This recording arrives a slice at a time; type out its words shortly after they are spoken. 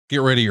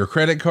Get rid of your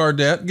credit card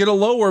debt, get a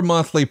lower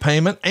monthly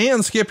payment,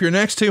 and skip your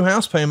next 2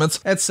 house payments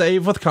at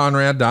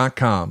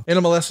SaveWithConrad.com.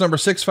 NMLS number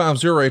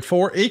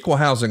 65084, equal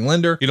housing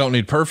lender. You don't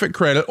need perfect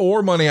credit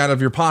or money out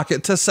of your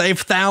pocket to save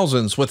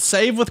thousands with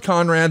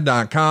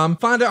SaveWithConrad.com.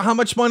 Find out how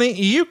much money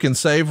you can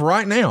save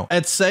right now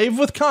at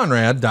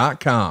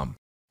SaveWithConrad.com.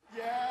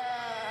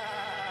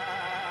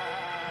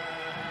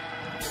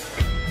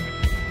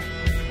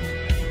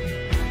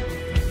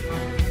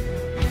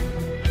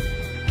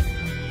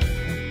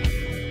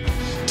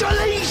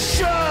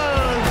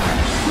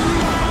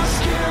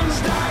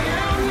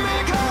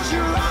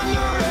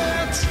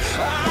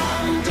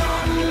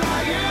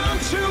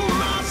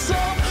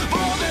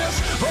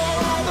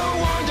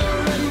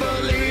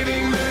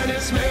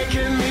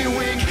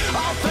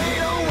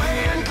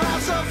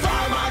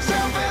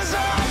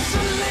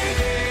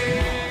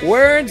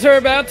 Words are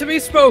about to be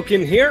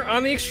spoken here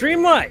on The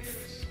Extreme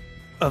Life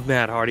of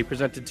Matt Hardy,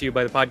 presented to you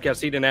by the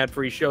Podcast Eat and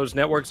Ad-Free Shows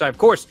Networks. I, of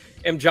course,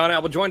 am Jon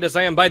Alba, joined as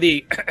I am by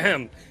the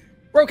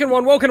broken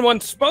one, woken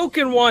one,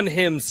 spoken one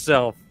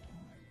himself.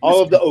 All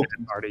Mr. of the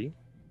Oakens. Hardy.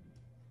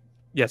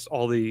 Yes,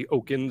 all the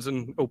Okens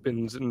and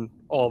Opens and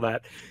all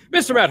that.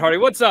 Mr. Matt Hardy,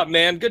 what's up,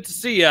 man? Good to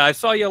see you. I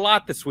saw you a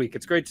lot this week.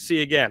 It's great to see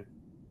you again.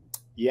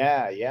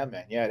 Yeah,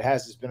 man. Yeah, it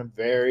has. It's been a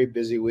very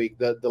busy week.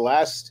 The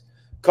last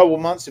couple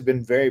months have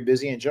been very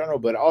busy in general,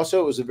 but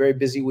also it was a very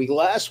busy week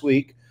last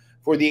week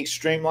for the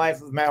Extreme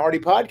Life of Matt Hardy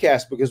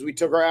podcast because we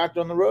took our act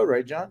on the road,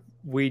 right, John?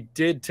 We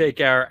did take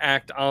our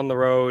act on the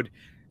road.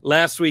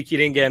 Last week, you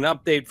didn't get an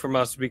update from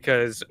us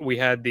because we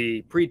had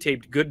the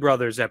pre-taped Good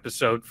Brothers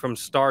episode from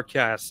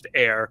StarCast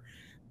air,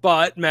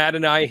 but Matt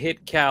and I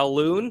hit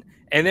Kowloon,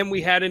 and then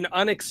we had an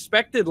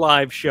unexpected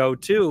live show,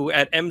 too,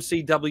 at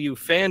MCW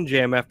Fan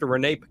Jam after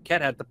Renee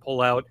Paquette had to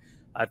pull out.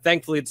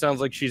 Thankfully, it sounds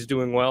like she's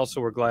doing well,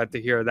 so we're glad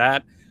to hear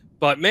that.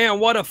 But, man,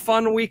 what a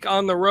fun week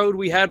on the road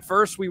we had.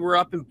 First, we were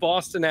up in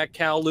Boston at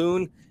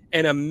Kowloon.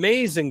 An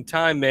amazing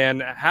time,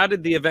 man. How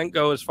did the event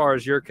go as far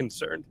as you're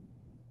concerned?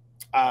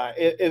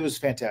 It was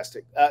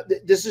fantastic.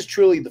 This is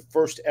truly the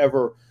first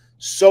ever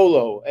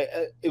solo.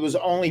 It was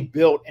only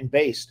built and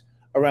based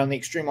around the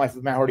Extreme Life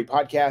of Matt Hardy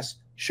podcast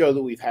show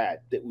that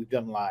we've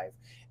done live.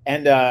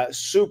 And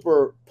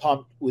super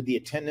pumped with the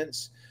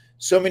attendance.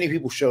 So many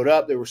people showed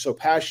up. They were so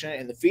passionate,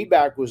 and the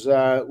feedback was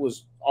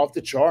off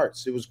the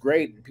charts. It was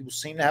great, and people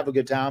seemed to have a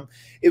good time.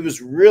 It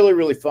was really,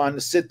 really fun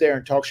to sit there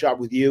and talk shop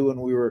with you,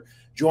 and we were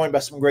joined by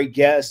some great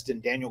guests,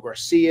 and Daniel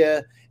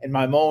Garcia, and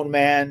my own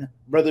man,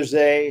 Brother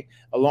Zay,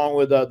 along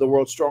with the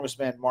world's strongest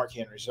man, Mark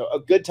Henry. So a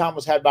good time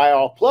was had by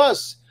all.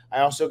 Plus,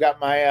 I also got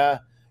my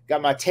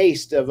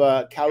taste of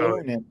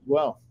Kowloon as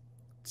well.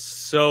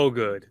 So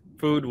good.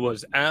 Food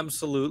was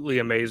absolutely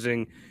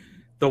amazing.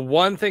 The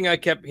one thing I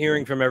kept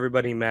hearing from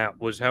everybody, Matt,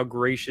 was how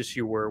gracious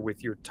you were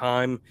with your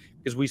time,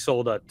 because we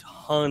sold a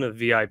ton of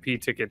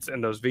VIP tickets,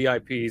 and those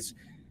VIPs,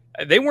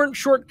 they weren't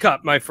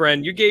shortcut, my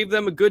friend. You gave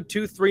them a good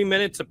 2-3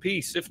 minutes a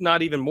piece, if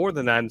not even more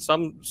than that in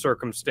some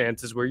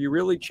circumstances, where you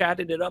really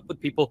chatted it up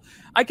with people.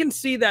 I can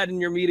see that in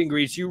your meet and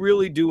greets. You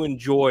really do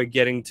enjoy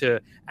getting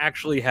to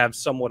actually have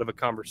somewhat of a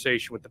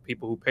conversation with the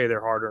people who pay their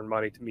hard-earned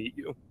money to meet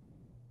you.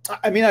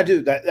 I mean, I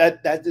do.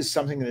 That is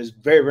something that is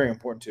very, very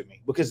important to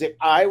me, because if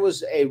I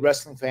was a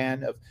wrestling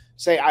fan of,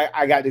 say,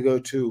 I got to go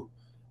to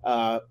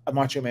a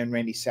Macho Man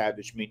Randy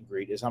Savage meet and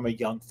greet, as I'm a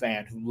young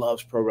fan who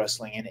loves pro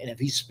wrestling, and if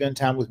he spent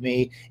time with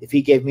me, if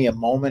he gave me a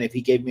moment, if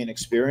he gave me an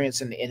experience,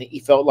 and he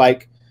felt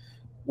like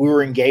we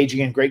were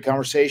engaging in great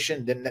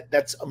conversation, then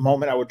that's a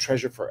moment I would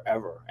treasure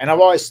forever. And I've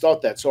always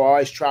thought that, so I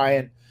always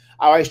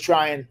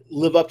try and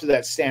live up to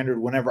that standard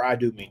whenever I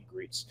do meet and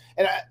greets.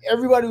 And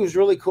everybody was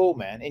really cool,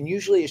 man. And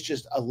usually it's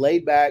just a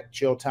laid back,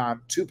 chill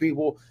time. Two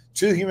people,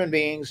 two human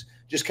beings,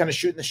 just kind of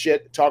shooting the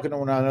shit, talking to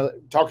one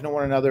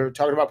another,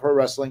 talking about pro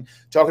wrestling,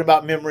 talking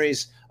about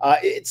memories.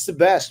 It's the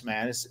best,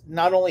 man. It's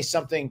not only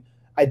something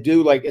I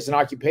do like as an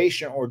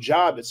occupation or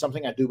job, it's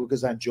something I do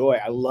because I enjoy.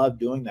 I love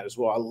doing that as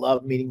well. I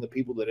love meeting the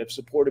people that have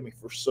supported me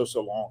for so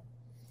long.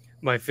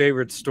 My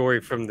favorite story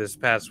from this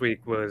past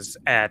week was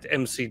at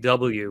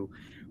MCW,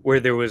 where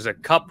there was a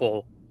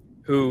couple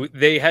who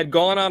they had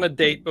gone on a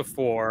date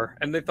before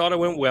and they thought it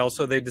went well,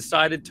 so they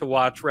decided to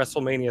watch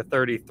WrestleMania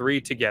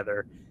 33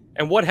 together.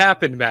 And what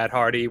happened, Matt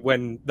Hardy,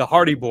 when the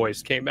Hardy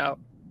Boys came out?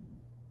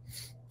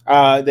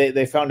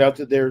 They found out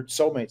that they're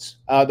soulmates.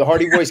 The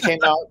Hardy Boys came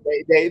out.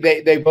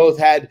 They both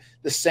had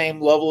the same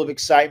level of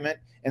excitement,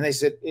 and they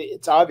said,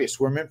 "It's obvious.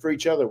 We're meant for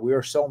each other. We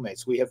are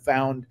soulmates. We have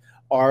found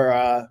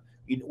our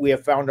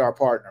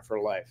partner for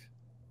life."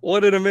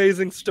 What an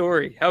amazing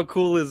story! How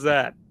cool is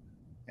that?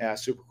 Yeah,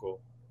 super cool.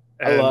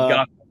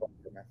 And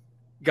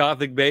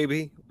Gothic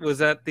Baby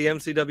was at the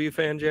MCW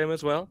Fan Jam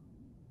as well.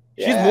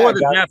 Yeah, she's more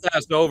than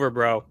half-assed over,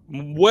 bro.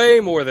 Way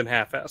more than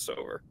half-assed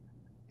over.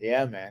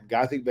 Yeah, man.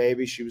 Gothic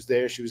Baby, she was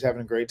there. She was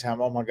having a great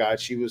time. Oh my God,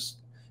 she was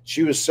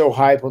so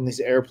hype on these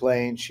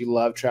airplanes. She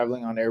loved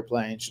traveling on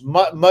airplanes.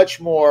 Much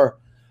more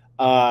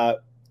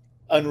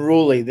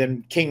unruly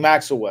than King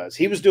Maxwell was.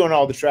 He was doing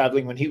all the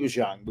traveling when he was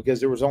young because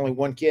there was only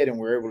one kid and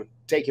we were able to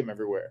take him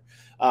everywhere.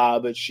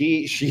 But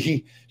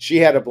she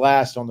had a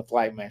blast on the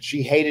flight, man.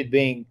 She hated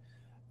being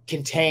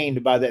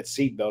contained by that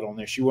seatbelt on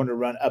there. She wanted to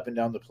run up and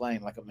down the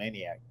plane like a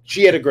maniac.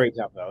 She had a great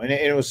time though, and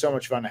it was so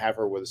much fun to have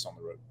her with us on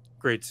the road.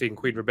 Great seeing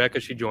Queen Rebecca.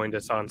 She joined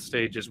us on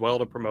stage as well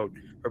to promote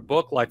her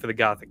book, Life of the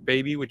Gothic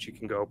Baby, which you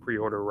can go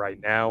pre-order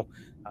right now.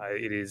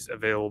 It is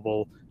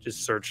available.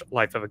 Just search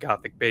Life of a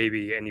Gothic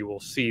Baby and you will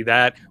see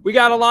that. We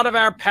got a lot of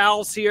our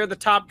pals here, the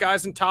top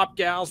guys and top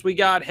gals. We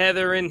got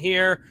Heather in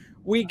here.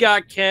 We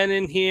got Ken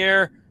in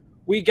here.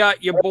 We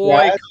got your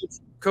boy,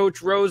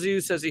 Coach Rosie,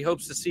 who says he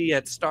hopes to see you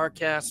at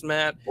StarCast,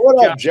 Matt.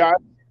 What up, Josh?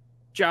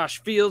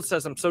 Josh Fields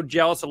says, I'm so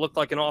jealous. It looked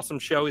like an awesome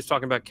show. He's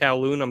talking about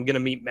Kowloon. I'm going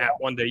to meet Matt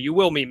one day. You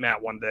will meet Matt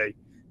one day.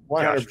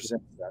 100%,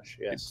 Josh.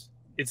 Yes.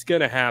 It's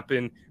going to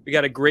happen. We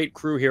got a great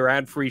crew here,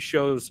 ad-free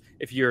shows.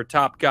 If you're a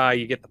top guy,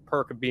 you get the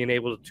perk of being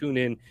able to tune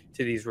in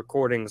to these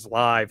recordings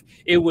live.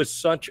 It was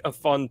such a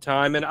fun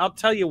time. And I'll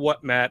tell you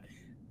what, Matt,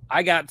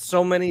 I got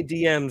so many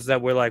DMs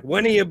that were like,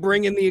 when are you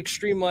bringing the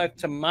Extreme Life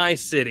to my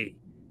city?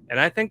 And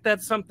I think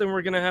that's something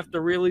we're going to have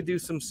to really do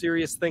some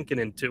serious thinking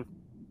into.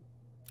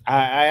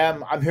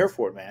 I'm here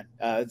for it, man.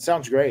 It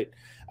sounds great.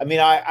 I mean,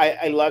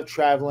 I love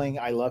traveling.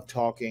 I love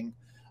talking.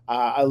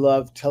 I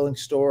love telling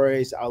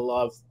stories. I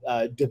love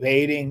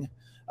debating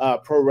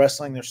pro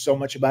wrestling. There's so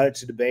much about it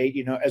to debate,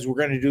 you know, as we're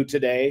going to do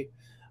today,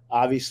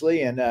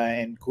 obviously,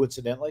 and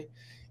coincidentally.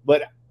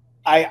 But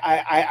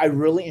I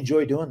really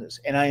enjoy doing this,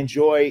 and I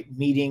enjoy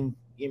meeting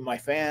my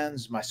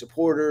fans, my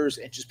supporters,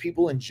 and just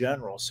people in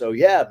general. So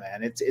yeah,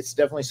 man, it's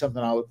definitely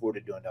something I look forward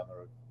to doing down the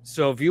road.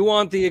 So if you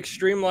want the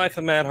Extreme Life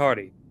of Matt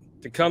Hardy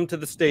to come to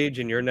the stage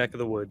in your neck of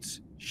the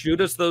woods, shoot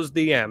us those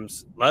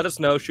DMs. Let us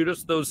know. Shoot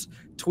us those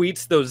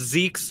tweets, those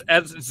Zeeks,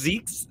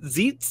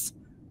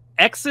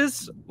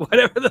 X's,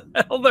 whatever the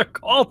hell they're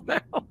called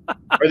now.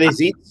 Are they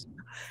Zeets?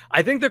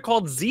 I think they're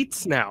called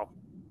Zeets now.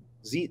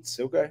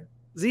 Zeets, okay.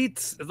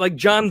 Zeets, like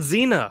John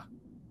Cena.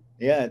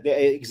 Yeah,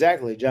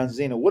 exactly. John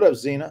Cena. What up,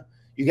 Cena?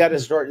 You got to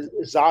start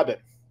zobbing.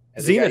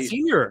 Cena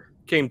Sr.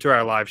 came to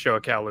our live show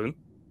at Kowloon.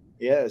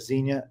 Yeah,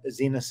 Cena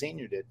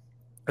Sr. did.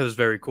 It was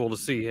very cool to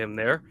see him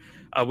there.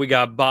 We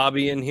got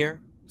Bobby in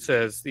here.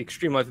 Says the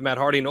Extreme Life of Matt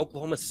Hardy in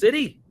Oklahoma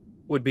City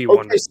would be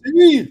wonderful.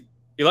 You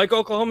like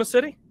Oklahoma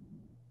City?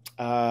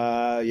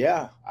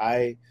 Yeah.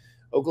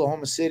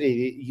 Oklahoma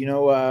City, you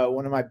know,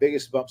 one of my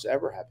biggest bumps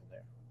ever happened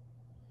there.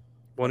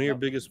 One of your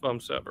biggest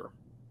bumps ever.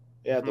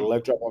 Yeah, the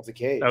leg drop off the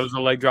cage. That was a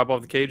leg drop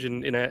off the cage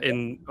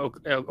in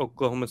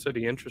Oklahoma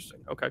City. Interesting.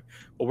 Okay.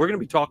 Well, we're going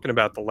to be talking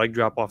about the leg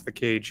drop off the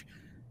cage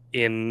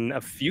in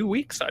a few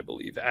weeks, I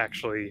believe,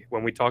 actually,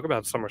 when we talk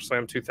about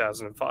SummerSlam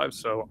 2005.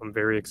 So I'm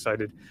very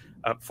excited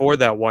for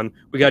that one.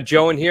 We got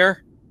Joe in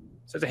here.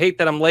 Says, I hate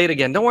that I'm late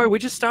again. Don't worry. We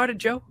just started,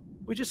 Joe.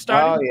 We just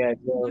started.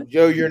 Oh, yeah,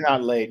 Joe, you're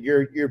not late.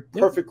 You're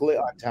perfectly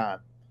on time.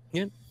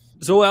 Yeah.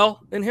 Zoel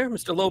in here.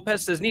 Mr.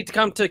 Lopez says, need to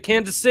come to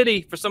Kansas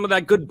City for some of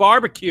that good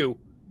barbecue.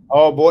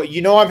 Oh, boy.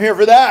 You know I'm here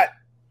for that.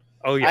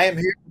 Oh, yeah. I am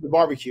here for the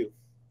barbecue.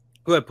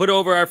 Good. Put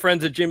over our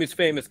friends at Jimmy's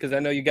Famous because I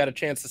know you got a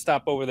chance to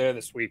stop over there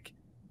this week.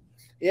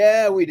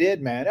 Yeah, we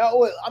did, man.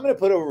 Oh, I'm going to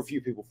put over a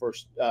few people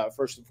first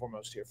and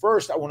foremost here.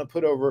 First, I want to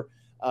put over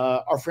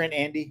our friend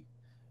Andy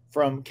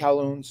from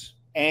Kowloon's.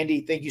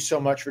 Andy, thank you so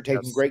much for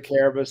taking great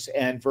care of us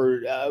and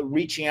for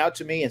reaching out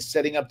to me and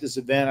setting up this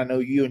event. I know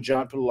you and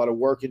John put a lot of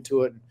work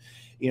into it and,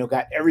 you know,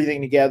 got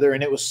everything together,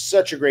 and it was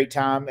such a great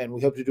time, and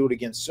we hope to do it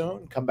again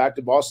soon. Come back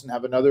to Boston,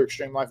 have another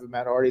Extreme Life of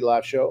Matt Hardy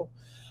live show.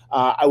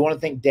 I want to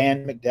thank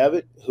Dan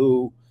McDevitt,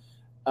 who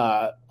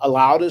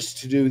allowed us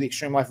to do the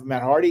Extreme Life of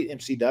Matt Hardy,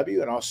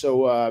 MCW, and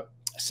also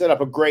set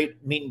up a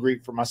great meet and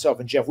greet for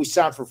myself and Jeff. We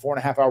signed for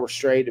 4.5 hours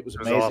straight. It was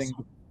amazing.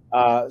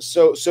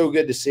 Awesome. So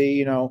good to see,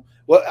 you know.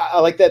 Well, I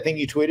like that thing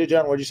you tweeted,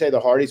 John. What did you say? The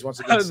Hardys once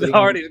again. The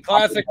Hardys, the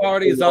classic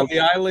Hardys on the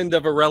island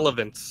of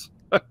irrelevance.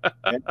 Yeah,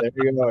 there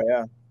you go.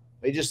 Yeah,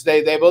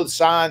 they both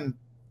signed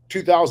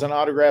 2,000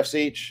 autographs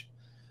each.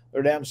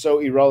 They're damn so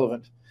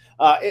irrelevant.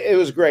 It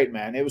was great,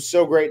 man. It was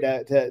so great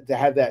to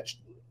have that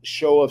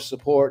show of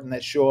support and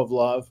that show of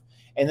love.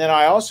 And then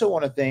I also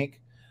want to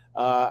thank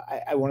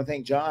I want to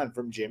thank John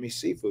from Jimmy's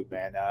Seafood,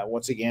 man.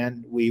 Once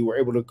again, we were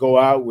able to go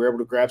out. We were able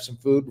to grab some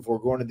food before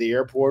going to the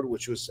airport,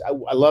 which was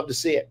I love to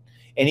see it.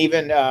 And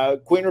even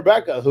Queen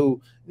Rebecca,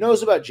 who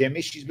knows about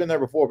Jimmy, she's been there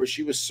before, but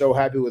she was so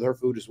happy with her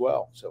food as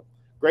well. So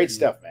great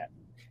stuff, man.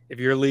 If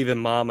you're leaving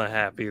Mama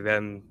happy,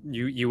 then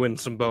you win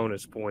some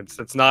bonus points.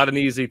 That's not an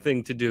easy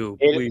thing to do.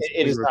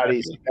 It is not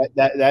easy.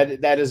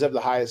 That is of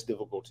the highest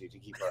difficulty to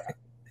keep her happy.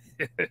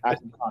 I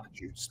can promise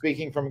you.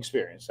 Speaking from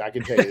experience, I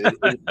can tell you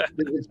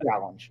it's a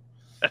challenge.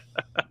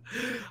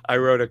 I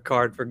wrote a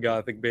card for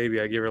Gothic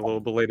Baby. I gave her a little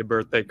belated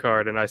birthday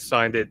card, and I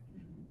signed it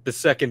the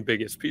second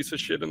biggest piece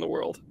of shit in the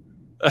world.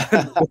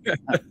 There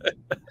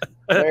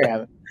you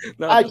have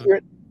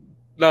it.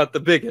 Not the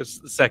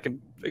biggest, the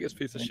second biggest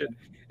piece of shit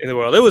in the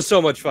world. It was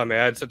so much fun, man.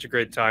 I had such a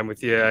great time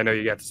with you. I know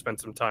you got to spend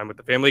some time with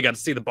the family. You got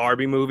to see the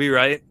Barbie movie,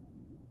 right?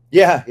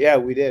 Yeah,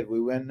 we did. We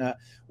went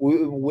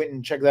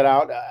and checked that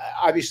out.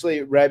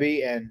 Obviously,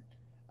 Rebby and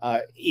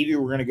Evie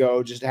were going to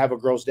go just to have a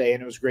girls' day,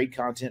 and it was great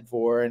content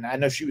for her. And I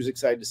know she was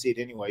excited to see it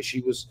anyway.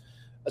 She was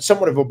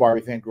somewhat of a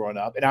Barbie fan growing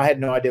up, and I had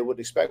no idea what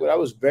to expect, but I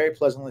was very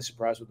pleasantly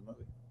surprised with the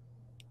movie.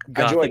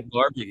 Gothic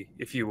Barbie,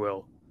 if you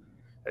will.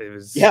 It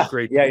was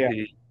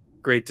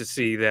great to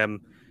see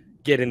them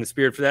get in the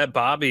spirit for that.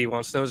 Bobby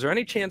wants to know, is there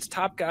any chance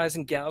top guys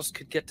and gals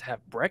could get to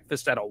have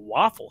breakfast at a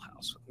Waffle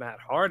House with Matt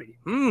Hardy?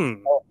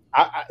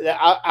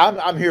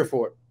 I'm here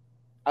for it.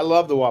 I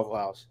love the Waffle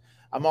House.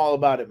 I'm all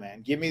about it,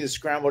 man. Give me the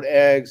scrambled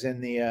eggs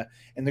and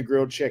the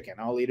grilled chicken.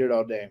 I'll eat it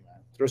all day, man.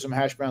 Throw some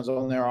hash browns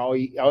on there. I'll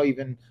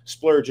even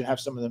splurge and have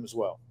some of them as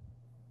well.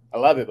 I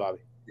love it, Bobby.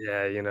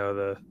 Yeah, you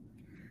know,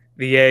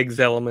 the eggs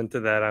element to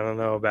that I don't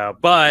know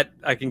about, but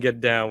I can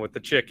get down with the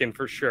chicken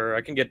for sure.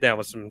 I can get down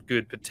with some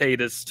good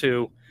potatoes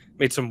too.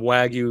 Made some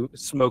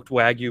smoked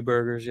Wagyu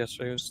burgers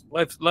yesterday.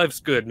 Life's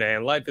good,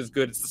 man. Life is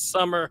good. It's the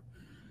summer,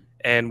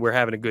 and we're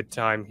having a good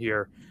time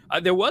here.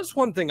 There was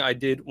one thing I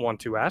did want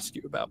to ask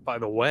you about, by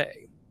the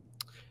way.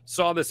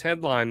 Saw this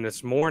headline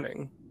this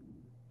morning.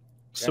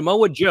 Okay.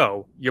 Samoa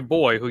Joe, your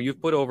boy, who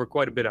you've put over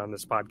quite a bit on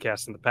this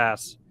podcast in the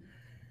past.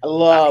 I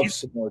love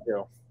Samoa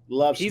Joe.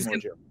 Samoa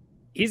Joe.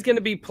 He's going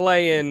to be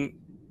playing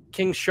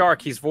King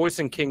Shark. He's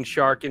voicing King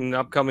Shark in an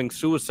upcoming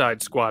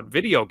Suicide Squad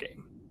video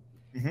game.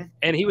 Mm-hmm.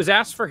 And he was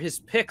asked for his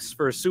picks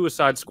for a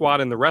Suicide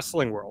Squad in the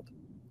wrestling world.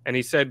 And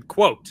he said,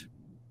 quote,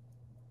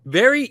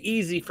 very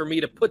easy for me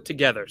to put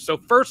together. So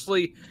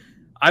firstly,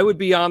 I would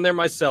be on there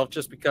myself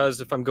just because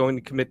if I'm going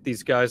to commit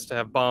these guys to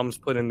have bombs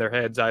put in their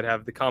heads, I'd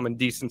have the common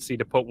decency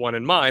to put one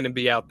in mine and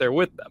be out there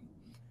with them.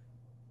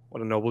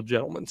 What a noble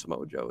gentleman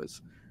Samoa Joe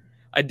is.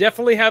 I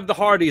definitely have the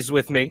Hardys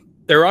with me.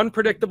 They're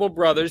unpredictable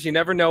brothers. You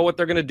never know what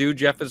they're going to do.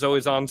 Jeff is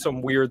always on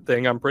some weird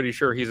thing. I'm pretty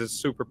sure he's a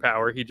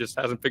superpower. He just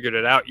hasn't figured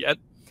it out yet.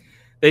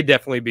 They'd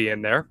definitely be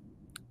in there.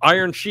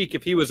 Iron Sheik,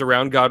 if he was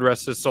around, God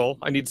rest his soul.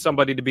 I need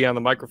somebody to be on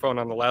the microphone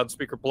on the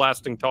loudspeaker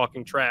blasting,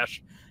 talking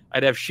trash.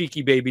 I'd have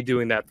Sheiky Baby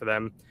doing that for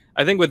them.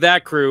 I think with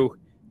that crew,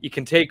 you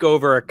can take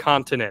over a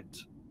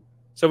continent.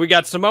 So we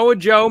got Samoa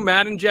Joe,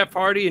 Matt and Jeff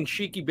Hardy, and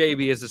Sheiky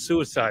Baby as a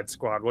Suicide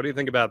Squad. What do you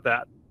think about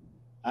that?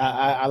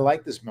 I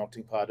like this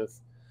melting pot of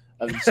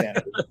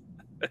insanity.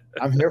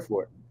 I'm here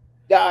for it.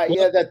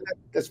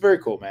 That's very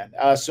cool, man.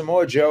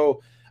 Samoa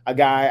Joe, a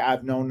guy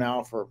I've known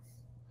now for,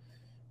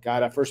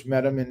 God, I first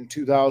met him in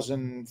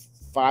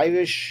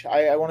 2005-ish,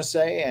 I want to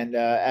say, and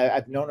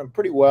I've known him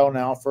pretty well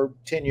now for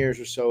 10 years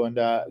or so, and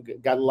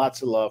got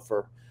lots of love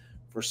for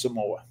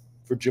Samoa,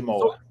 for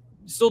Jamoa.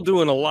 Still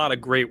doing a lot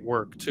of great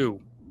work, too.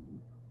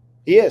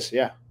 He is,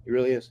 yeah. He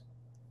really is.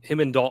 Him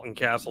and Dalton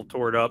Castle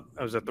tore it up.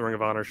 I was at the Ring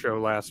of Honor show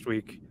last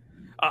week.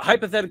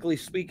 Hypothetically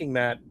speaking,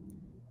 Matt,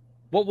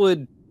 what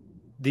would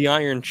the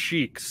Iron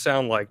Sheik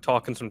sound like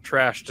talking some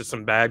trash to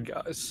some bad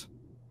guys?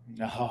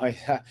 No,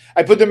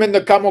 I put them in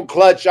the camel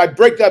clutch. I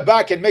break their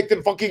back and make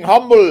them fucking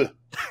humble.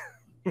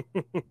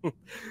 And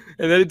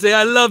then he'd say,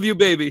 I love you,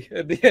 baby,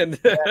 at the end.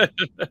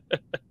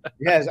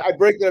 Yes, I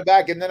break their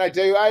back and then I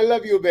tell you, I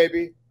love you,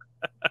 baby.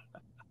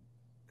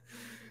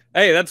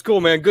 Hey, that's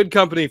cool, man. Good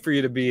company for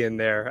you to be in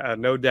there.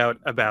 No doubt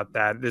about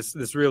that.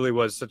 This really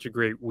was such a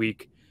great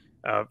week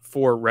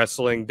for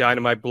wrestling.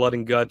 Dynamite Blood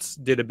and Guts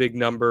did a big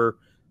number.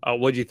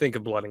 What did you think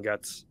of Blood and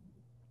Guts?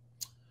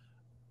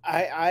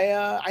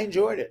 I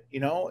enjoyed it. You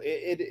know,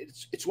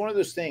 it's one of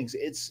those things.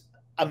 It's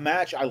a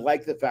match. I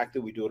like the fact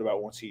that we do it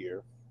about once a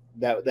year.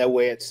 That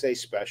way it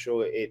stays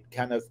special. It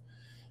kind of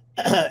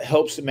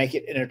helps to make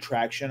it an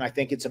attraction. I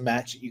think it's a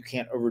match that you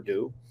can't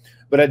overdo.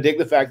 But I dig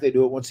the fact they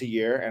do it once a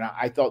year, and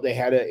I thought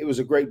it was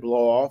a great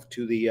blow off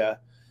to the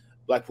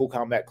Blackpool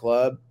Combat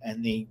Club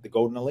and the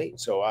Golden Elite.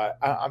 So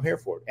I'm here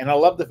for it, and I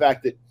love the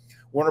fact that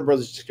Warner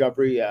Brothers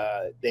Discovery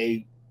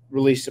they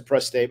released a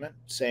press statement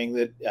saying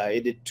that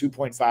it did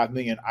 2.5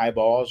 million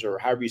eyeballs, or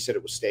however you said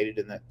it was stated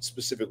in that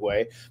specific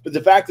way. But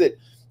the fact that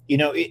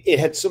it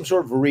had some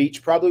sort of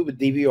reach, probably with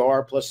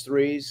DVR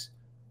 +3s,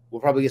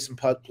 we'll probably get some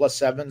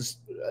 +7s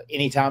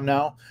anytime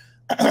now.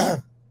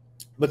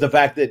 But the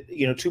fact that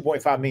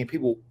 2.5 million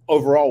people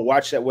overall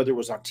watched that, whether it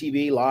was on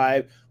TV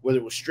live, whether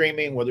it was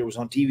streaming, whether it was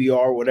on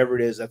DVR, whatever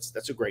it is,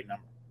 that's a great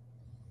number.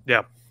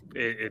 Yeah,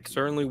 it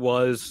certainly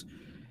was.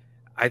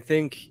 I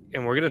think,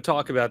 and we're going to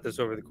talk about this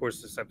over the course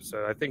of this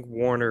episode, I think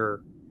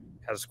Warner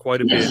has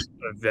quite a bit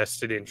of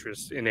vested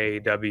interest in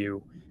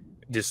AEW,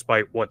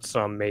 despite what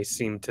some may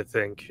seem to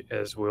think,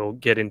 as we'll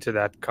get into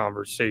that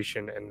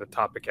conversation and the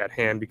topic at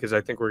hand, because I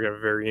think we're going to have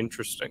a very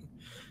interesting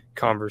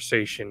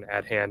conversation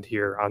at hand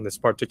here on this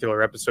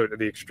particular episode of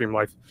The Extreme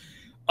Life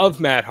of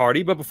Matt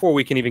Hardy. But before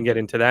we can even get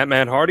into that,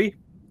 Matt Hardy,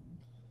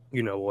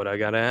 you know what I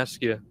got to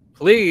ask you.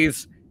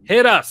 Please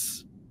hit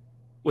us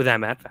with that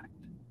Matt Fact.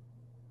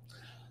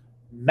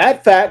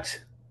 Matt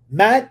Fact: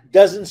 Matt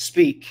doesn't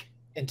speak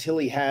until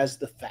he has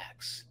the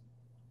facts.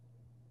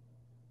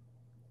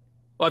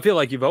 Well, I feel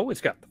like you've always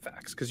got the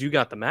facts because you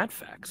got the Matt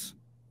Facts.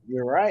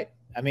 You're right.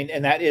 I mean,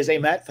 and that is a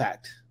Matt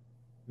Fact.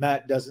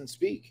 Matt doesn't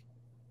speak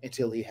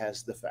until he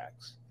has the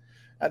facts.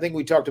 I think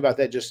we talked about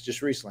that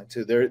just recently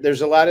too.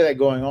 There's a lot of that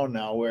going on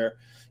now where,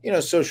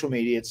 social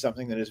media, it's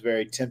something that is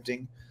very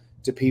tempting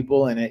to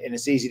people, and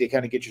it's easy to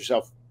kind of get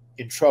yourself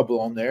in trouble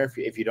on there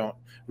if you don't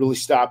really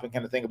stop and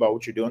kind of think about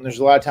what you're doing. There's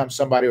a lot of times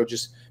somebody will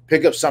just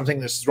pick up something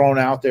that's thrown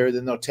out there,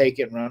 then they'll take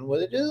it and run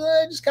with it.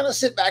 Just kind of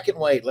sit back and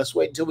wait. Let's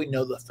wait until we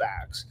know the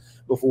facts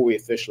before we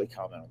officially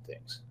comment on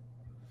things.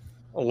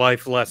 A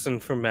life lesson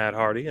from Matt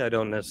Hardy. I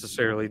don't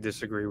necessarily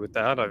disagree with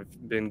that.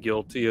 I've been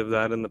guilty of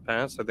that in the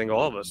past. I think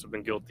all of us have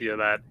been guilty of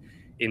that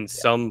in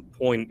some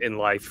point in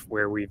life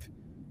where we've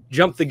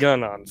jumped the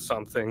gun on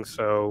something.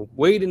 So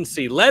wait and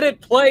see. Let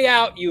it play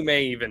out, you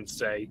may even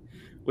say,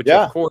 which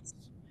of course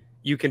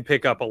you can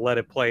pick up a Let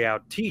It Play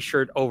Out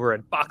t-shirt over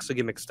at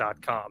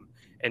boxofgimmicks.com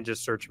and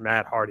just search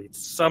Matt Hardy.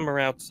 It's summer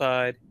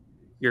outside.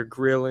 You're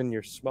grilling,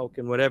 you're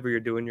smoking, whatever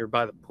you're doing. You're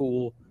by the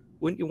pool.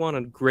 Wouldn't you want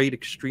a great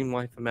Extreme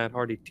Life of Matt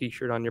Hardy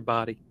t-shirt on your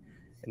body?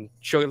 And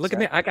show you, look at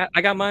me. I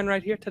got mine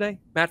right here today.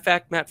 Matt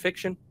Fact, Matt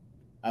Fiction.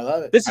 I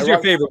love it. This is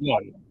your favorite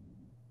one,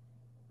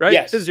 right?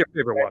 Yes. This is your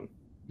favorite one.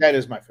 That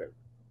is my favorite,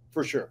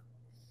 for sure.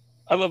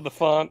 I love the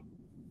font.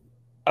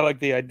 I like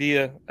the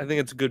idea. I think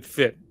it's a good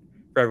fit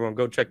for everyone.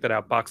 Go check that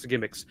out,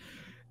 boxofgimmicks.com.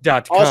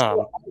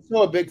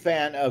 Also a big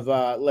fan of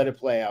Let It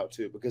Play Out,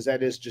 too, because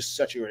that is just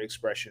such a great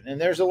expression.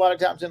 And there's a lot of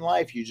times in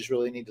life you just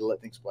really need to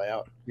let things play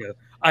out. Yeah.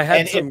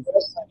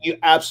 You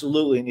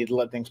absolutely need to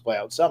let things play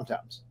out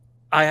sometimes.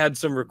 I had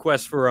some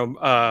requests for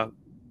a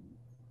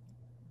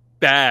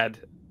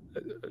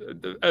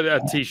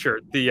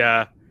t-shirt.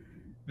 The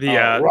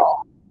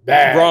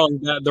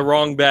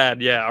wrong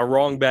bad. Yeah, a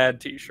wrong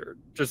bad t-shirt.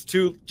 Just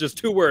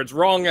two words.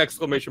 Wrong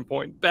exclamation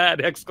point.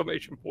 Bad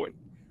exclamation point.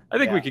 I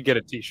think we could get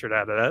a t-shirt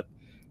out of that.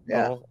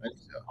 Yeah.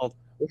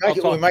 We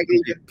might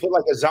even put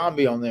like a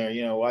zombie on there,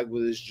 like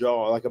with his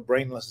jaw, like a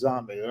brainless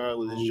zombie,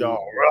 with his jaw.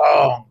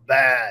 Wrong,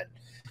 bad.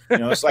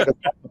 It's like a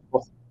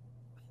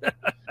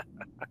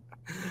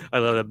I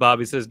love that.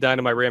 Bobby says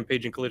Dynamite,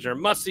 Rampage, and Collision are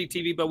must-see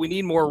TV, but we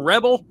need more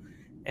Rebel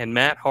and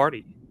Matt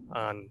Hardy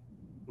on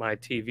my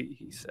TV,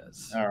 he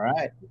says. All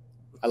right.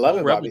 I love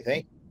it, Bobby.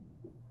 Thank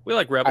you. We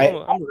like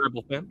Rebel. I'm a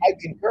Rebel fan. I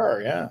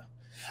concur, yeah.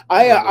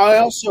 I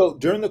also,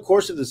 during the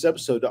course of this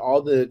episode, to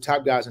all the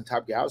top guys and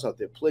top gals out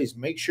there, please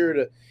make sure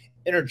to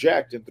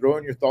interject and throw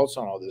in your thoughts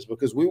on all this,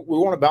 because we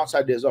want to bounce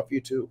ideas off you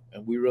too,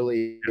 and we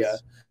really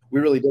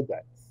did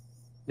that.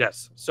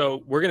 Yes.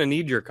 So we're going to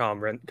need your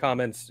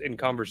comments in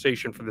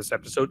conversation for this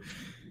episode,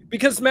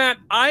 because Matt,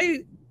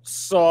 I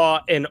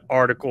saw an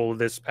article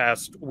this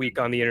past week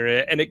on the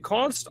internet, and it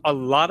caused a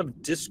lot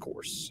of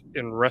discourse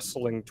in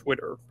wrestling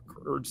Twitter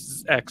or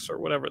X or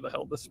whatever the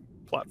hell this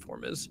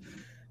platform is.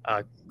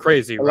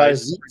 Crazy, right?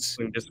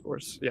 Wrestling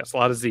discourse. Yes, a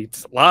lot of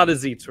zeets. A lot of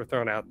zeets were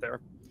thrown out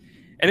there.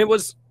 And it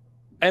was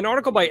an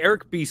article by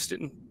Eric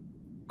Beeston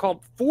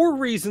called 4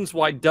 Reasons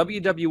Why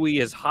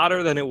WWE is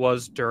Hotter Than It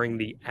Was During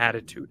the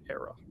Attitude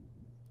Era.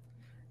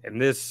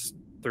 And this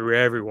threw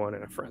everyone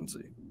in a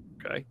frenzy.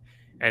 Okay.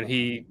 And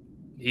he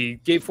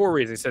gave 4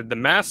 reasons. He said the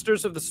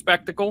masters of the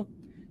spectacle,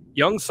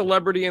 young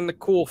celebrity and the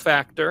cool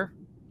factor,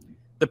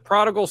 the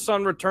prodigal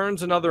son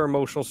returns and other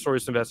emotional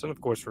stories invested, of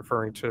course,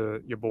 referring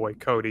to your boy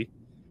Cody,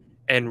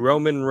 and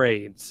Roman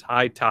raids.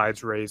 High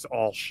tides raise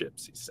all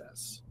ships, he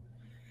says.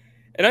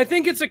 And I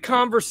think it's a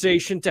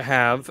conversation to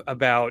have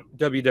about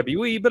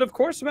WWE, but of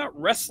course about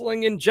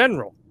wrestling in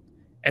general,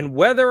 and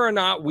whether or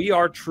not we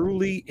are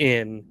truly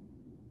in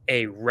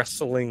a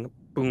wrestling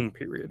boom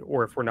period,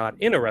 or if we're not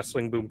in a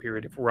wrestling boom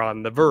period, if we're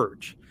on the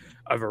verge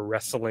of a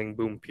wrestling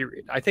boom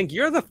period. I think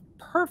you're the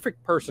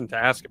perfect person to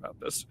ask about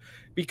this,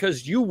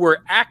 because you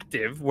were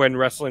active when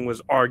wrestling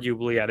was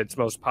arguably at its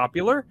most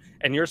popular,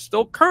 and you're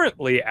still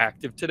currently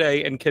active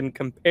today and can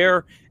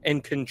compare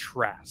and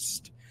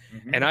contrast.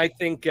 And I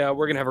think we're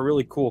going to have a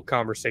really cool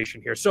conversation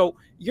here. So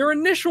your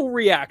initial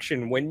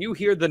reaction when you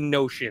hear the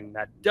notion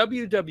that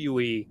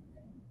WWE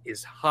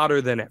is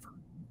hotter than ever?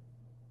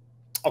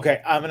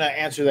 Okay, I'm going to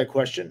answer that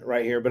question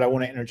right here, but I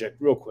want to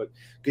interject real quick,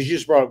 because you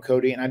just brought up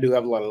Cody, and I do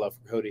have a lot of love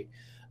for Cody.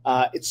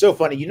 It's so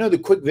funny. The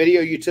quick video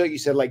you took, you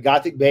said like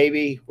Gothic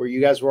Baby, where you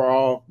guys were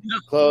all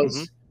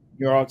close.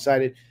 You're all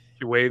excited.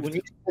 You waved. When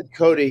you said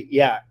Cody,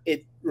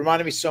 it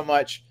reminded me so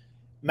much.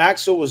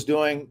 Maxwell was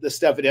doing the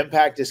stuff at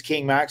Impact as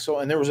King Maxwell,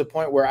 and there was a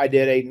point where I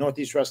did a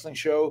Northeast Wrestling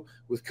show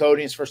with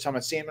Cody. It's the first time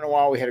I'd seen him in a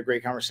while. We had a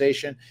great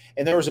conversation,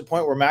 and there was a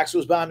point where Maxwell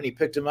was by him, and he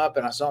picked him up,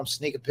 and I saw him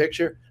sneak a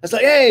picture. I was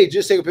like, "Hey,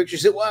 just take a picture."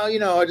 He said, "Well,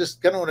 I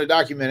just kind of want to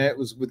document it." It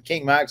was with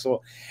King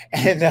Maxwell,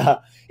 and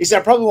he said,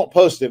 "I probably won't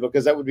post it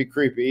because that would be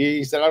creepy."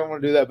 He said, "I don't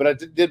want to do that, but I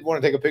did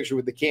want to take a picture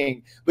with the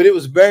King." But it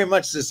was very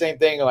much the same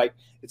thing, like.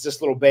 It's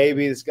this little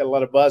baby that's got a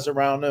lot of buzz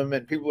around him,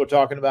 and people are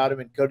talking about him,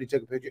 and Cody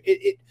took a picture.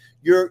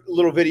 Your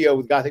little video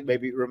with Gothic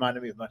Baby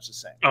reminded me of much the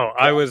same. Oh,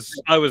 I was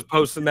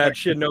posting that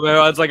shit. No matter.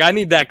 I was like, I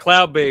need that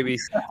cloud baby.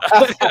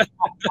 I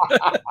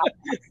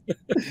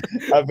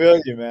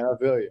feel you, man. I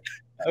feel you.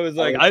 I was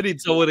like, I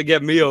need someone to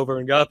get me over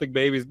in Gothic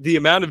Babies. The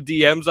amount of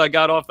DMs I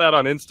got off that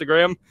on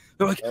Instagram,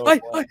 they're like, I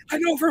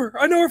know her.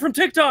 I know her from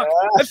TikTok.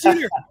 I've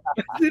seen her.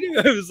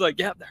 I was like,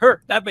 yeah,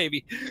 her, that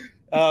baby.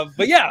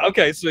 But yeah,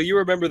 okay. So you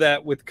remember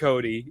that with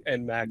Cody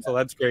and Max. So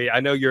that's great.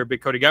 I know you're a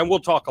big Cody guy, and we'll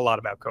talk a lot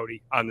about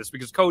Cody on this,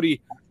 because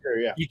Cody,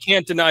 you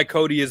can't deny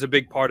Cody is a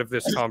big part of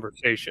this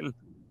conversation,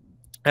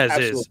 as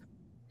is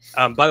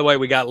By the way,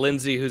 we got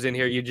Lindsay who's in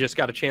here. You just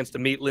got a chance to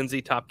meet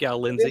Lindsay, Top Gal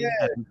Lindsay,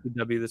 at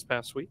MCW this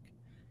past week.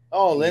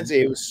 Oh,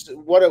 Lindsay, it was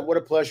what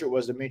a pleasure it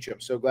was to meet you. I'm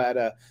so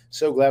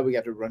glad we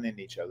got to run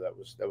into each other.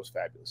 That was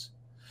fabulous.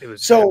 It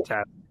was so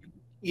fantastic.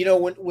 You know,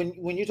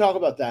 when you talk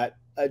about that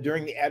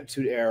during the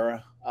Attitude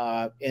Era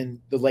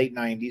in the late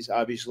 '90s,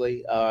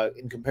 obviously,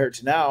 and compared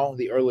to now,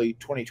 the early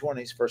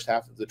 2020s, first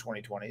half of the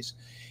 2020s,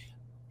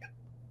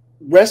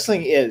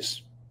 wrestling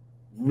is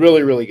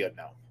really, really good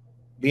now,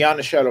 beyond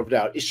a shadow of a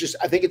doubt. It's just,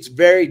 I think it's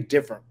very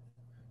different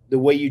the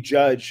way you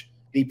judge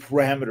the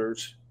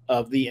parameters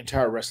of the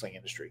entire wrestling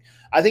industry.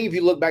 I think if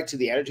you look back to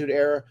the Attitude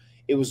Era,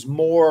 it was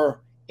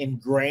more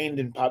ingrained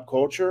in pop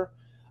culture.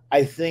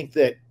 I think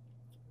that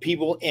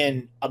people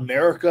in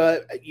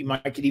America,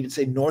 could even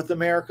say North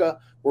America,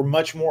 were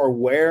much more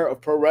aware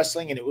of pro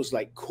wrestling, and it was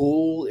like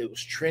cool, it was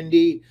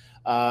trendy,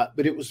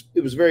 but it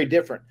was very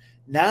different.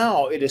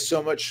 Now it is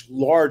so much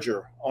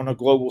larger on a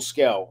global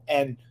scale,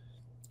 and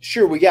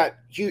sure, we got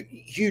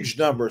huge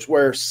numbers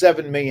where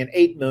 7 million,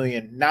 8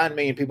 million, 9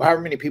 million people,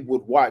 however many people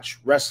would watch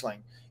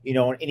wrestling, you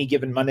know, on any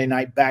given Monday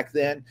night back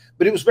then.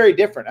 But it was very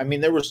different. I mean,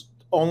 there was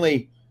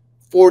only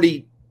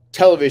 40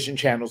 television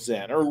channels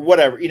then, or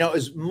whatever. You know, it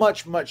was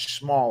much, much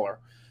smaller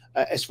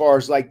as far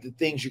as like the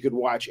things you could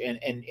watch and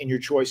your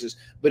choices.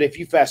 But if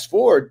you fast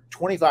forward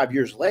 25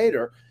 years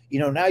later, you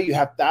know, now you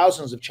have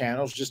thousands of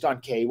channels just on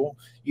cable.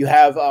 You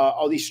have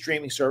all these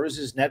streaming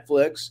services,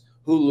 Netflix,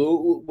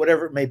 Hulu,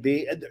 whatever it may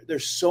be.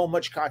 There's so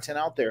much content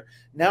out there.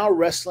 Now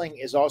wrestling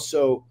is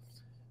also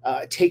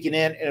taken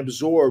in and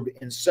absorbed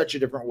in such a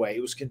different way.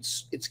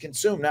 It's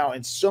consumed now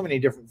in so many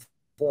different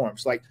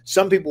forms. Like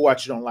some people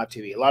watch it on live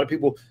TV. A lot of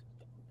people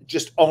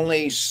just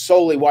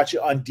solely watch it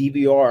on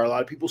DVR. A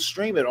lot of people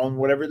stream it on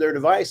whatever their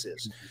device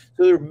is.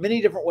 So there are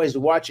many different ways to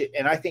watch it.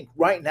 And I think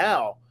right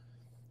now,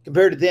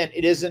 compared to then,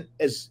 it isn't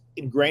as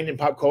ingrained in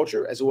pop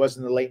culture as it was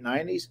in the late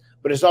 90s,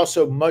 but it's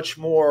also much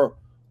more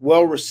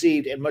well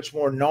received and much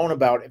more known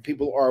about, and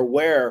people are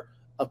aware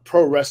of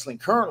pro wrestling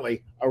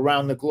currently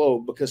around the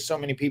globe, because so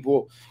many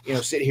people, you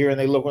know, sit here and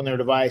they look on their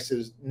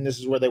devices, and this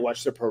is where they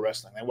watch their pro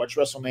wrestling. They watch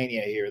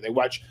WrestleMania here, they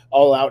watch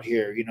All Out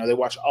here, you know, they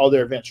watch all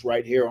their events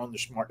right here on their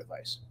smart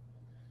device.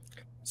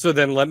 So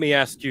then let me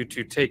ask you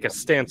to take a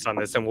stance on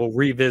this, and we'll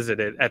revisit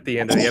it at the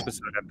end of the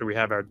episode after we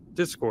have our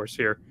discourse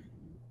here.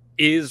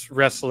 Is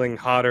wrestling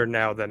hotter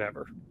now than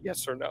ever?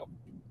 Yes or no?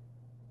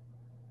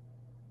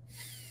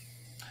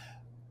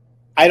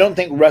 I don't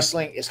think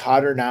wrestling is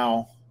hotter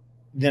now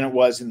than it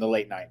was in the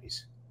late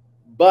 90s.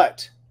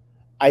 But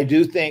I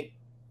do think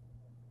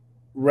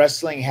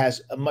wrestling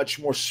has a much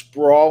more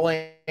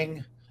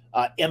sprawling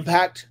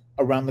impact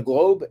around the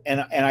globe.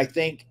 And I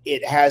think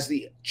it has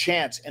the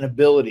chance and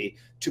ability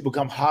to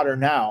become hotter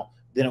now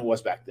than it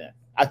was back then.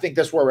 I think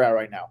that's where we're at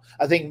right now.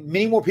 I think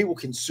many more people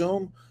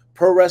consume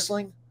pro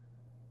wrestling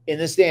in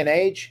this day and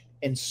age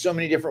in so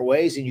many different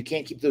ways, and you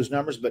can't keep those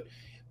numbers. But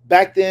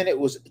back then it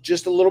was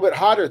just a little bit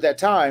hotter at that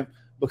time,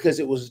 because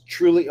it was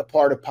truly a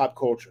part of pop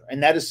culture.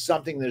 And that is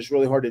something that is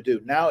really hard to do.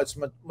 Now it's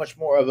much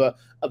more of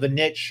a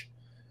niche,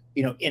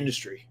 you know,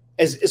 industry,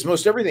 as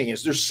most everything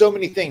is. There's so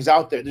many things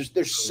out there.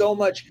 There's so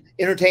much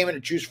entertainment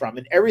to choose from,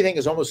 and everything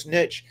is almost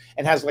niche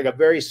and has like a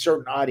very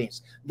certain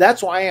audience.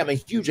 That's why I am a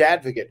huge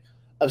advocate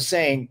of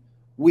saying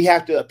we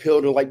have to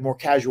appeal to like more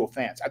casual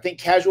fans. I think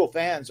casual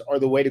fans are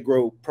the way to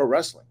grow pro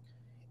wrestling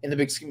in the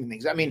big scheme of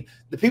things. I mean,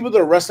 the people that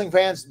are wrestling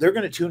fans, they're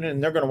going to tune in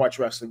and they're going to watch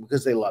wrestling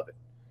because they love it.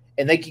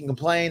 And they can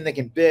complain, they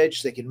can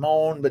bitch, they can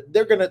moan, but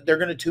they're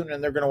gonna tune in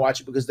and they're gonna watch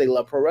it because they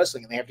love pro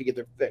wrestling and they have to get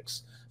their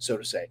fix, so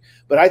to say.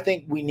 But I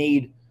think we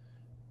need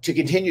to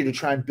continue to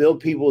try and build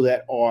people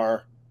that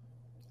are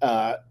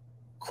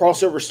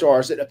crossover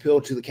stars that appeal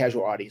to the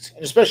casual audience.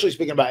 And especially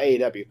speaking about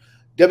AEW.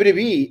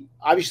 WWE,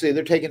 obviously,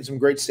 they're taking some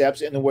great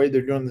steps in the way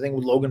they're doing the thing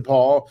with Logan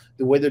Paul,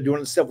 the way they're doing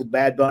the stuff with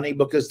Bad Bunny,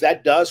 because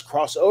that does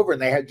cross over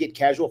and they get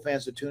casual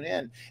fans to tune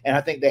in. And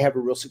I think they have a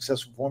real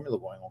successful formula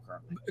going on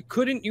currently.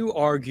 Couldn't you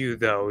argue,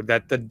 though,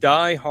 that the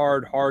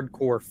diehard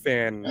hardcore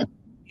fan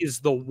is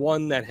the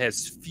one that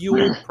has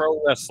fueled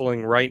pro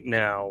wrestling right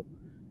now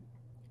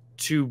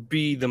to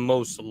be the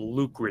most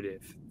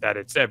lucrative that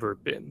it's ever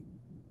been?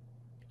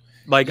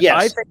 Like, yes.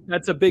 I think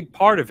that's a big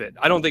part of it.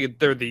 I don't think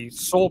they're the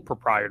sole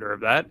proprietor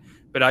of that,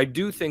 but I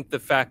do think the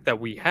fact that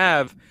we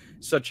have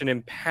such an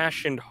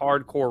impassioned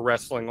hardcore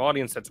wrestling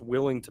audience that's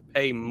willing to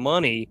pay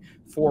money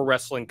for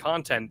wrestling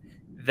content,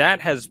 that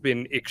has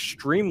been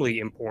extremely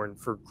important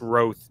for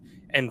growth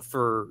and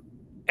for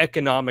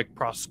economic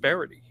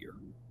prosperity here.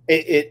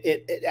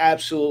 It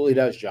absolutely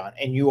does, John.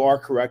 And you are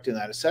correct in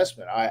that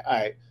assessment.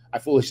 I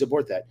fully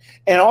support that.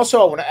 And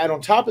also, I want to add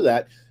on top of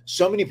that,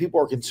 so many people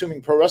are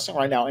consuming pro wrestling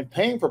right now and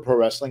paying for pro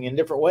wrestling in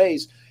different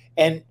ways.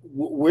 And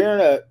we're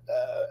in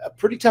a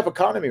pretty tough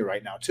economy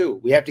right now, too.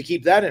 We have to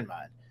keep that in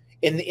mind.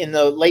 In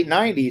the late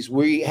 90s,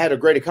 we had a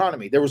great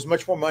economy. There was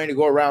much more money to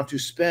go around to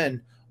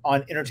spend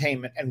on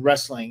entertainment and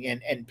wrestling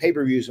and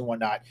pay-per-views and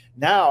whatnot.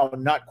 Now,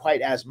 not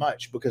quite as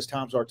much because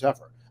times are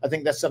tougher. I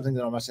think that's something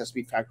that almost has to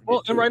be factored in.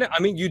 Well, and right now, I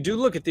mean, you do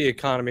look at the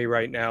economy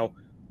right now.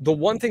 The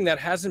one thing that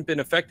hasn't been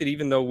affected,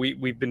 even though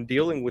we've been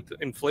dealing with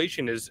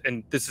inflation, is,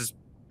 and this is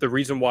the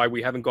reason why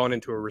we haven't gone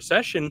into a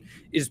recession,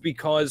 is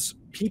because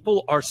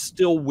people are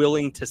still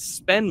willing to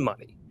spend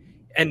money.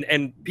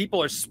 And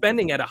people are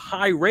spending at a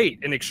high rate,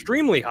 an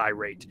extremely high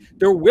rate.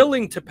 They're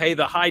willing to pay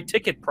the high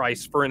ticket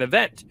price for an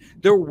event.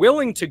 They're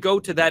willing to go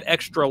to that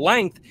extra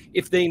length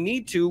if they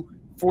need to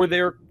for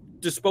their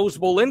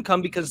disposable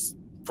income, because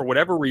for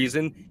whatever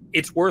reason,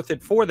 it's worth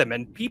it for them.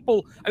 And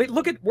people, I mean,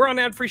 look at, we're on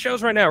ad-free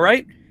shows right now,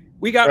 right?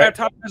 We got our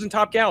top guys and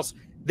top gals.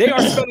 They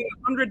are spending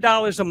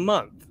 $100 a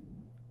month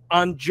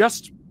on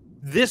just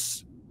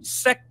this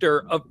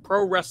sector of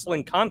pro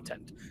wrestling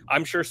content.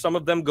 I'm sure some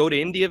of them go to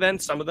indie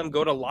events, some of them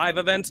go to live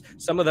events,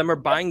 some of them are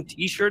buying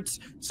t-shirts,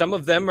 some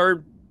of them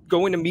are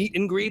going to meet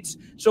and greets.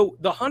 So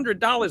the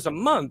 $100 a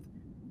month,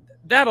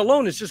 that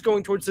alone is just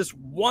going towards this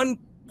one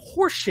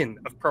portion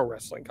of pro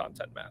wrestling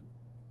content, Matt.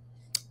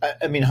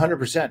 I mean,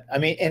 100%. I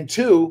mean, and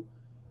two,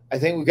 I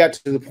think we got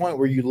to the point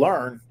where you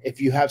learn,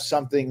 if you have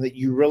something that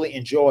you really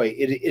enjoy,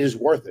 it is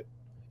worth it.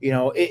 You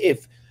know,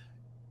 if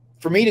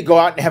for me to go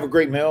out and have a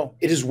great meal,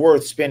 it is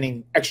worth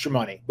spending extra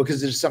money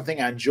because it is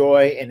something I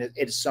enjoy and it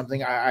is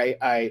something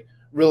I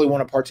really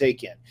want to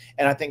partake in.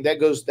 And I think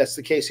that's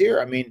the case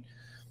here. I mean,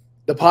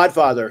 the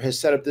Podfather has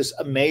set up this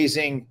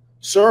amazing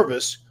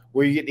service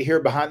where you get to hear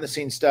behind the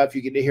scenes stuff.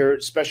 You get to hear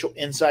special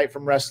insight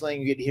from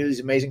wrestling. You get to hear these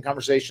amazing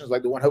conversations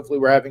like the one hopefully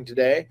we're having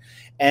today.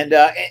 And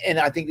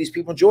I think these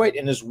people enjoy it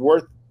and it's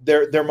worth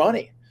their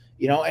money,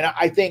 you know. And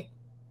I think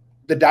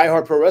the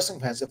diehard pro wrestling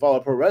fans that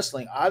follow pro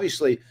wrestling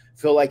obviously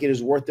feel like it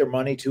is worth their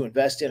money to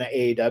invest in an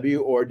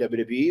AEW or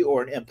WWE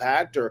or an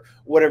Impact or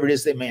whatever it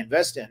is they may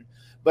invest in.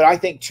 But I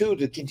think too,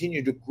 to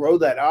continue to grow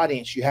that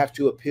audience, you have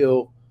to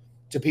appeal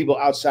to people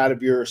outside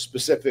of your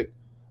specific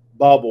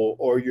bubble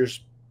or your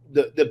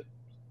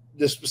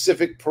the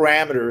specific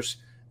parameters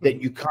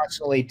that you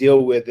constantly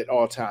deal with at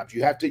all times.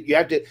 You have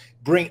to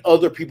bring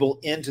other people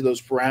into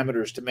those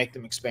parameters to make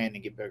them expand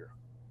and get bigger.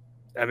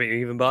 I mean,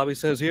 even Bobby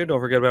says here, don't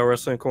forget about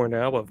Wrestling Corn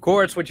Alba. Of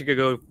course, what you could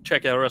go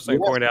check out,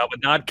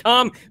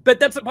 wrestlingcornalba.com.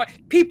 But that's the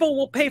point. People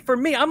will pay for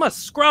me. I'm a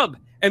scrub,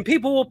 and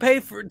people will pay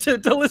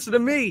to listen to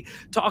me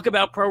talk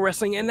about pro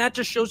wrestling. And that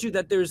just shows you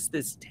that there's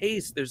this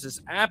taste, there's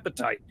this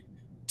appetite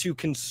to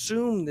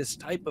consume this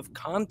type of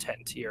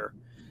content here.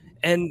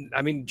 And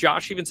I mean,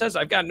 Josh even says,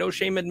 I've got no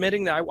shame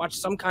admitting that I watch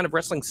some kind of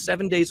wrestling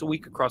 7 days a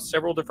week across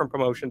several different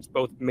promotions,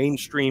 both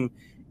mainstream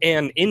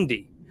and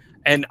indie.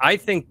 And I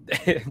think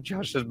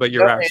Josh says, but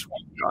you're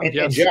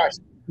and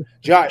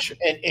Josh,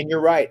 and you're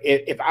right.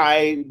 If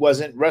I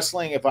wasn't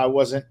wrestling, if I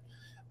wasn't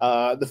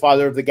the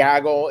father of the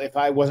gaggle, if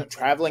I wasn't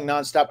traveling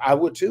nonstop, I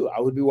would too. I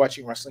would be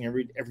watching wrestling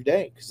every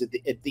day because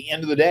at the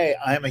end of the day,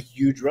 I am a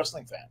huge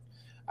wrestling fan.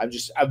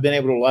 I've been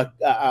able to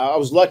I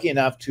was lucky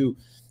enough to,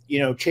 you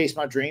know, chase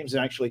my dreams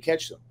and actually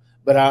catch them.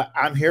 But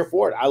I'm here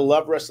for it. I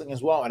love wrestling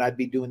as well, and I'd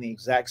be doing the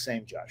exact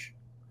same, Josh.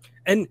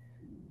 And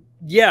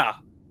yeah.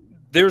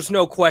 There's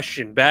no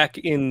question. Back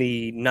in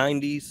the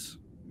 90s,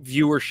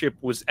 viewership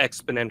was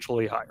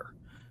exponentially higher.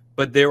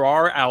 But there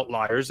are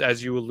outliers,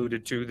 as you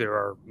alluded to. There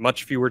are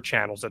much fewer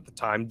channels at the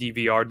time.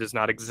 DVR does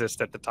not exist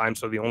at the time,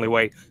 so the only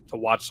way to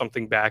watch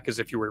something back is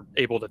if you were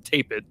able to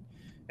tape it,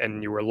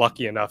 and you were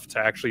lucky enough to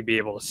actually be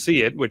able to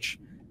see it, which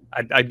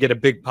I'd get a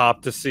big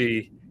pop to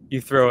see you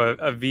throw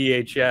a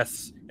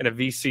VHS and a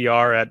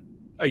VCR at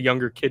a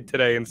younger kid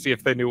today and see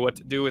if they knew what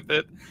to do with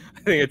it. I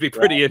think it'd be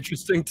pretty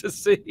interesting to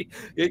see.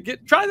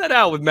 Try that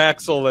out with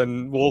Maxwell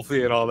and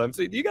Wolfie and all them.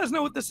 See, do you guys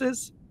know what this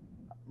is?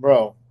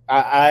 Bro,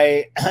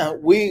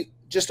 we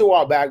just a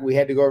while back, we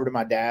had to go over to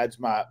my dad's,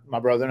 my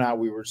brother and I,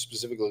 we were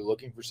specifically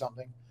looking for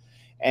something.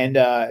 And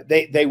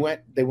they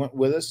went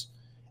with us.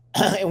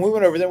 And we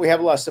went over there. We have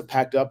a lot of stuff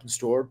packed up and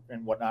stored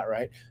and whatnot,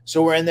 right?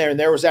 So we're in there, and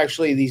there was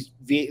actually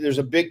there's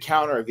a big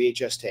counter of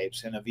VHS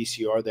tapes and a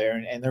VCR there.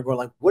 And they're going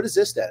like, what is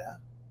this, Dad?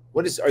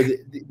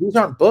 These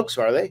aren't books,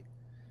 are they?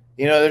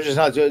 You know, they're just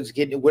not just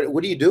getting.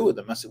 What do you do with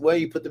them? I said, well,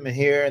 you put them in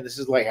here, and this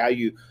is like how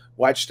you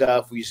watch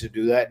stuff. We used to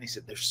do that. And he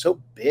said, they're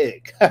so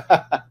big,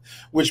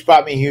 which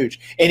popped me huge.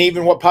 And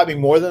even what popped me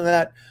more than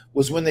that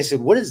was when they said,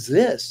 what is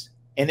this?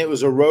 And it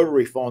was a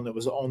rotary phone that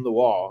was on the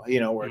wall, you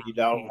know, where you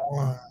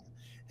dial.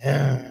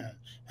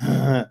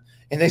 And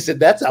they said,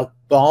 that's a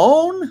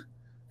phone?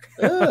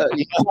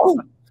 You know,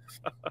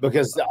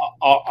 because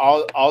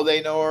all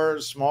they know are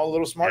small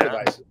little smart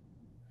devices.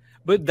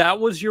 But that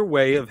was your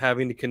way of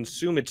having to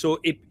consume it. So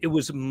it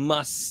was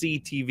must-see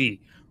TV.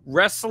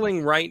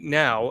 Wrestling right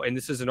now, and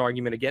this is an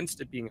argument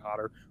against it being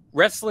hotter,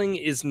 wrestling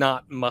is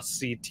not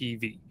must-see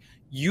TV.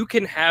 You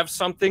can have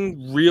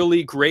something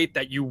really great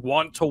that you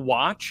want to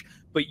watch,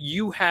 but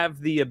you have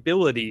the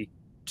ability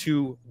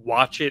to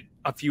watch it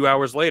a few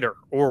hours later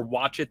or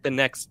watch it the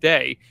next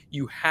day.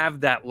 You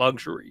have that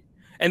luxury.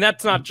 And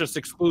that's not just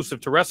exclusive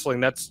to wrestling.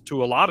 That's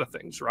to a lot of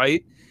things,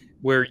 right?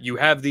 Where you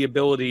have the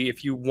ability,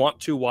 if you want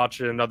to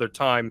watch it another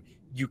time,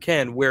 you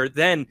can. Where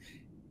then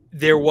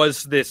there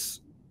was this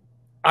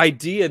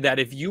idea that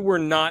if you were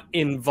not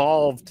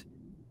involved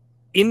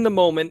in the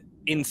moment,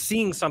 in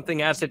seeing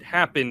something as it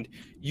happened,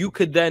 you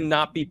could then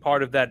not be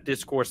part of that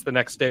discourse the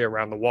next day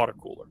around the water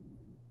cooler.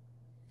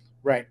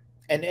 Right.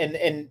 And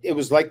it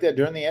was like that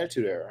during the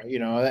Attitude Era. You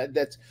know,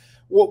 that's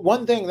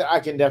one thing that I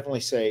can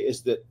definitely say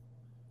is that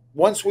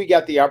once we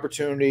got the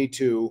opportunity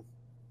to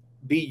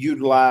be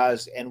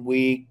utilized and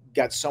we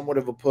got somewhat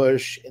of a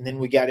push, and then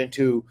we got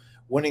into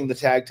winning the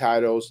tag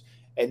titles,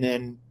 and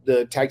then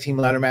the tag team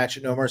ladder match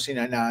at No Mercy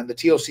 99, the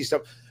TLC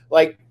stuff,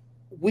 like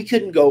we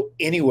couldn't go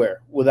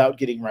anywhere without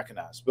getting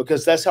recognized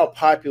because that's how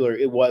popular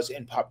it was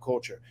in pop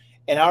culture.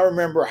 And I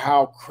remember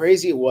how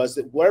crazy it was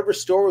that whatever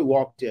store we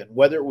walked in,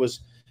 whether it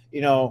was,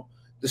 you know,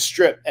 the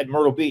Strip at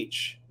Myrtle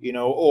Beach, you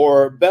know,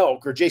 or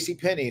Belk or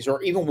JCPenney's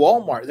or even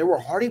Walmart, there were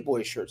Hardy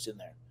Boy shirts in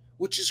there,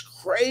 which is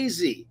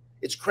crazy.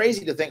 It's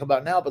crazy to think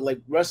about now, but like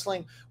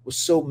wrestling was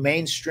so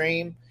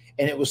mainstream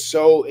and it was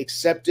so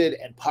accepted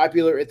and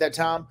popular at that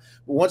time.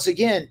 But once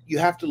again, you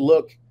have to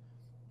look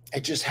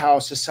at just how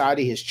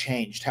society has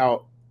changed,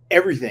 how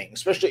everything,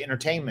 especially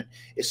entertainment,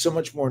 is so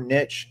much more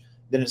niche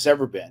than it's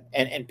ever been.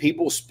 And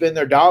people spend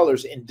their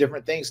dollars in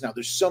different things now.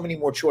 There's so many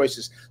more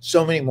choices,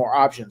 so many more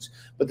options.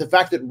 But the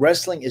fact that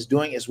wrestling is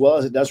doing as well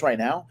as it does right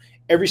now,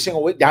 every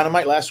single week,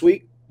 Dynamite last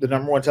week, the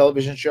 #1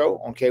 television show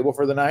on cable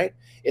for the night,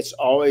 it's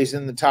always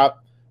in the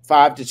top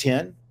 5 to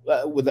 10,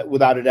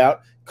 without a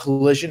doubt.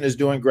 Collision is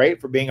doing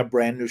great for being a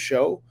brand new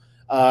show.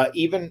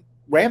 Even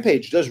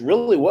Rampage does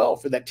really well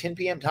for that 10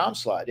 p.m. time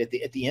slot at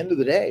the end of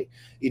the day.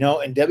 You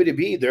know, and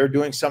WWE, they're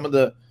doing some of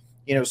the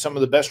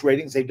best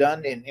ratings they've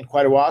done in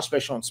quite a while,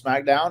 especially on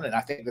SmackDown. And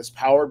I think that's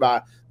powered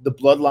by the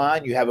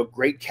bloodline. You have a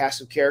great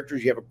cast of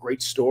characters. You have a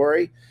great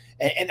story.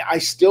 And I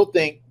still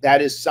think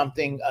that is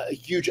something, a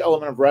huge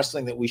element of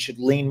wrestling that we should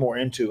lean more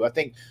into. I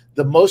think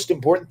the most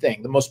important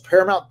thing, the most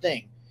paramount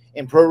thing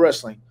in pro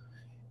wrestling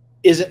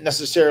isn't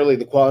necessarily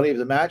the quality of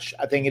the match.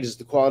 I think it is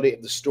the quality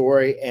of the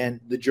story and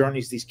the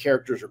journeys these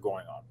characters are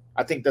going on.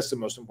 I think that's the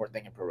most important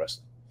thing in pro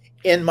wrestling,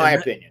 in my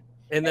opinion.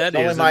 And that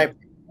is my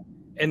opinion.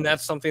 And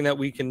that's something that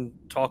we can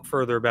talk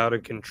further about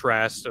and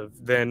contrast of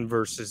then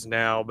versus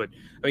now. But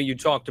I mean, you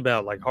talked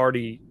about like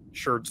Hardy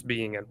shirts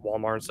being at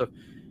Walmart and stuff.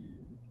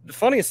 The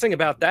funniest thing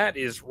about that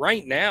is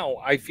right now,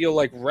 I feel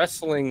like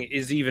wrestling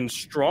is even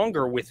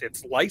stronger with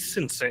its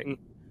licensing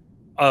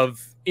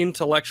of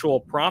intellectual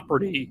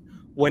property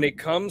when it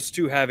comes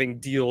to having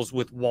deals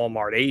with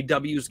Walmart.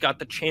 AEW's got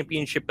the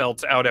championship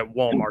belts out at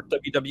Walmart.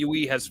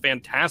 WWE has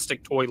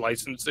fantastic toy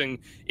licensing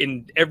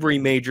in every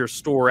major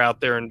store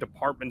out there and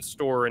department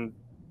store and,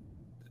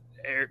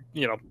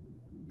 you know,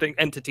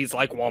 entities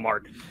like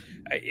Walmart.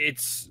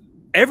 It's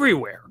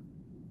everywhere.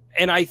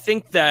 And I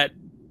think that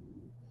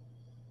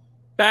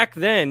back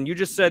then, you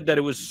just said that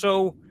it was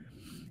so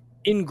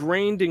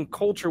ingrained in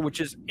culture, which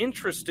is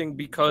interesting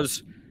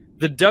because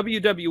the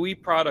WWE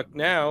product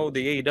now,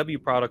 the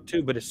AEW product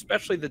too, but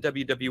especially the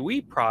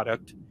WWE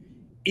product,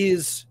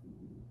 is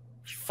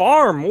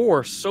far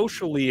more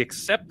socially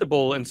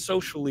acceptable and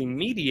socially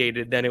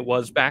mediated than it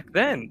was back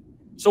then.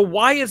 So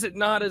why is it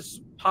not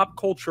as pop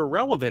culture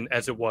relevant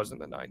as it was in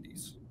the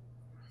 90s?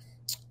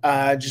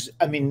 I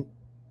mean,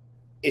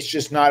 it's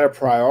just not a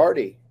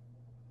priority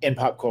in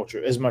pop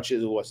culture as much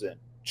as it was then.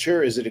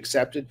 Sure, is it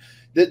accepted?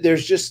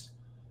 There's just...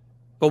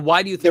 But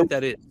why do you think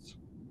that is?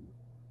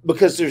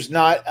 Because there's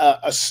not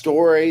a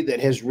story that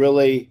has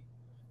really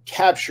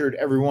captured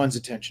everyone's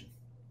attention.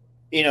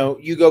 You know,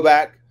 you go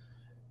back,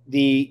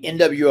 the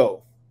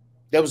NWO,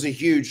 that was a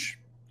huge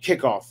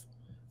kickoff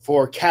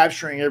for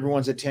capturing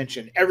everyone's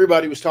attention.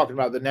 Everybody was talking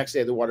about the next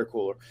day at the water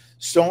cooler.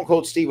 Stone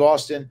Cold Steve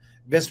Austin,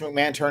 Vince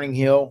McMahon turning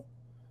heel.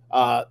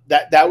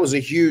 That was a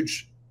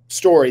huge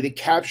story that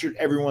captured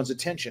everyone's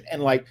attention.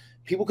 And like,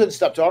 people couldn't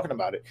stop talking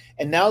about it.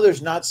 And now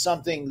there's not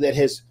something that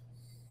has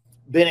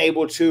been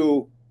able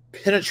to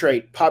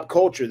penetrate pop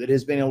culture that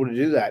has been able to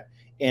do that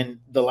in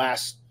the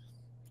last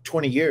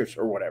 20 years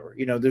or whatever.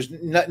 You know, there's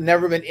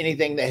never been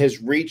anything that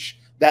has reached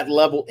that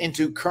level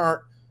into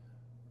current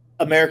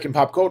American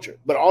pop culture.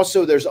 But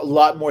also there's a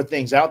lot more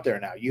things out there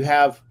now. You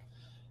have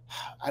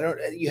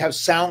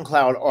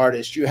SoundCloud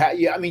artists. You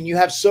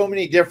have so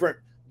many different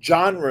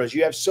genres.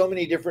 You have so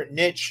many different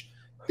niche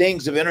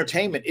things of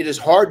entertainment. It is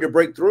hard to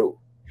break through.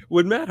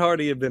 Would Matt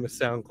Hardy have been a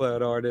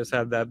SoundCloud artist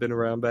had that been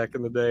around back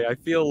in the day? I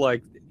feel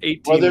like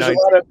 18. Well, there's a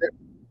lot of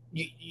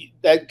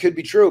that could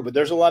be true, but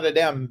there's a lot of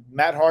damn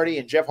Matt Hardy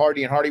and Jeff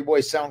Hardy and Hardy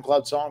Boys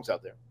SoundCloud songs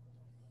out there.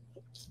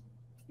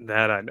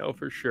 That I know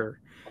for sure.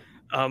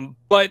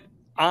 But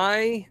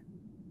I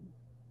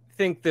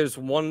think there's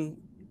one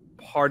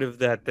part of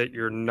that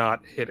you're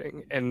not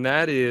hitting, and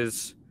that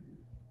is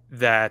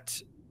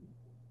that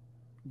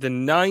the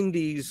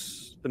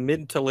 90s, the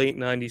mid to late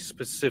 90s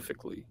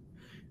specifically,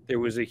 there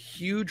was a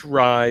huge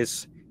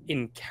rise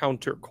in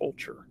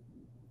counterculture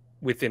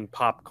within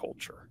pop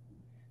culture.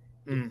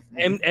 Mm-hmm.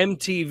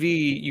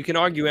 MTV, you can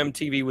argue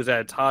MTV was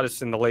at its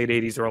hottest in the late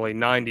 80s, early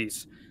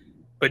 90s,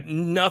 but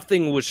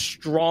nothing was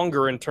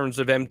stronger in terms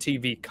of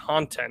MTV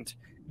content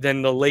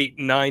than the late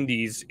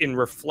 90s in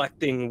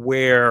reflecting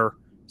where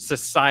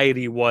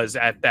society was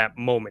at that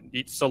moment.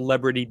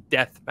 Celebrity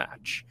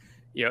Deathmatch.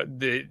 You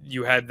know,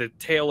 you had the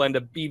tail end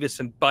of Beavis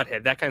and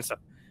Butthead, that kind of stuff.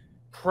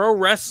 pro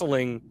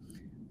wrestling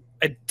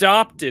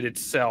adopted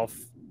itself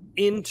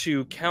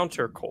into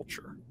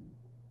counterculture.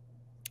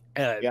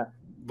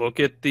 Look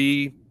at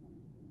the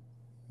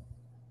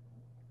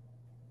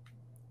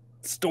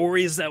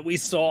stories that we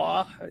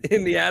saw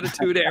in the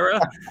Attitude Era.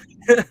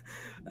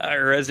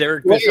 Or as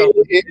Eric Bischoff,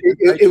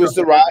 it was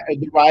the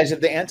rise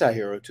of the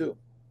anti-hero too.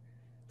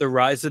 The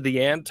rise of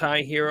the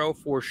anti-hero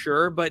for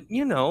sure. But,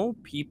 you know,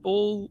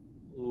 people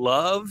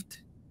loved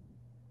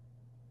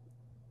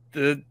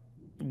the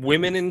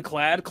women in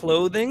clad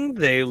clothing.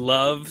 They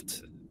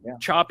loved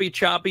choppy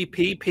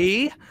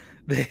PP.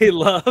 They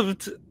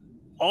loved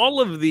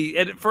all of the,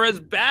 and for as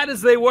bad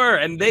as they were,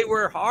 and they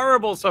were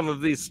horrible, some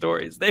of these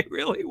stories, they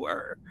really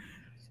were.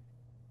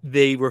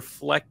 They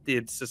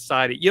reflected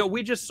society. You know,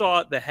 we just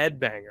saw the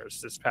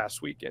Headbangers this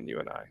past weekend, you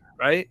and I,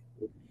 right?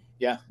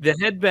 Yeah. The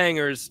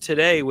Headbangers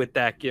today with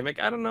that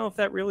gimmick, I don't know if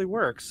that really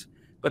works.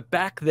 But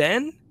back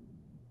then,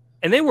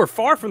 and they were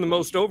far from the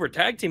most over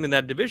tag team in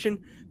that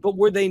division, but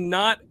were they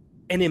not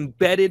an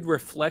embedded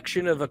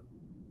reflection of a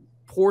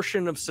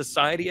portion of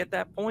society at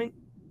that point?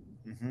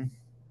 Mm-hmm.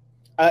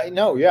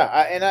 No, yeah.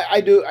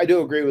 I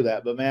do agree with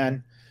that. But,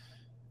 man,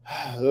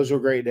 those were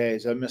great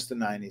days. I miss the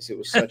 90s. It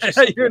was such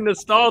a You're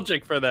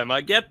nostalgic for them.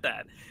 I get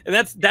that. And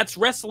that's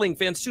wrestling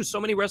fans too. So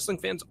many wrestling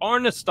fans are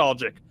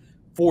nostalgic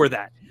for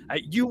that.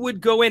 You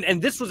would go in,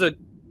 and this was a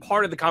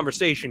part of the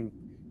conversation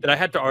that I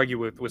had to argue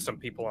with some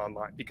people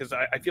online, because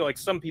I feel like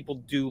some people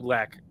do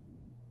lack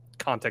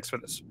context for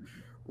this.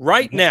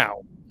 Right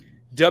now,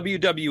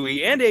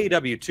 WWE and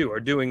AEW too are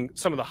doing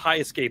some of the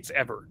highest gates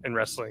ever in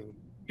wrestling,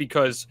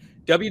 because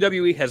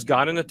WWE has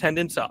gotten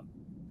attendance up.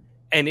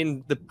 And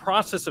in the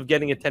process of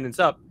getting attendance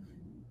up,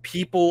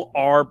 people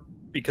are,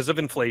 because of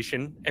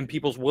inflation and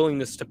people's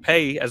willingness to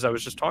pay, as I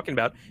was just talking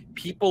about,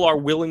 people are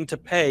willing to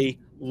pay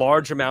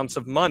large amounts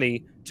of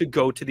money to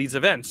go to these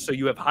events. So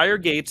you have higher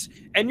gates,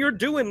 and you're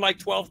doing like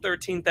 12,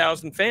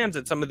 13,000 fans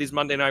at some of these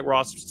Monday Night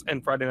Raws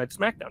and Friday Night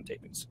SmackDown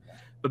tapings.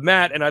 But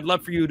Matt, and I'd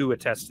love for you to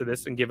attest to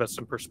this and give us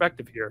some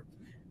perspective here.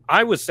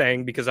 I was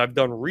saying, because I've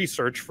done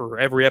research for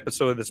every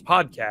episode of this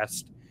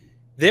podcast,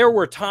 there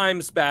were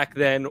times back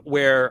then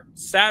where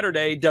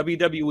Saturday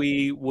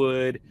WWE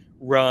would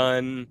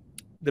run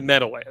the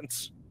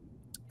Meadowlands,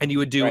 and you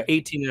would do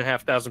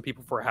 18,500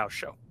 people for a house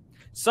show.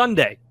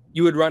 Sunday,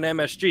 you would run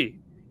MSG.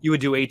 You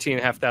would do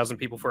 18,500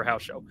 people for a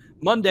house show.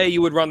 Monday,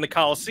 you would run the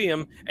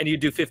Coliseum, and you'd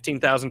do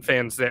 15,000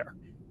 fans there.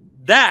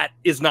 That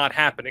is not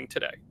happening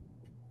today.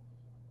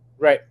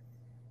 Right.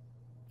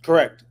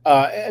 Correct.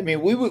 I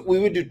mean, we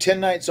would do 10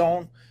 nights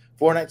on,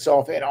 4 nights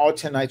off, and all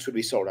 10 nights would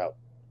be sold out.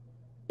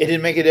 It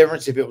didn't make a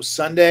difference if it was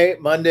Sunday,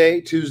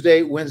 Monday,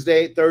 Tuesday,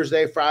 Wednesday,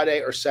 Thursday,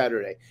 Friday, or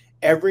Saturday.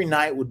 Every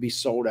night would be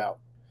sold out.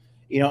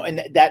 You know,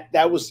 and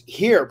that was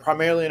here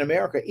primarily in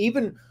America.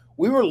 Even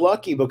we were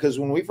lucky, because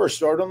when we first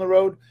started on the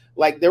road,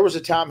 like there was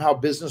a time how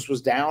business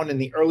was down in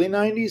the early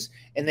 90s,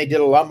 and they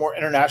did a lot more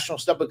international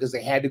stuff because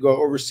they had to go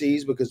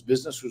overseas because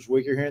business was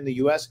weaker here in the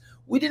U.S.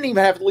 We didn't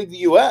even have to leave the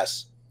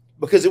U.S.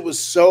 because it was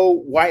so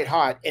white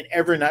hot, and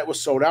every night was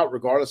sold out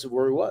regardless of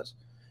where it was.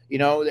 You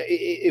know,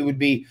 it would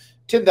be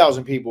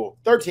 10,000 people,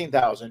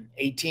 13,000,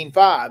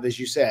 18,500, as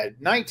you said,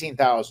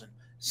 19,000,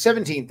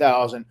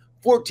 17,000,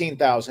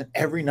 14,000.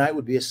 Every night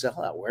would be a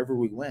sellout wherever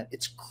we went.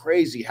 It's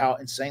crazy how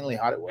insanely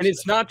hot it was. And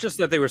it's not just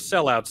that they were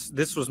sellouts.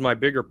 This was my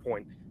bigger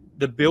point.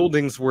 The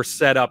buildings were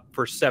set up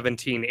for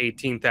 17,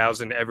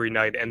 18,000 every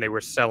night, and they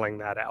were selling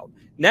that out.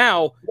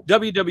 Now,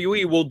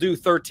 WWE will do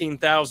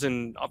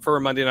 13,000 for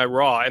a Monday Night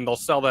Raw, and they'll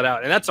sell that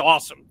out. And that's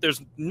awesome. There's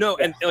no,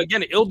 and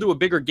again, it'll do a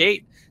bigger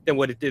gate than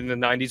what it did in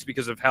the 90s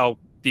because of how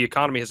the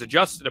economy has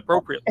adjusted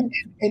appropriately.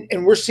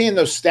 And we're seeing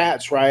those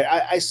stats, right?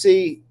 I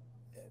see,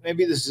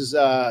 maybe this is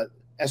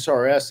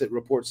SRS that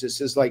reports this,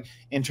 is like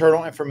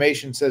internal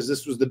information says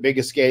this was the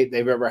biggest gate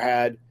they've ever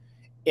had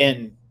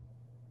in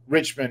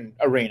Richmond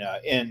Arena,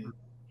 in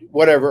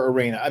whatever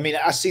arena. I mean,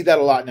 I see that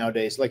a lot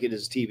nowadays, like it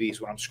is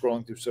TVs when I'm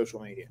scrolling through social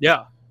media.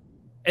 Yeah.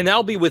 And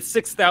that'll be with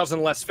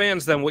 6,000 less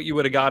fans than what you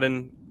would have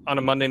gotten on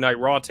a Monday Night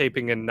Raw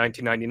taping in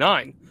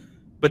 1999.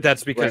 But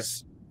that's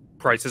because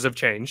prices have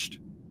changed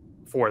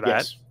for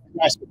that.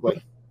 Yes,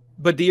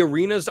 but the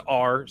arenas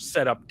are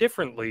set up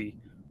differently,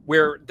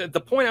 where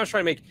the point I was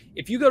trying to make,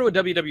 if you go to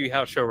a WWE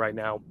house show right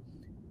now,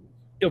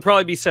 it'll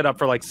probably be set up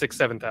for like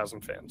 6,000,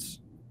 7,000 fans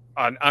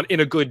in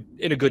a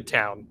good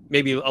town,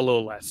 maybe a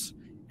little less.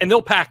 And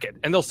they'll pack it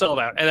and they'll sell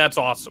it out, and that's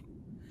awesome.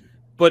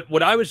 But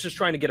what I was just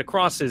trying to get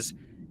across is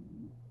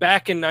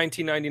back in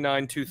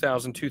 1999,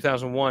 2000,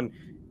 2001,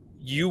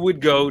 you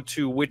would go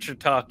to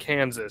Wichita,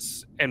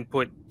 Kansas, and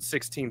put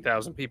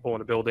 16,000 people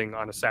in a building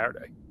on a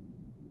Saturday.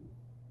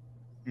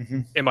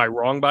 Mm-hmm. Am I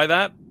wrong by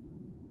that?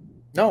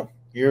 No,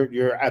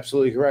 you're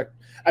absolutely correct.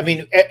 I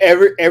mean,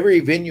 every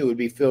venue would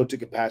be filled to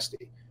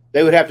capacity.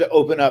 They would have to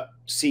open up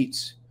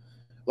seats,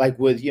 like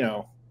with, you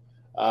know,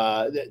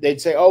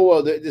 they'd say, oh,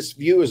 well, this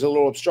view is a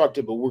little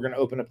obstructed, but we're going to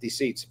open up these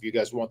seats if you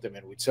guys want them,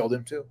 and we'd sell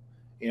them too.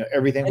 You know,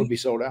 everything would be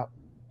sold out.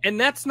 And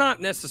that's not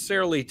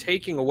necessarily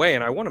taking away,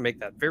 and I want to make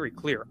that very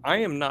clear. I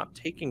am not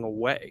taking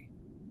away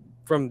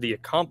from the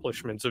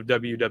accomplishments of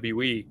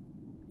WWE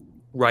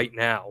right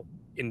now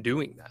in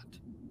doing that.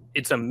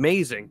 It's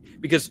amazing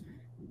because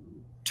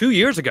 2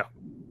 years ago,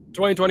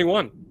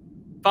 2021,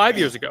 5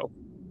 years ago,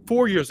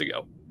 4 years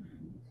ago,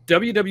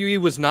 WWE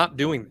was not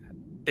doing that.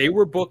 They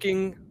were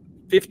booking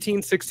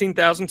 15,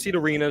 16,000 seat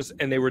arenas,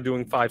 and they were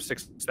doing 5,000,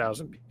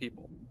 6,000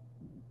 people.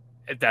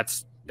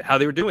 That's how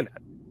they were doing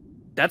that.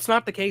 That's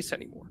not the case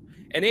anymore.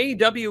 And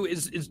AEW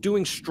is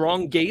doing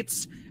strong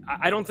gates.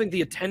 I don't think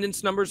the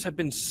attendance numbers have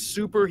been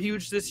super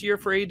huge this year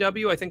for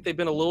AEW. I think they've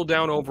been a little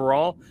down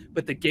overall,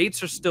 but the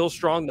gates are still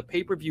strong. The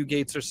pay-per-view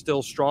gates are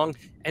still strong.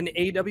 And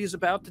AEW is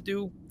about to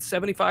do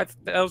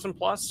 75,000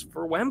 plus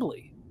for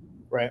Wembley.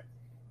 Right.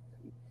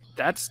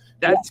 That's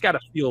got to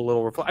feel a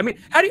little I mean,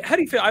 how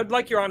do you feel? I'd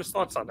like your honest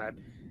thoughts on that.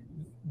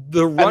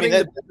 The running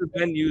the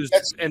venues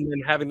and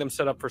then having them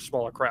set up for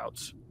smaller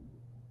crowds.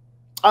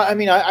 I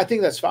mean, I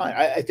think that's fine.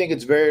 I think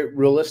it's very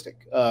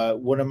realistic.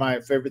 One of my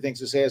favorite things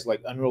to say is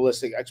like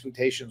unrealistic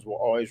expectations will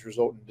always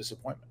result in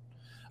disappointment.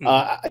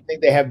 I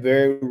think they have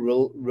very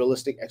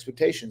realistic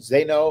expectations.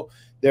 They know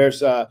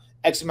there's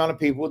X amount of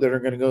people that are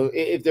going to go.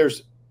 If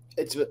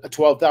it's a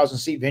 12,000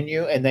 seat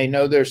venue and they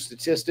know their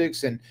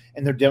statistics and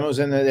their demos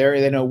in that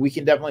area, they know we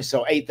can definitely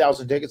sell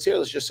 8,000 tickets here.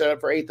 Let's just set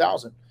up for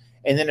 8,000.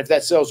 And then if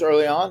that sells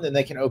early on, then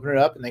they can open it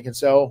up and they can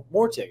sell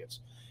more tickets.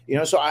 You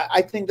know, so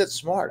I think that's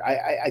smart.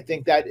 I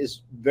think that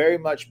is very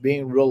much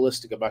being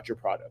realistic about your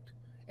product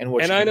and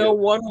what. And I know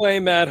one way,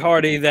 Matt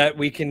Hardy, that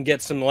we can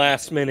get some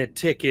last-minute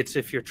tickets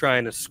if you're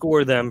trying to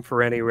score them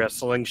for any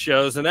wrestling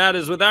shows, and that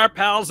is with our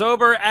pals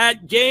over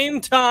at Game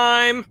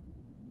Time.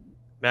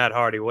 Matt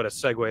Hardy, what a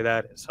segue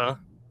that is, huh?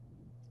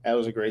 That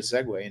was a great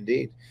segue,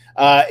 indeed.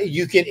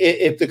 You can,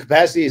 if the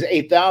capacity is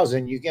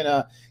 8,000, you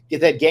can get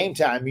that Game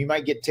Time. You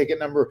might get ticket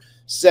number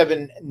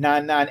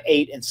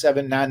 7998 and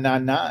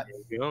 7999. There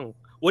you go.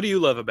 What do you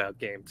love about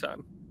Game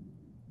Time?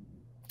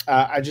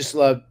 I just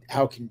love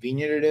how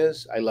convenient it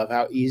is. I love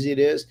how easy it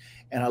is.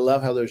 And I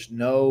love how there's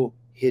no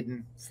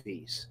hidden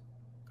fees.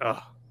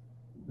 Oh,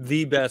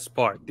 the best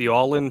part. The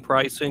all-in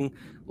pricing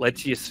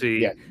lets you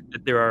see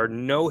that there are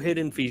no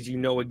hidden fees. You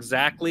know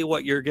exactly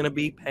what you're going to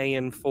be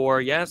paying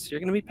for. Yes, you're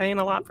going to be paying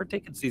a lot for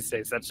tickets these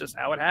days. That's just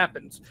how it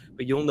happens.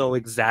 But you'll know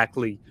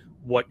exactly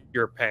what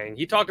you're paying.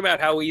 You talk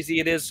about how easy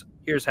it is.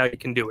 Here's how you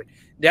can do it.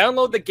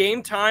 Download the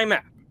Game Time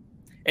app.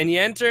 And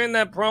you enter in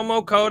that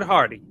promo code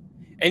Hardy,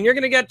 and you're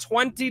going to get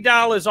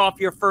 $20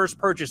 off your first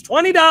purchase.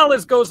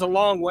 $20 goes a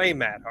long way,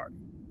 Matt Hardy.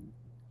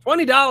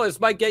 $20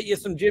 might get you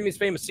some Jimmy's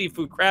Famous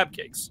Seafood Crab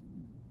Cakes.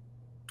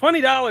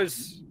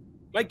 $20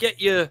 might get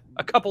you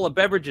a couple of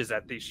beverages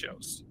at these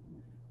shows.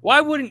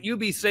 Why wouldn't you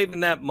be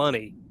saving that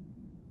money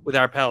with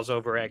our pals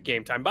over at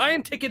Game Time?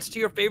 Buying tickets to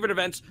your favorite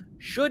events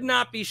should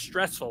not be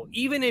stressful,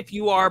 even if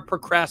you are a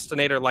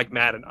procrastinator like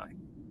Matt and I.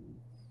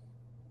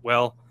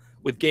 Well,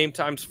 with Game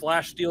Time's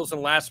flash deals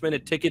and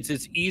last-minute tickets,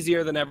 it's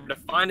easier than ever to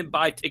find and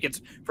buy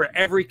tickets for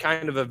every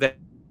kind of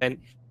event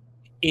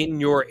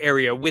in your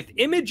area, with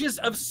images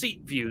of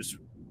seat views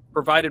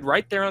provided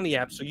right there on the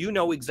app, so you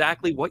know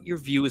exactly what your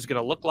view is going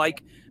to look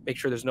like. Make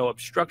sure there's no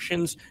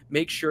obstructions.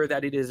 Make sure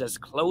that it is as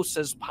close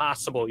as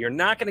possible. You're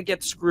not going to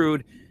get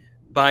screwed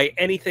by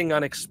anything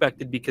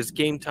unexpected because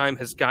Game Time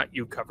has got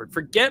you covered.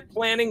 Forget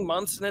planning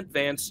months in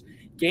advance.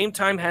 Game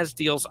Time has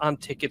deals on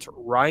tickets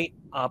right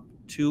up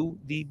to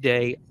the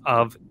day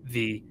of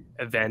the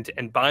event,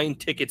 and buying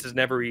tickets is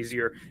never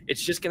easier.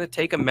 It's just going to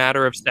take a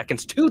matter of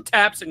seconds. 2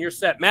 taps and you're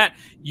set. Matt,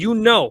 you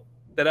know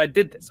that I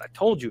did this. I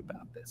told you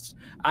about this.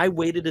 I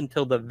waited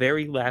until the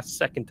very last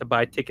second to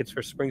buy tickets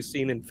for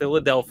Springsteen in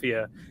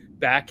Philadelphia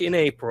back in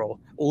April,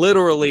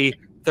 literally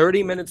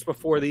 30 minutes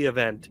before the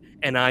event,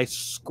 and I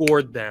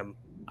scored them.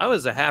 I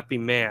was a happy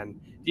man.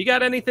 You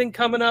got anything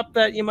coming up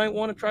that you might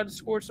want to try to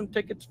score some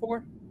tickets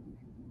for?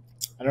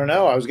 I don't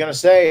know. I was going to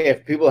say,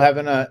 if people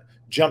haven't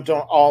jumped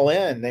on All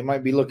In, they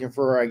might be looking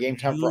for a Game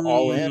Time for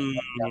All In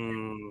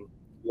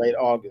late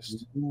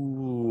August.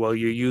 Ooh, well,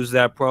 you use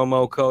that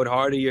promo code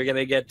Hardy, you're going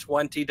to get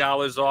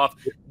 $20 off.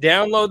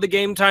 Download the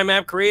Game Time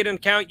app, create an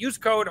account, use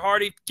code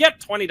Hardy, get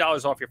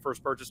 $20 off your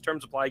first purchase.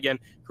 Terms apply again.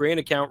 Create an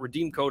account,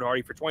 redeem code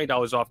Hardy for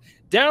 $20 off.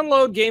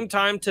 Download Game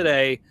Time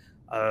today.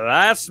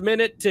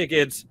 Last-minute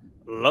tickets,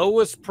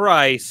 lowest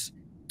price,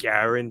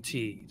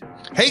 guaranteed.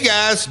 Hey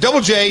guys,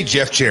 Double J,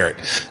 Jeff Jarrett.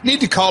 Need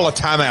to call a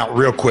timeout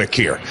real quick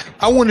here.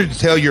 I wanted to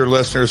tell your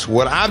listeners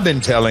what I've been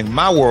telling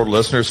my world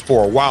listeners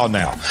for a while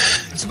now.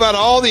 It's about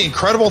all the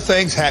incredible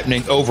things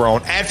happening over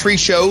on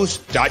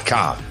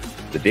adfreeshows.com.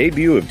 The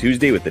debut of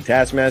Tuesday with the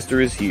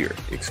Taskmaster is here,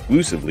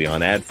 exclusively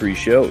on Ad-Free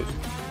Shows.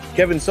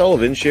 Kevin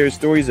Sullivan shares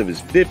stories of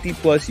his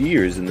 50-plus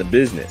years in the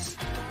business,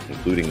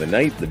 including the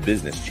night the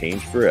business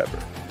changed forever.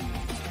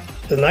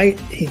 The night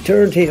he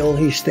turned heel,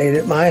 he stayed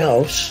at my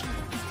house.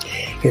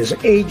 His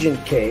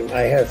agent came.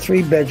 I had a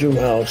 3-bedroom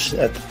house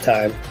at the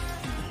time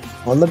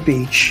on the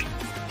beach,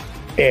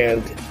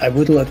 and I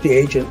wouldn't let the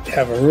agent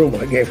have a room.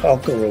 I gave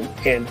Hulk a room,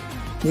 and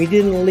we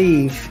didn't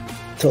leave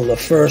till the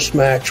first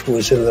match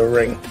was in the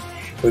ring.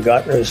 We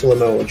got in his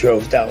limo and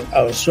drove down.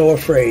 I was so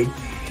afraid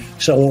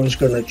someone was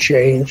going to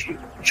change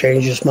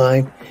his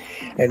mind,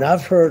 and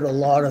I've heard a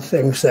lot of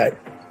things that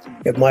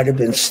It might have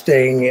been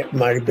Sting. It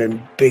might have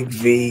been Big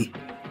V.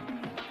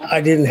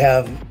 I didn't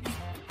have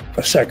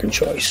a second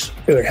choice.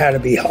 It had to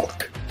be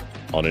Hulk.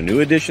 On a new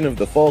edition of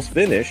The False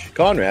Finish,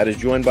 Conrad is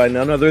joined by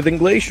none other than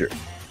Glacier,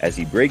 as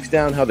he breaks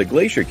down how the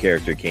Glacier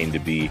character came to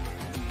be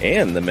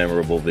and the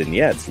memorable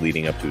vignettes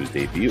leading up to his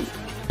debut.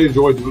 I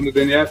enjoyed doing the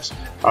vignettes.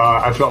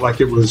 I felt like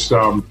it was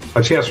a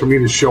chance for me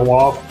to show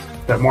off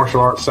that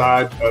martial arts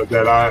side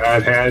that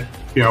I'd had,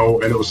 you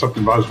know, and it was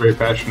something I was very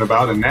passionate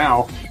about. And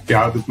now,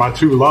 yeah, my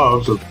two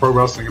loves of pro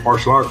wrestling and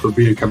martial arts were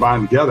being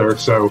combined together.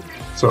 So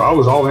I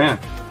was all in.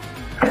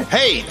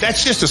 Hey,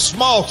 that's just a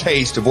small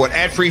taste of what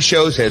Ad Free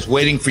Shows has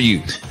waiting for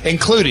you,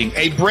 including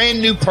a brand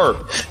new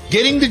perk,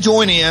 getting to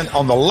join in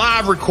on the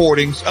live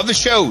recordings of the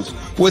shows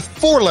with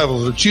 4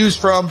 levels to choose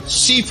from.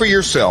 See for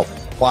yourself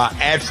why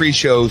Ad Free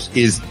Shows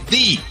is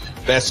the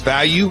best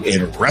value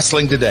in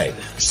wrestling today.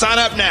 Sign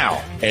up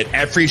now at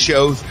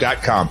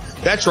adfreeshows.com.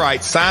 That's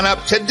right. Sign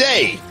up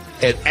today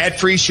at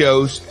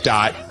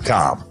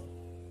adfreeshows.com.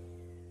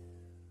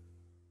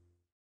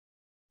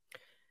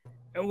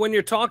 And when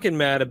you're talking,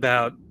 Matt,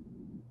 about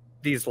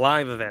these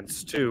live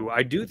events too,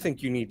 I do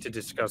think you need to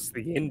discuss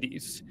the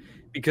indies,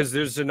 because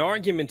there's an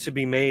argument to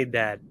be made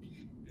that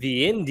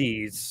the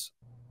indies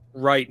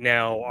right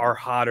now are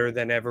hotter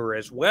than ever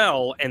as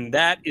well, and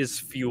that is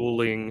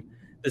fueling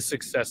the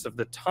success of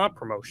the top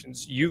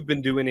promotions. You've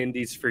been doing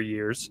indies for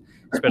years,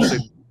 especially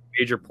a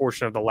major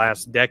portion of the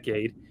last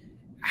decade.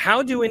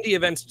 How do indie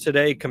events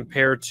today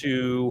compare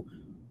to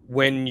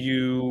when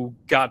you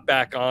got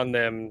back on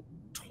them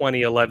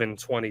 2011,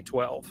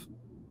 2012?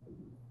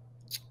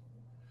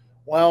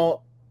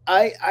 Well,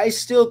 I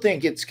still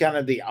think it's kind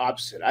of the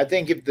opposite. I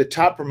think if the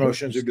top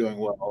promotions are doing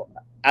well,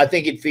 I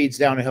think it feeds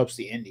down and helps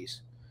the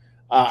indies.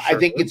 I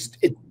think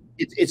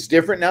it's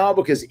different now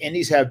because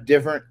indies have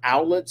different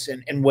outlets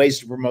and ways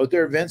to promote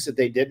their events that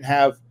they didn't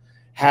have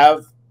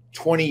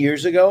 20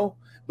 years ago.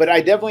 But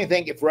I definitely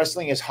think if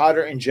wrestling is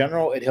hotter in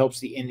general, it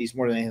helps the indies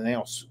more than anything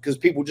else because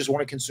people just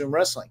want to consume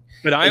wrestling.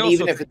 But I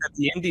also think that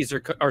the indies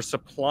are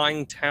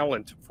supplying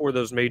talent for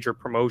those major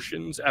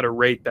promotions at a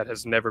rate that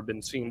has never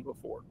been seen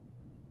before.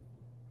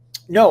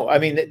 No, I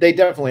mean, they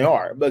definitely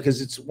are,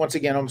 because it's, once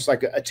again, almost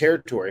like a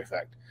territory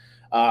effect.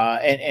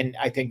 And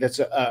I think that's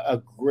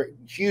a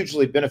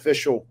hugely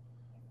beneficial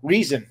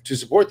reason to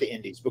support the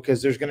indies,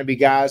 because there's going to be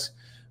guys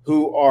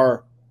who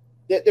are,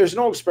 there's an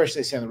old expression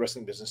they say in the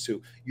wrestling business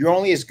too, you're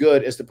only as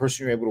good as the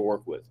person you're able to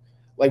work with.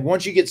 Like,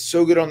 once you get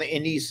so good on the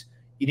indies,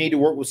 you need to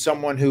work with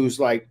someone who's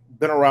like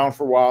been around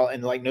for a while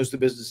and like knows the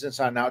business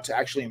inside and out to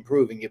actually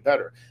improve and get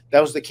better.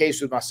 That was the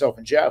case with myself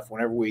and Jeff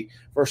whenever we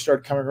first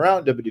started coming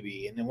around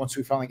WWE. And then once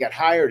we finally got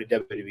hired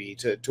at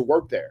WWE to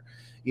work there,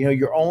 you know,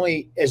 you're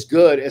only as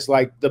good as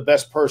like the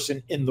best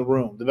person in the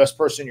room, the best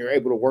person you're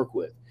able to work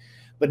with.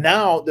 But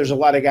now there's a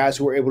lot of guys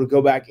who are able to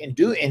go back and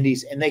do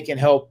indies, and they can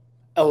help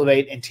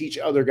elevate and teach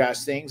other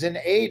guys things. And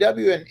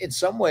AEW in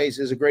some ways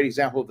is a great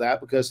example of that,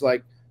 because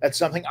like that's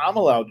something I'm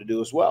allowed to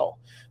do as well,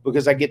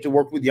 because I get to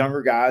work with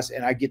younger guys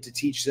and I get to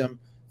teach them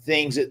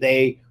things that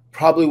they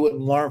probably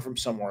wouldn't learn from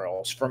somewhere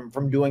else, from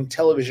doing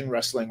television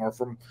wrestling, or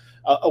from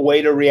a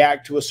way to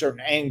react to a certain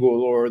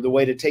angle, or the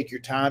way to take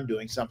your time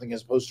doing something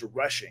as opposed to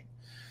rushing.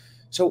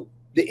 So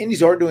the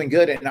indies are doing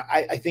good. And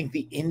I think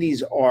the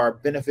indies are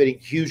benefiting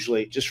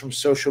hugely just from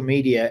social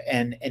media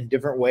and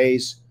different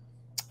ways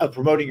of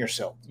promoting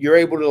yourself. You're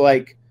able to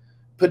like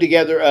put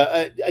together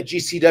a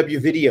GCW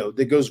video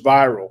that goes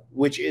viral,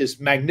 which is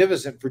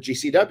magnificent for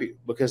GCW,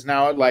 because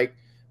now it like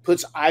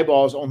puts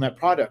eyeballs on that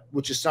product,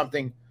 which is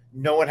something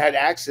no one had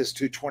access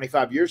to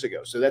 25 years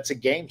ago. So that's a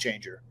game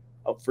changer,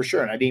 for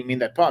sure. And I didn't mean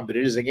that pun, but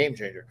it is a game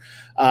changer.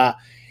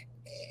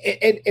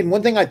 And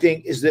one thing I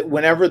think is that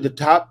whenever the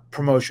top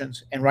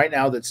promotions, and right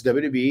now that's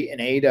WWE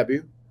and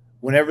AEW,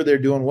 whenever they're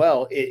doing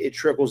well, it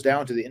trickles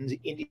down to the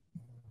indie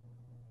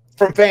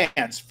from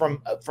fans,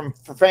 from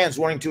fans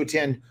wanting to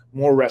attend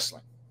more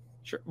wrestling.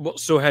 Sure. Well,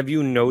 so have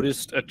you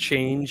noticed a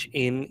change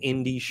in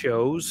indie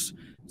shows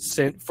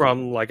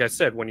from, like I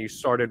said, when you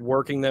started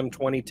working them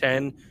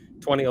 2010,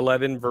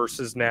 2011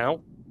 versus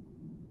now?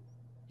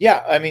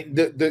 Yeah, I mean,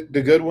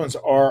 the good ones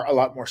are a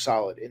lot more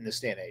solid in this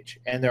day and age,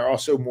 and they're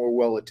also more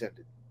well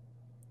attended.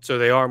 So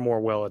they are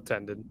more well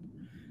attended.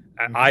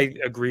 I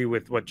agree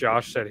with what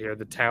Josh said here.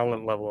 The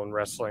talent level in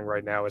wrestling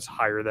right now is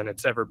higher than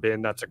it's ever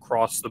been. That's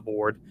across the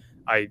board.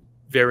 I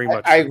very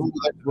much I agree with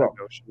that as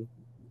well.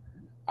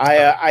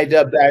 I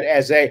dub that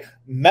as a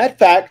Matt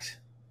fact.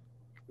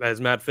 As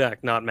Matt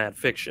fact, not Matt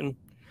fiction.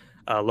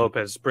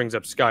 Lopez brings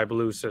up Sky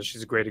Blue, says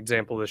she's a great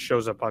example. This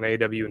shows up on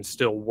AEW and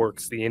still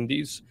works the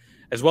indies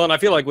as well. And I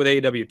feel like with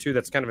AEW too,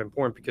 that's kind of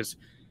important, because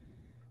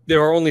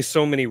there are only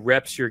so many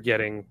reps you're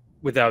getting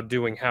without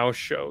doing house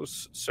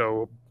shows.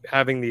 So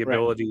having the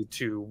ability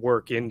to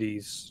work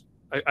indies,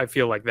 I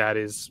feel like that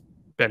is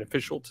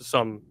beneficial to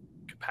some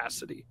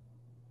capacity.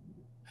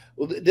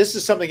 Well, this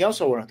is something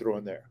else I want to throw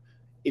in there.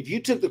 If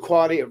you took the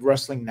quality of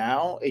wrestling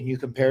now and you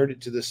compared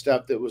it to the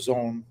stuff that was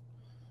on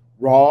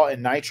Raw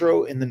and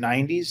Nitro in the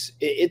 90s,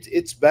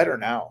 it's better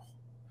now.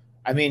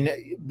 I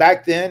mean,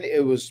 back then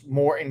it was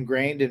more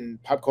ingrained in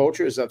pop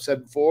culture, as I've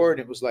said before, and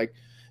it was like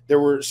there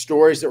were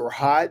stories that were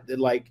hot that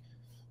like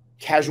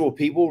casual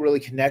people really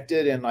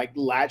connected and like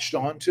latched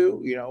onto,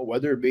 you know,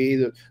 whether it be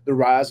the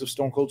rise of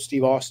Stone Cold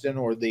Steve Austin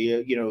or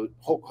the, you know,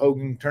 Hulk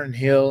Hogan turning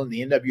heel and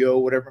the NWO,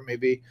 whatever it may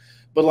be.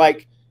 But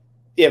like,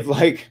 if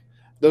like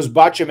those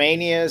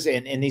botchamanias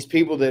and these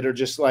people that are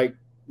just like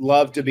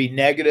love to be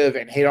negative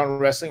and hate on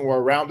wrestling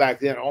were around back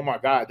then, oh my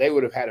God, they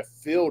would have had a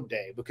field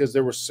day because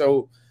there were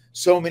so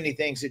many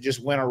things that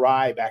just went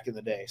awry back in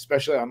the day,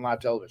 especially on live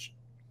television.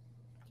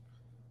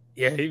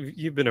 Yeah,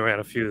 you've been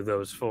around a few of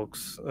those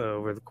folks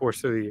over the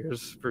course of the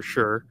years, for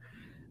sure.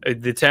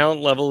 The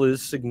talent level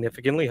is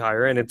significantly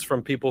higher, and it's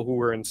from people who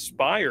were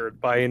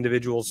inspired by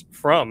individuals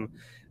from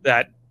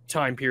that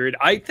time period.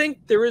 I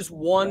think there is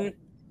one.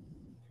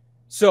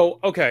 So,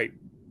 okay,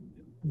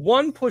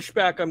 one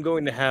pushback I'm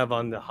going to have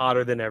on the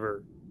hotter than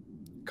ever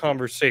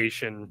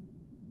conversation.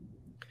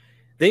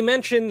 They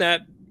mentioned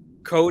that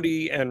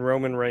Cody and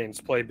Roman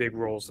Reigns play big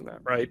roles in that,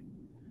 right?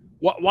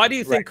 Why do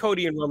you think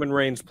Cody and Roman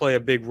Reigns play a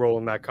big role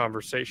in that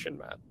conversation,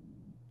 Matt?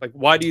 Like,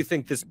 why do you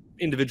think this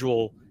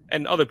individual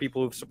and other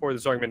people who've supported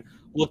this argument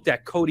looked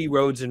at Cody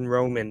Rhodes and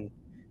Roman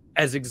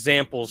as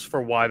examples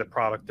for why the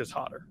product is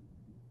hotter?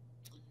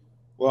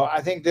 Well, I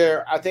think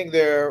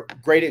they're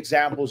great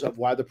examples of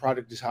why the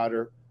product is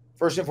hotter.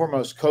 First and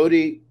foremost,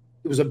 Cody,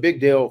 it was a big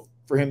deal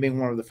for him being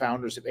one of the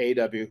founders of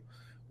AEW,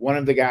 one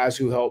of the guys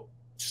who helped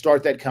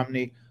start that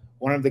company,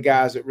 one of the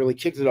guys that really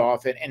kicked it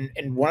off,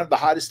 and one of the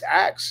hottest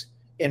acts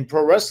in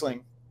pro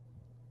wrestling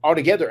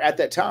altogether at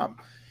that time.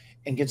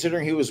 And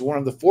considering he was one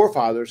of the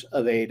forefathers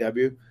of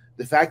AEW,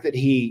 the fact that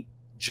he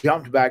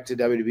jumped back to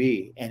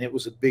WWE and it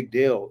was a big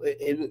deal,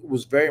 it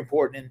was very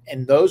important.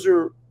 And those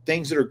are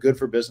things that are good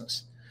for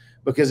business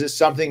because it's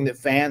something that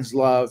fans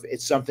love.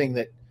 It's something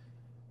that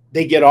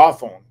they get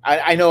off on.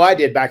 I know I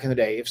did back in the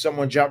day. If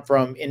someone jumped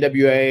from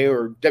NWA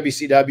or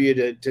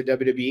WCW to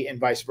WWE and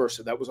vice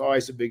versa, that was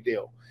always a big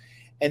deal.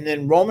 And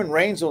then Roman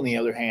Reigns, on the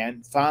other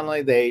hand,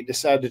 finally they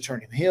decided to turn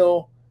him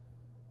heel.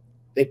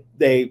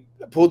 They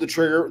pulled the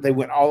trigger. They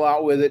went all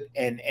out with it,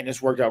 and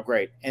it's worked out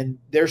great. And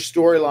their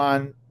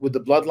storyline with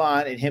the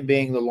bloodline and him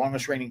being the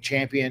longest reigning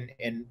champion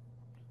in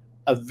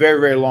a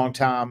very, very long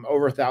time,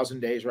 over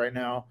 1,000 days right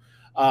now,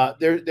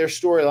 their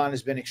storyline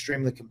has been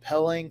extremely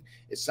compelling.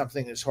 It's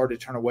something that's hard to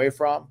turn away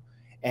from.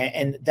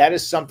 And that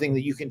is something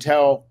that you can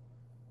tell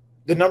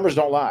the numbers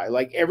don't lie.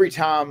 Like every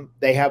time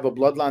they have a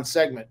bloodline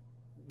segment,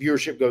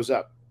 viewership goes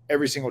up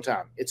every single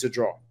time. It's a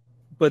draw.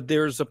 But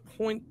there's a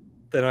point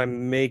that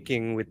I'm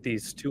making with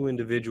these two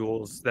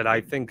individuals that I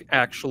think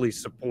actually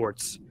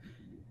supports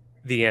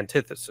the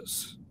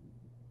antithesis.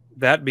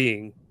 That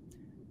being,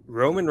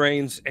 Roman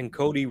Reigns and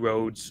Cody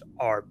Rhodes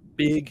are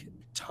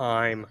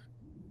big-time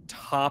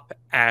top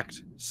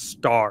act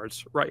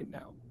stars right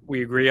now.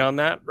 We agree on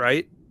that,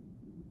 right?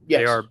 Yes.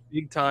 They are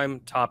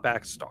big-time top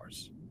act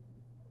stars.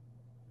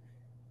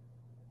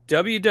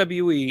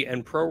 WWE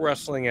and pro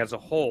wrestling as a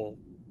whole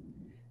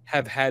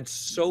have had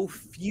so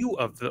few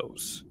of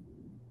those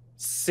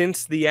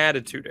since the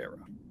Attitude Era.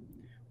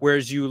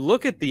 Whereas you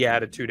look at the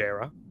Attitude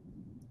Era,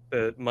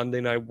 the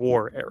Monday Night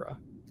War era,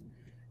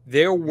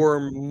 there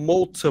were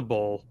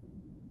multiple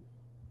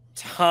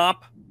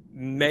top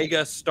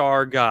mega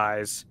star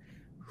guys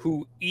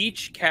who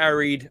each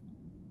carried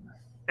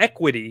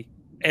equity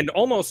and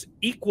almost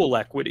equal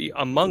equity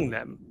among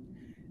them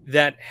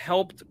that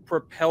helped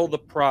propel the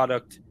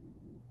product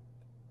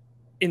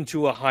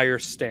into a higher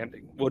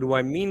standing. What do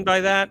I mean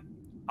by that?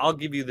 I'll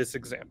give you this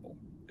example.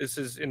 This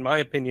is, in my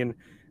opinion,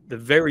 the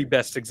very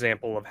best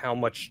example of how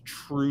much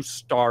true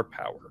star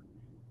power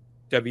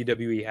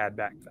WWE had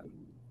back then.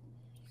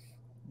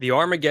 The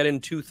Armageddon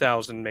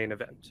 2000 main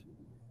event.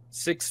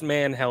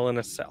 6-man Hell in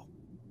a Cell.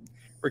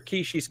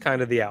 Rikishi's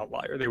kind of the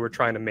outlier. They were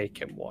trying to make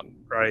him one,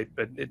 right?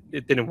 But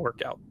it didn't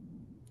work out.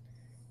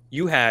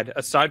 You had,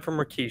 aside from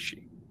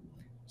Rikishi,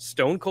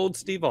 Stone Cold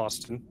Steve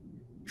Austin,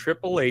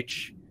 Triple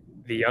H,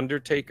 The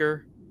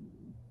Undertaker,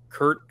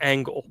 Kurt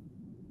Angle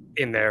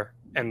in there,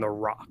 and The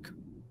Rock.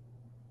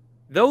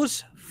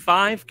 Those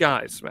 5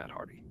 guys, Matt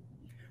Hardy,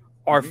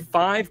 are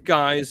 5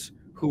 guys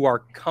who are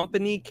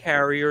company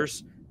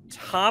carriers,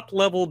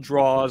 top-level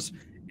draws,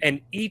 and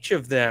each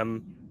of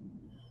them,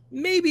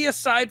 maybe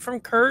aside from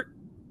Kurt,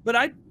 but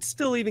I'd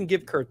still even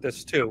give Kurt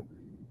this too,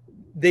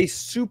 they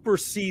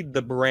supersede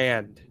the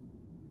brand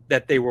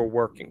that they were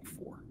working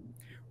for.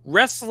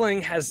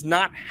 Wrestling has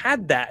not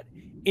had that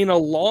in a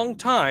long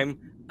time,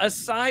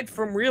 aside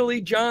from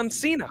really John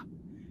Cena.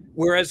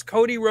 Whereas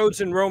Cody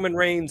Rhodes and Roman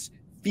Reigns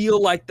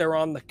feel like they're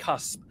on the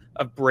cusp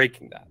of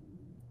breaking that.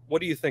 What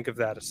do you think of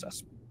that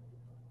assessment?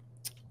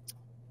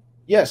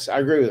 Yes, I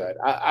agree with that.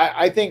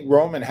 I think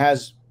Roman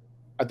has,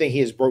 I think he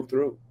has broke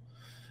through.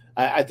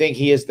 I think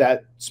he is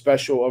that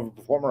special of a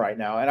performer right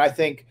now. And I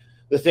think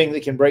the thing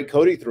that can break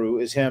Cody through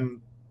is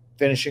him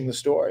finishing the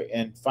story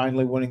and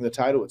finally winning the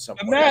title at some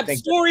point. Matt,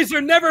 stories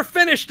are never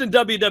finished in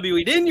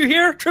WWE. Didn't you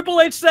hear? Triple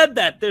H said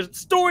that. Their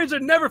stories are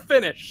never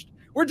finished.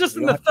 We're just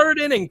in the 3rd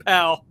inning,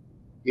 pal.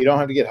 You don't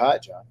have to get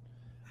hot, John.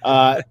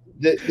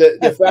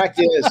 The fact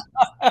is,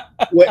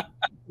 what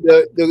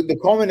the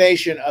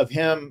culmination of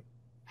him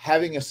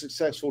having a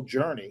successful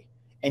journey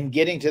and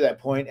getting to that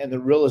point, and the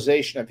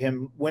realization of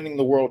him winning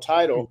the world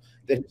title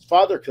that his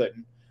father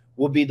couldn't,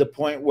 will be the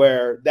point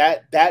where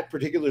that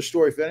particular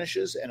story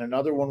finishes and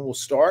another one will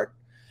start.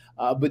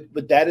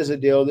 But that is a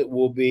deal that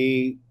will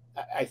be,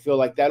 I feel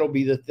like that'll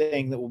be the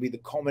thing that will be the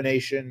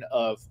culmination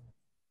of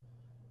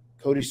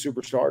Cody's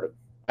superstardom.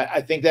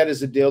 I think that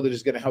is a deal that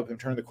is going to help him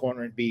turn the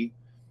corner and be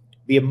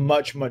a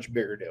much, much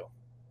bigger deal.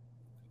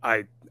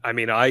 I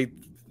mean, I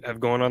have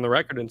gone on the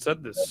record and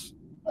said this.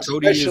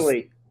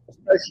 Especially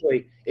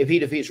if he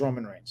defeats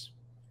Roman Reigns.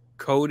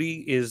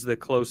 Cody is the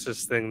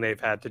closest thing they've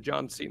had to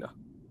John Cena.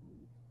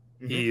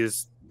 Mm-hmm. He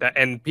is that,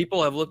 and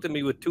people have looked at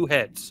me with two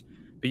heads.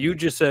 But you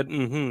just said,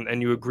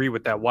 and you agree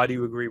with that. Why do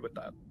you agree with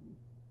that?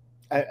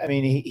 I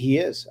mean, he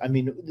is. I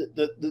mean,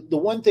 the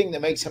one thing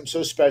that makes him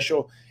so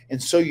special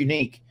and so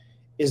unique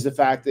is the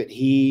fact that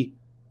he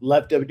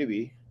left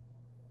WWE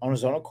on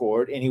his own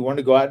accord, and he wanted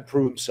to go out and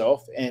prove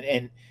himself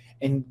and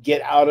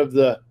get out of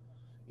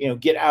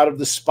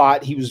the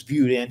spot he was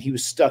viewed in. He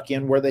was stuck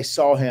in where they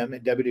saw him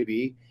in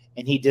WWE,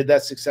 and he did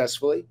that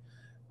successfully.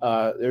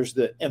 There's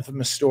the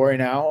infamous story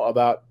now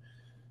about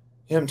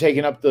him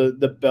taking up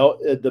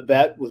the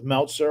bet with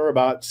Meltzer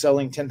about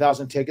selling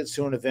 10,000 tickets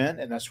to an event,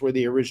 and that's where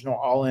the original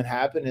All In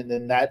happened. And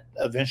then that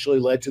eventually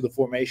led to the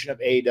formation of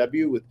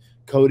AEW with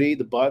Cody,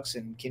 the Bucks,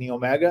 and Kenny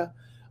Omega.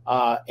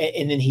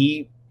 And then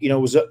he,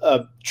 was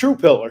a true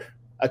pillar,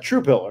 a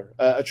true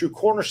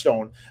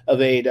cornerstone of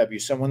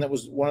AEW, someone that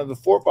was one of the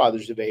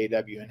forefathers of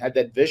AEW and had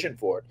that vision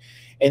for it.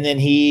 And then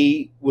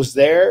he was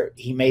there.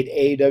 He made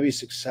AEW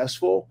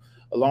successful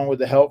along with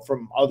the help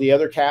from all the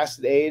other cast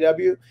at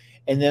AEW.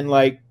 And then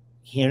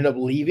he ended up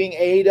leaving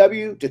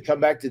AEW to come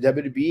back to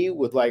WWE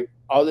with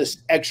all this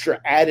extra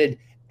added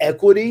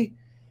equity.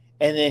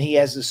 And then he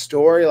has this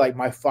story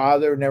my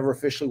father never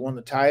officially won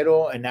the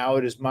title, and now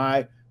it is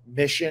my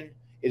mission.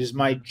 It is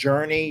my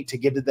journey to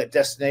get to that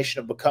destination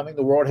of becoming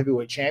the world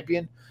heavyweight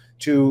champion,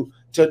 to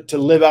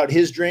live out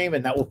his dream,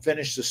 and that will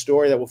finish the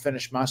story. That will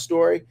finish my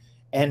story.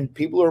 And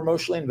people are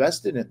emotionally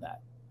invested in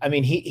that. I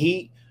mean,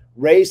 he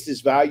raised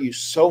his value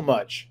so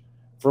much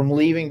from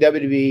leaving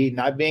WWE,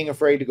 not being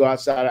afraid to go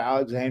outside of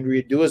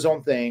Alexandria, do his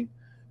own thing,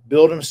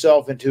 build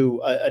himself into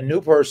a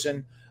new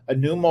person, a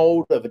new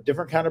mold of a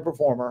different kind of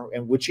performer,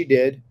 and which he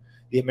did,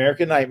 the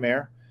American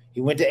Nightmare.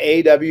 He went to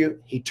AEW.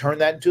 He turned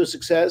that into a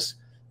success,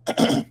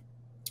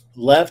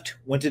 left,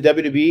 went to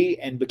WWE,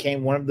 and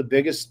became one of the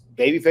biggest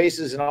baby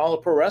faces in all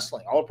of pro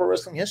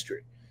wrestling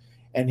history.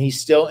 And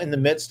he's still in the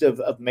midst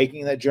of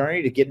making that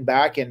journey to getting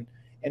back and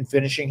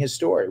finishing his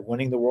story,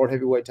 winning the World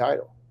Heavyweight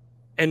title.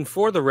 And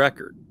for the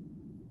record,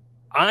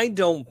 I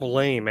don't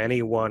blame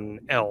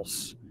anyone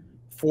else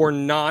for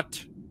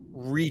not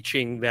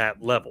reaching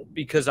that level,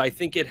 because I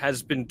think it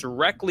has been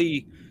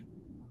directly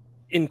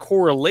in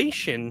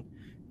correlation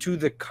to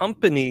the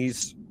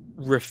company's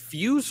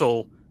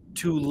refusal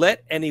to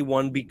let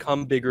anyone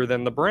become bigger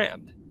than the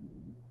brand.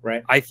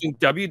 Right. I think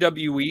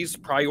WWE's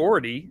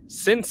priority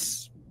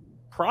since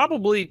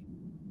probably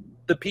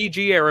the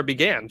PG era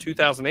began,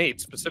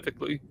 2008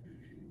 specifically,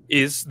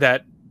 is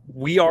that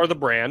we are the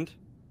brand.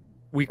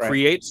 We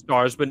create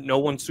stars, but no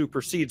one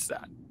supersedes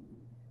that.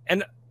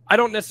 And I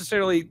don't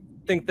necessarily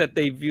think that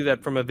they view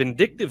that from a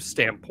vindictive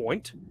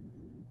standpoint.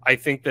 I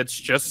think that's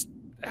just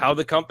how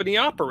the company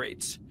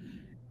operates.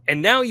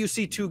 And now you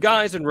see two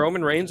guys in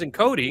Roman Reigns and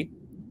Cody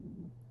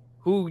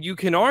who you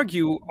can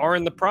argue are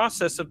in the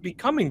process of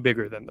becoming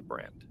bigger than the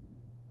brand.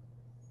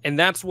 And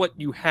that's what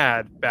you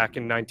had back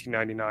in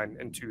 1999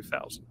 and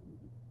 2000.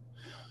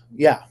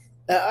 Yeah.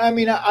 I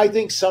mean, I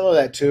think some of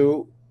that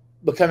too,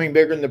 becoming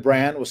bigger than the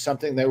brand, was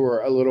something they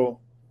were a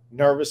little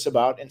nervous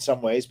about in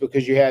some ways,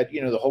 because you had,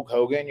 the Hulk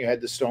Hogan, you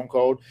had the Stone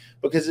Cold,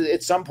 because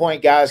at some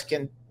point guys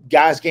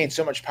gain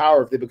so much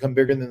power if they become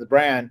bigger than the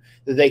brand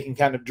that they can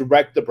kind of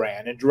direct the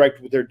brand and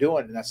direct what they're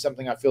doing. And that's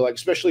something I feel like,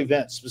 especially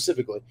Vince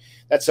specifically,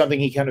 that's something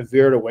he kind of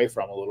veered away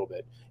from a little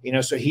bit,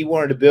 so he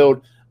wanted to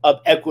build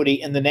up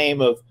equity in the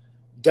name of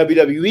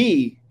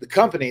WWE, the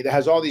company that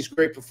has all these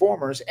great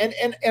performers.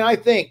 And I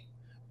think,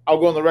 I'll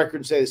go on the record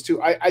and say this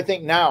too, I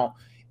think now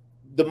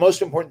the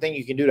most important thing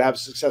you can do to have a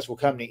successful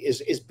company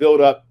is build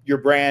up your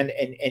brand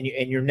and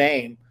your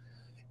name,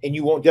 and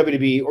you want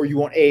WWE or you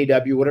want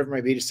AEW, whatever it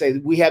may be, to say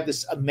that we have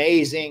this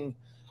amazing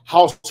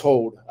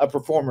household of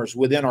performers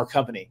within our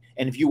company.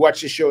 And if you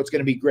watch this show, it's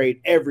going to be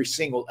great every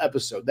single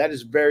episode. That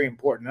is very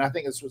important. And I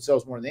think that's what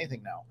sells more than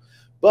anything now.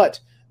 But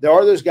there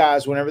are those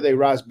guys, whenever they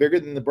rise bigger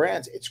than the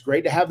brands, it's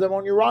great to have them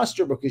on your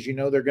roster, because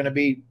they're going to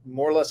be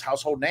more or less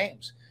household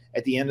names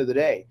at the end of the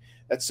day.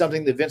 That's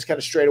something that Vince kind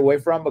of strayed away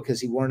from,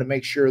 because he wanted to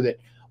make sure that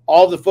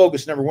all the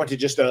focus never went to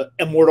just a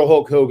immortal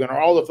Hulk Hogan,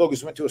 or all the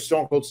focus went to a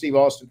Stone Cold Steve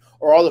Austin,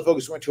 or all the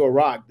focus went to a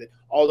Rock, that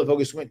all the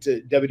focus went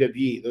to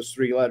WWE, those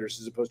three letters,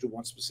 as opposed to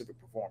one specific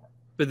performer.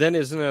 But then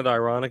isn't it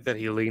ironic that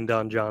he leaned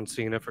on John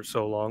Cena for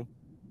so long?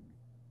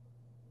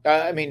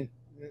 I mean,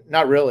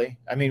 Not really.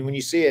 I mean, when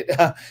you see it,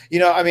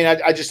 I mean,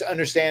 I just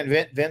understand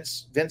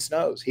Vince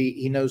knows.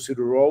 He knows who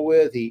to roll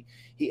with. He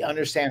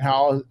understands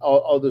how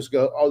all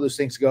those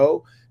things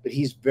go, but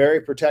he's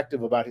very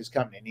protective about his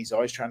company, and he's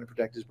always trying to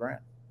protect his brand.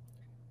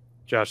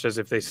 Josh says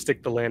if they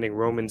stick the landing,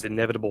 Roman's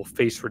inevitable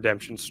face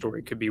redemption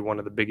story could be one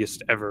of the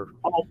biggest ever.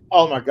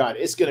 Oh my God,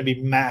 it's going to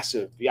be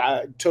massive. Yeah,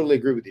 I totally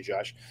agree with you,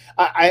 Josh.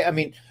 I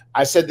mean,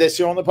 I said this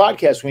here on the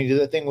podcast when he did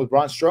that thing with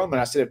Braun Strowman.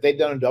 I said if they'd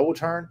done a double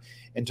turn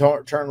and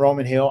turn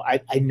Roman heel,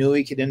 I knew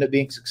he could end up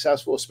being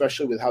successful,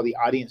 especially with how the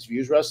audience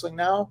views wrestling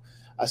now.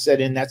 I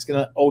said, and that's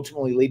going to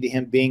ultimately lead to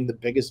him being the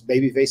biggest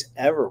babyface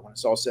ever when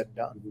it's all said and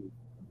done.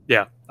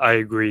 Yeah, I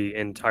agree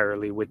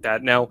entirely with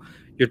that. Now,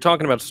 you're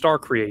talking about star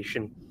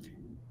creation.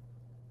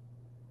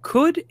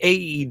 Could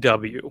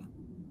AEW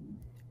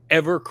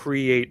ever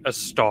create a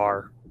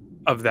star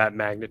of that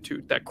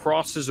magnitude that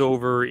crosses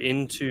over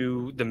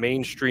into the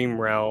mainstream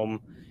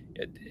realm?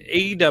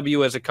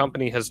 AEW as a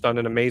company has done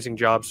an amazing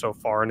job so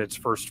far in its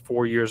first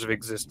 4 years of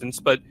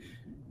existence, but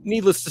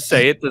needless to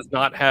say, it does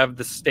not have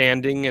the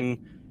standing and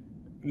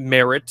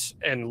merit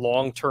and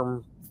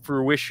long-term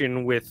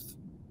fruition with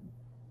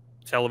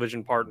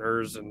television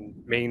partners and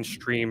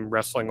mainstream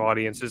wrestling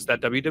audiences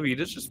that WWE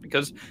does, just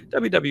because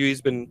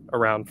WWE's been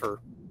around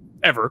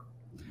forever.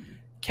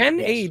 Can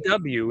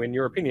AEW, in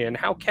your opinion, and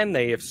how can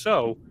they, if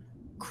so,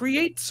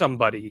 create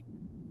somebody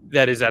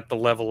that is at the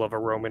level of a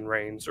Roman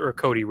Reigns or a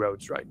Cody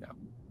Rhodes right now?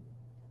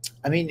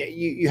 I mean,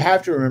 you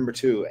have to remember,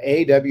 too,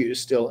 AEW is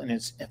still in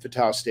its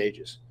infantile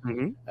stages.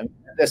 Mm-hmm. I mean,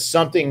 that's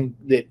something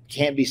that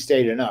can't be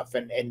stated enough.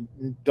 And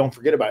don't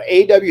forget about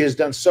it. AEW has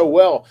done so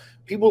well.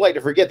 People like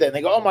to forget that. And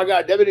they go, oh, my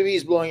God, WWE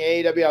is blowing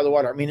AEW out of the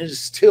water. I mean, it is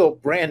still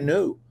brand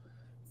new,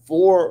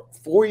 4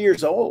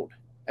 years old.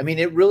 I mean,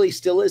 it really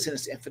still is in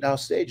its infantile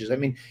stages. I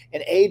mean,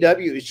 and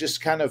AEW is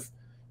just kind of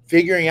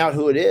figuring out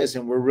who it is.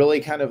 And we're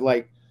really kind of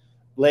like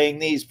laying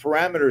these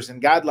parameters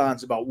and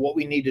guidelines about what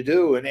we need to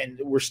do. And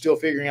we're still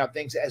figuring out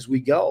things as we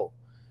go.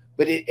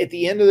 But at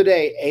the end of the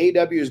day,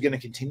 AEW is going to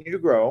continue to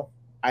grow.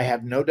 I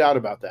have no doubt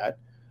about that.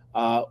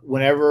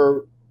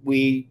 Whenever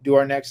we do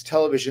our next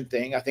television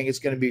thing, I think it's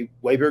going to be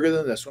way bigger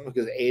than this one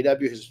because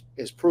AEW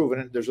has proven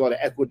it. There's a lot of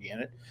equity in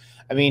it.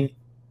 I mean,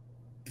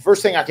 the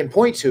first thing I can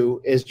point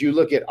to is you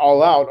look at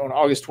All Out on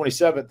August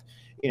 27th,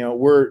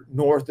 we're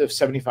north of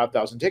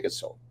 75,000 tickets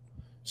sold.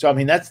 So, I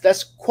mean,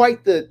 that's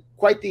quite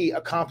the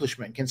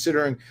accomplishment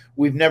considering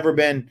we've never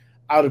been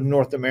out of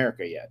North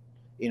America yet.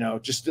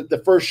 Just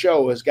the first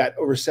show has got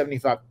over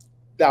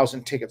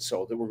 75,000 tickets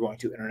sold that we're going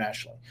to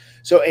internationally.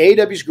 So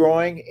AEW is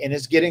growing and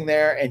it's getting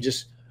there, and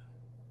just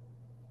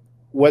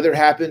whether it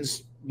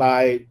happens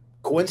by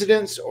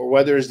coincidence or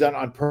whether it's done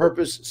on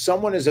purpose,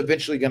 someone is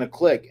eventually going to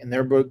click and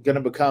they're going to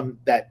become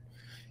that,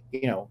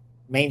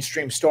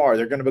 mainstream star.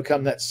 They're going to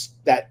become that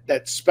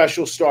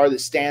special star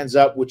that stands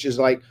up, which is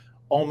like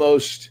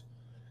almost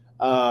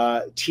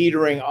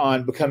teetering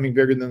on becoming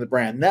bigger than the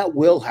brand. That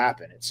will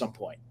happen at some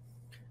point.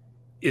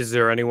 Is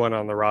there anyone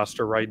on the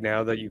roster right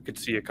now that you could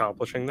see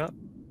accomplishing that?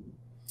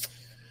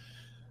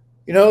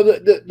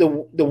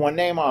 The one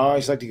name I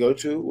always like to go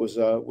to was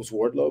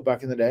Wardlow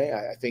back in the day.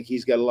 I think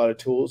he's got a lot of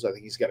tools. I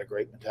think he's got a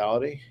great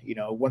mentality.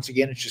 Once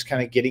again, it's just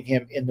kind of getting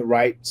him in the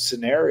right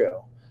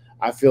scenario.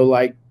 I feel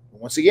like,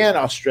 once again,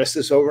 I'll stress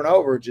this over and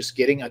over, just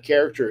getting a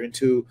character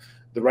into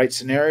the right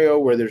scenario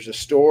where there's a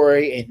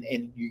story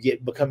and you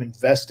become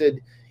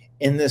invested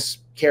in this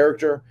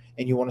character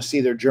and you want to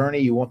see their journey.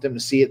 You want them to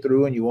see it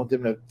through and you want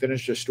them to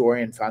finish their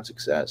story and find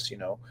success.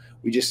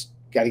 We just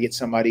got to get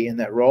somebody in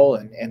that role.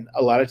 And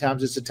a lot of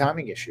times it's a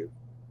timing issue.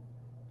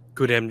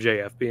 Could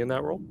MJF be in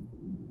that role?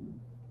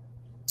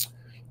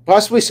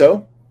 Possibly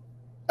so.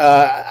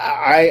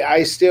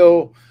 I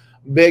still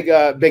big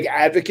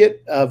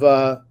advocate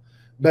of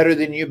Better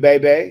Than You,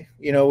 baby,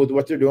 with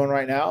what they're doing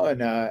right now.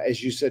 And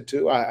as you said,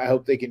 too, I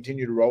hope they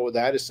continue to roll with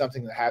that. It's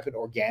something that happened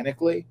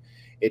organically.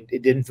 It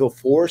didn't feel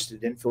forced. It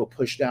didn't feel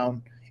pushed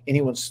down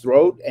anyone's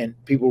throat, and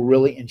people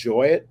really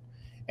enjoy it.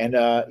 And,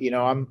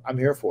 I'm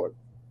here for it.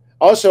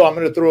 Also, I'm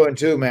going to throw in,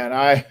 too, man,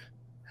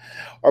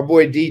 our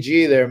boy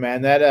DG there,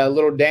 man, that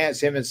little dance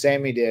him and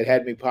Sammy did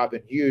had me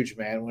popping huge,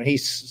 man. When he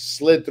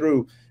slid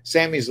through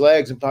Sammy's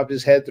legs and popped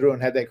his head through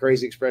and had that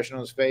crazy expression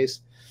on his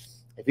face.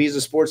 If he's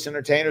a sports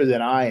entertainer,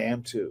 then I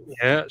am too.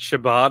 Yeah,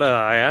 Shibata.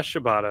 I asked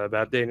Shibata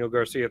about Daniel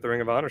Garcia at the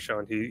Ring of Honor show,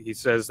 and he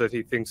says that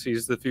he thinks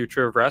he's the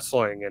future of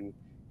wrestling, and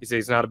he says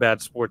he's not a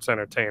bad sports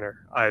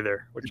entertainer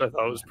either, which I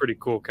thought was pretty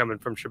cool coming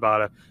from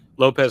Shibata.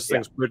 Lopez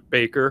thinks Britt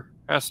Baker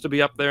has to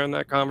be up there in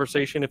that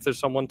conversation if there's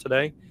someone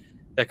today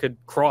that could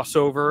cross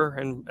over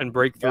and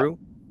break through.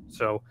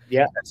 So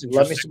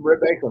love me some Britt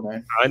Baker,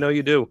 man. I know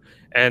you do.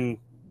 And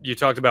you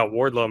talked about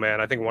Wardlow,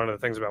 man. I think one of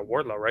the things about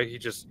Wardlow, right?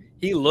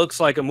 He looks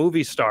like a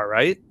movie star,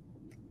 right?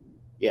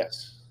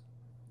 Yes.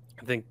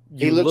 I think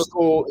he looks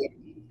cool.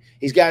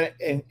 He's got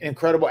an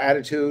incredible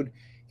attitude.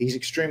 He's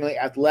extremely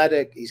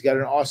athletic. He's got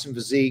an awesome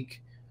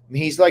physique. I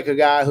mean, he's like a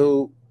guy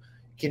who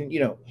can,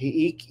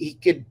 he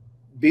could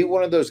be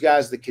one of those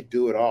guys that could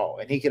do it all.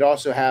 And he could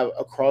also have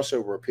a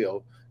crossover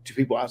appeal to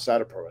people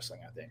outside of pro wrestling,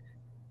 I think.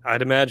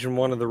 I'd imagine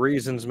one of the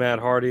reasons, Matt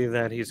Hardy,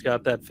 that he's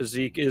got that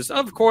physique is,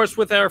 of course,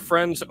 with our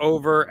friends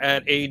over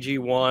at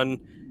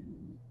AG1.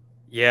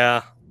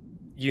 Yeah,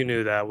 you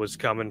knew that was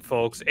coming,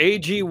 folks.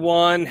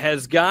 AG1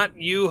 has got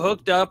you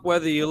hooked up,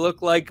 whether you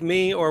look like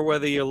me or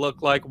whether you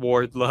look like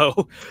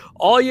Wardlow.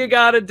 All you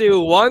got to do,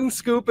 one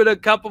scoop in a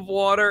cup of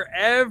water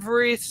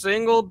every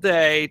single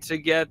day to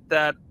get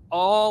that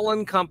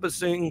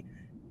all-encompassing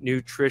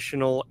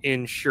nutritional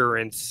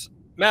insurance.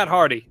 Matt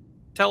Hardy,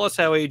 tell us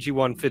how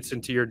AG1 fits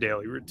into your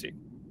daily routine.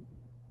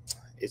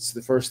 It's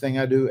the first thing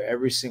I do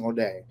every single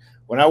day.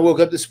 When I woke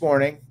up this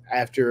morning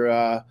after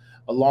a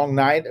long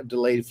night of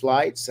delayed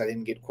flights, I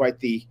didn't get quite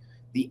the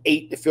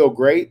 8 to feel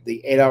great,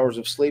 the 8 hours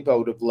of sleep I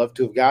would have loved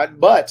to have gotten,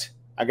 but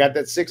I got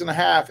that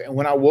 6.5. And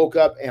when I woke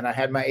up and I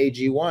had my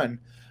AG1,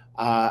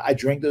 I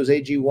drank those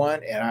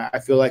AG1 and I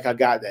feel like I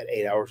got that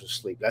 8 hours of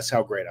sleep. That's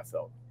how great I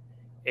felt.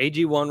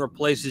 AG1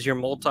 replaces your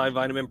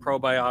multivitamin,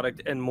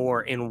 probiotic, and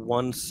more in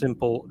one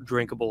simple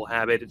drinkable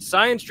habit. Its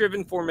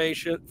science-driven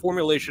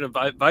formulation of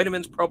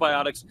vitamins,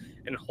 probiotics,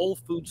 and whole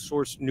food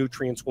source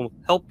nutrients will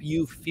help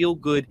you feel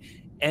good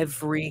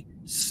every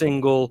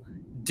single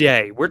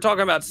day. We're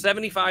talking about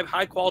 75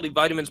 high-quality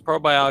vitamins,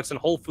 probiotics, and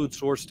whole food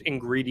sourced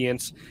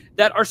ingredients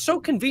that are so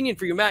convenient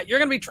for you, Matt. You're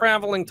going to be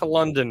traveling to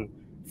London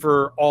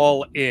for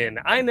All In.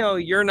 I know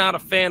you're not a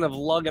fan of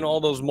lugging all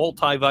those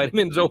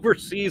multivitamins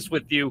overseas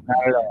with you.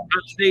 How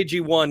does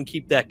AG1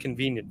 keep that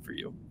convenient for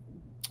you?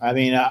 I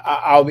mean,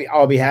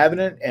 I'll be having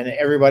it, and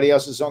everybody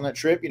else is on that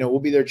trip. You know,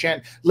 we'll be there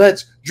chanting,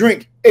 "Let's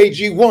drink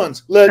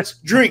AG1s. Let's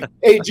drink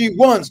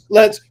AG1s.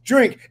 Let's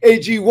drink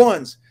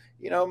AG1s."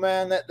 You know,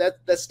 man,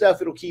 that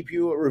stuff, it'll keep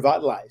you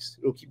revitalized.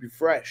 It'll keep you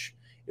fresh.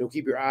 It'll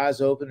keep your eyes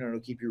open, and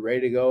it'll keep you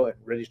ready to go and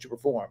ready to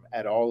perform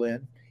at All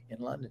In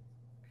London.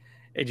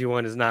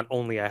 AG1 is not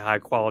only a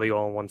high-quality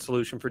all-in-one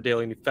solution for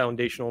daily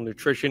foundational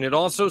nutrition, it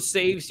also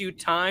saves you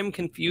time,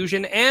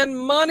 confusion, and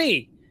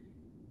money.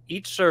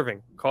 Each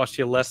serving costs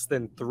you less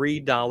than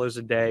 $3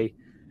 a day.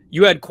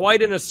 You had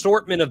quite an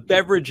assortment of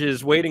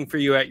beverages waiting for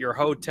you at your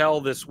hotel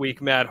this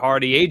week, Matt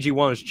Hardy.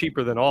 AG1 is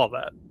cheaper than all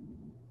that.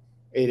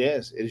 It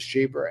is. It is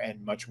cheaper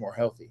and much more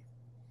healthy.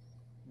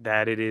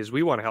 That it is.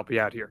 We want to help you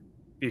out here.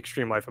 The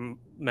Extreme Life of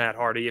Matt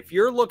Hardy. If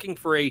you're looking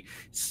for a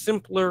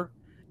simpler,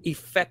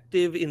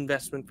 effective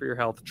investment for your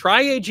health,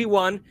 try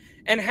AG1.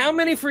 And how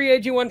many free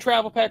AG1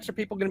 travel packs are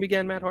people going to be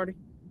getting, Matt Hardy?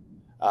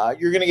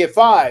 You're going to get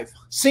five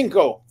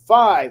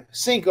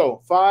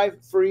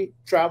free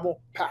travel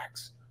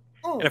packs.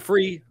 And a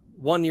free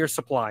 1-year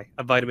supply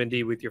of vitamin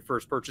D with your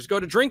first purchase. Go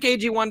to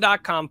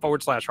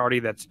drinkag1.com/Hardy.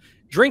 That's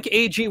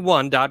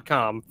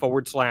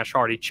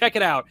drinkag1.com/Hardy. Check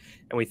it out.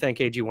 And we thank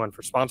AG1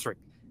 for sponsoring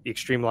the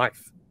Extreme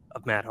Life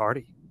of Matt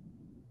Hardy.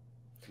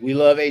 We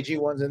love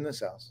AG1s in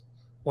this house.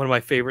 One of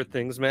my favorite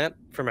things, Matt,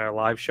 from our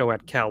live show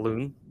at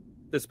Kowloon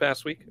this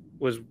past week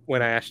was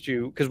when I asked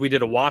you, because we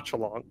did a watch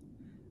along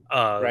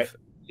of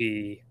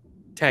the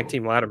tag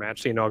team ladder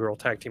match, the inaugural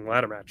tag team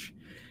ladder match.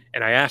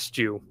 And I asked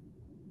you,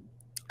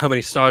 how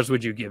many stars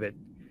would you give it?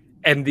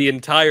 And the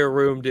entire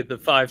room did the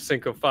 5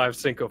 Cinco 5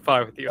 Cinco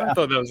 5 with you. I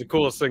thought that was the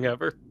coolest thing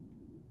ever.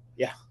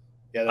 Yeah,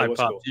 that I was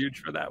popped cool.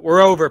 huge for that.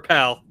 We're over,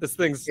 pal. This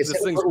thing's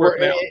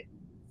working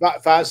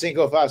out. 5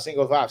 Cinco 5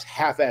 Cinco 5's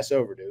half-ass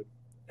over, dude.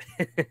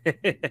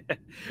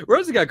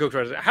 Rosie got cooked.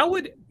 How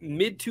would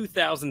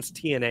mid-2000s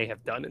TNA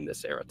have done in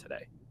this era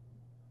today?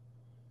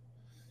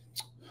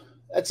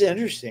 That's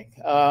interesting.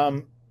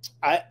 I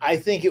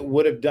think it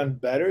would have done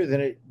better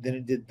than it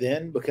did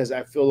then, because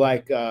I feel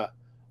like a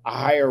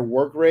higher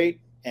work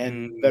rate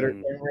and better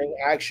in-ring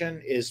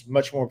action is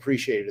much more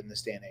appreciated in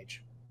this day and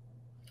age.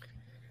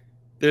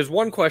 There's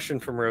one question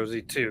from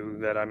Rosie, too,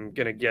 that I'm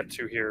going to get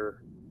to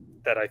here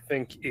that I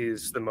think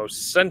is the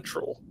most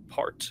central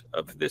part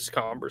of this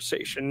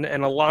conversation.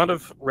 And a lot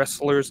of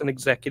wrestlers and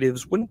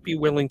executives wouldn't be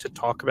willing to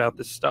talk about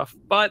this stuff,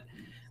 but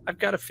I've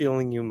got a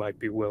feeling you might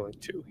be willing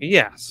to. He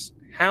asks,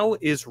 how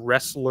is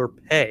wrestler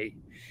pay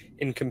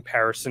in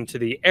comparison to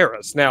the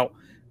eras? Now,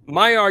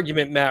 my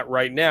argument, Matt,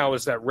 right now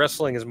is that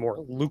wrestling is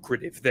more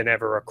lucrative than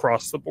ever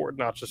across the board,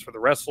 not just for the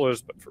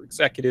wrestlers, but for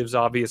executives,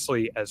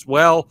 obviously, as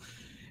well.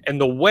 And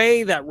the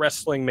way that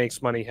wrestling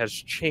makes money has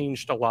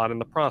changed a lot in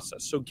the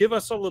process. So give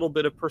us a little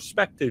bit of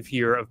perspective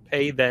here of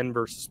pay then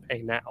versus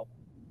pay now.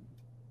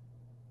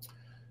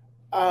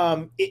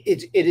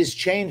 It has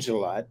changed a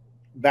lot.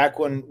 Back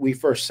when we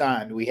first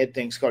signed, we had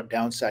things called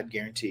downside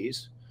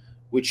guarantees,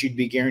 which you'd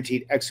be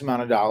guaranteed X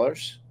amount of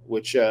dollars,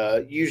 which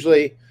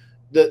usually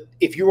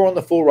if you were on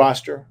the full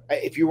roster,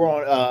 if you were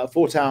on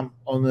full-time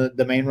on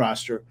the main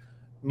roster,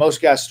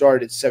 most guys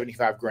started at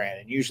 75 grand.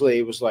 And usually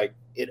it was like,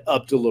 it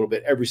upped a little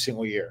bit every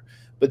single year,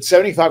 but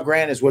 75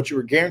 grand is what you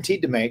were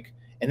guaranteed to make.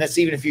 And that's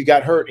even if you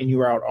got hurt and you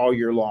were out all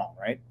year long.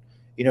 Right.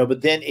 You know,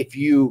 but then if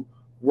you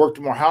worked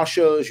more house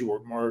shows, you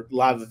worked more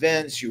live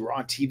events, you were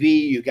on TV,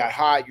 you got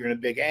hot, you're in a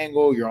big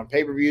angle, you're on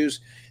pay-per-views,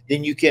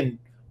 then you can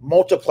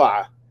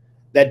multiply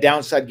that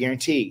downside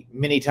guarantee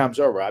many times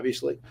over,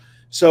 obviously.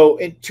 So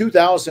in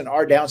 2000,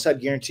 our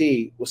downside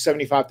guarantee was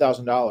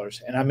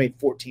 $75,000 and I made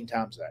 14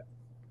 times that.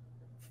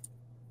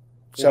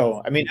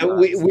 So I mean,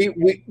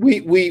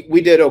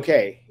 we did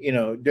okay, you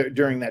know,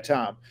 during that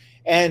time.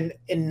 And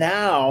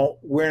now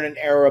we're in an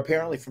era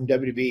apparently from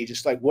WWE,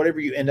 just like whatever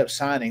you end up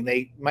signing,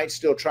 they might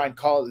still try and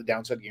call it the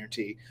downside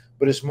guarantee,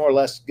 but it's more or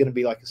less going to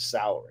be like a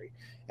salary.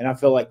 And I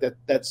feel like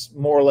that's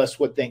more or less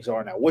what things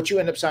are now. What you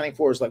end up signing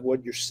for is like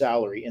what your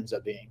salary ends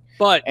up being.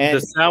 But the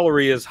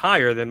salary is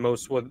higher than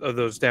most of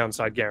those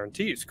downside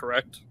guarantees,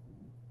 correct?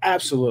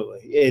 Absolutely,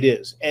 it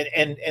is.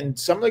 And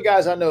some of the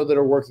guys I know that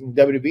are working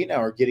WWE now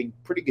are getting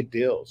pretty good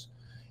deals.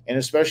 And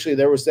especially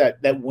there was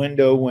that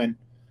window when,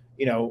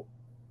 you know,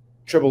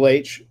 Triple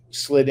H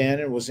slid in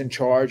and was in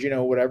charge, you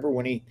know, whatever,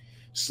 when he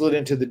slid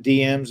into the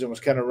DMs and was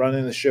kind of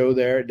running the show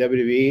there at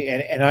WWE.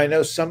 And I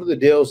know some of the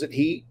deals that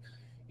he,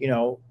 you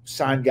know,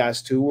 signed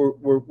guys to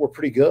were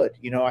pretty good.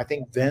 You know, I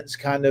think Vince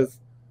kind of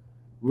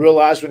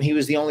realized when he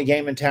was the only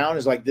game in town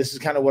is like, this is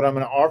kind of what I'm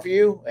going to offer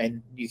you,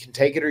 and you can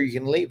take it or you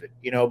can leave it,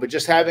 you know. But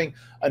just having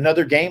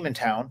another game in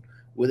town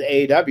with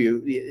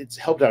AEW, it's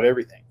helped out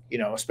everything, you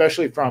know,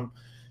 especially from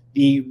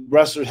the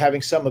wrestlers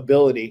having some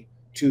ability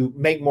to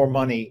make more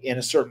money in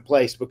a certain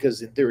place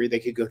because in theory they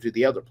could go to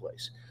the other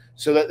place.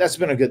 So that's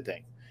been a good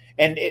thing.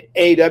 And at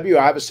AEW,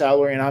 I have a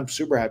salary and I'm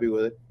super happy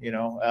with it. You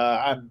know,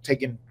 I'm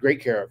taken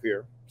great care of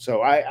here.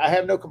 So I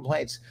have no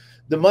complaints.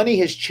 The money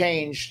has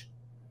changed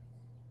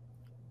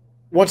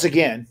once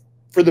again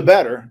for the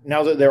better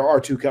now that there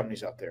are two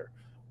companies out there.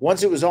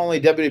 Once it was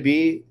only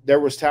WWE, there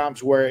was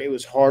times where it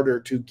was harder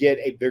to get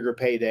a bigger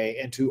payday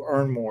and to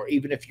earn more,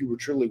 even if you were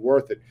truly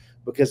worth it,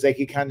 because they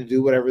could kind of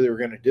do whatever they were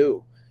going to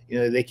do. You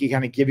know, they could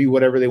kind of give you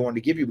whatever they wanted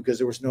to give you because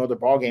there was no other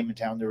ball game in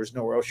town. There was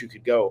nowhere else you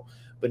could go.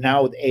 But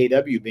now with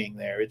AEW being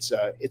there, it's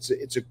a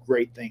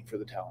great thing for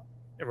the talent.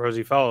 And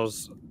Rosie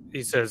follows.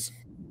 He says,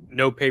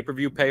 no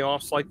pay-per-view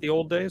payoffs like the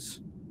old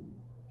days,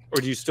 or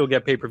do you still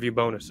get pay-per-view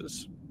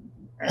bonuses?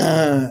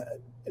 No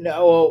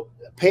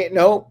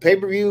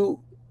pay-per-view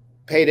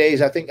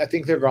paydays. I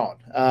think they're gone.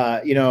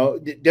 You know,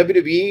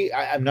 WWE.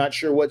 I'm not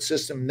sure what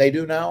system they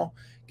do now,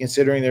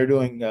 considering they're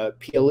doing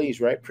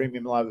PLEs, right?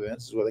 Premium live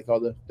events is what they call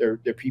their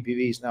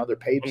PPVs now. They're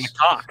paid. On the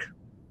cock.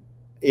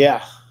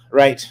 Yeah.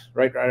 Right.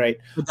 But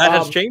that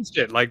has changed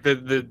it. Like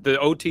the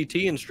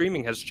OTT and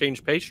streaming has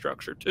changed pay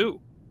structure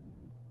too.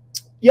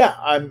 Yeah,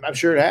 I'm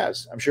sure it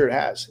has.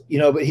 You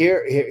know, but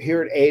here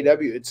at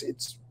AEW,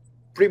 it's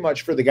pretty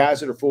much for the guys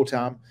that are full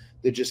time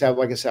that just have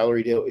like a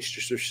salary deal. It's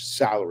just their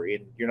salary,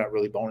 and you're not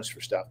really bonus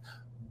for stuff.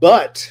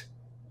 But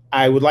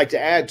I would like to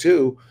add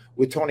too,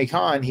 with Tony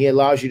Khan, he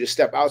allows you to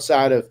step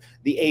outside of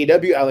the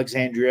AEW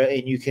Alexandria,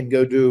 and you can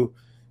go do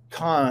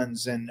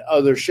cons and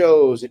other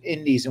shows and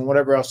indies and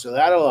whatever else. So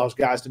that allows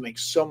guys to make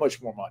so much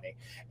more money.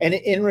 And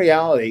in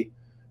reality,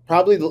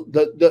 probably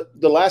the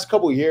last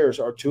couple of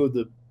years are two of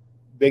the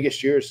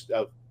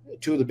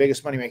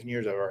biggest money making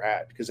years I've ever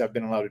had, because I've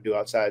been allowed to do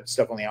outside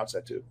stuff on the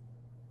outside too.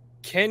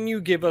 Can you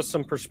give us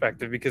some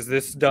perspective, because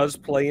this does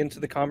play into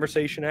the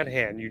conversation at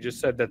hand? You just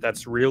said that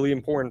that's really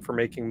important for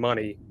making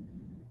money.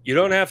 You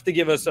don't have to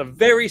give us a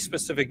very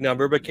specific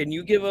number, but can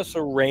you give us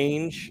a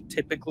range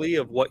typically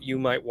of what you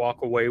might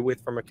walk away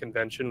with from a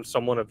convention,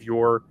 someone of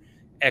your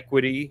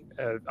equity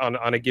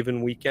on a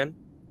given weekend?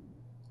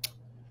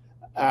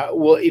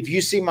 Well, if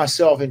you see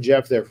myself and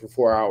Jeff there for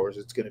 4 hours,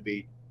 it's going to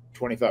be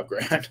 25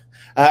 grand.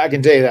 I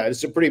can tell you that.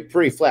 It's a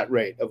pretty flat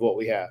rate of what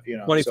we have. You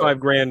know, 25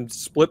 grand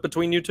split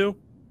between you two?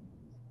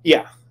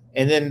 Yeah.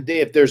 And then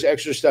if there's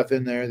extra stuff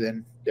in there,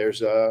 then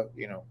there's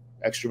you know,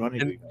 extra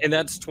money. And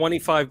that's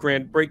 25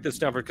 grand. Break this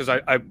down, because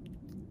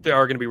there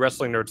are going to be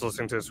wrestling nerds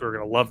listening to this who are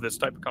going to love this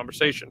type of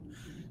conversation.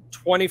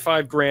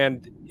 25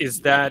 grand,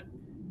 is that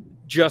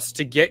just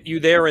to get you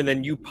there and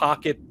then you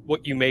pocket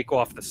what you make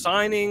off the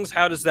signings?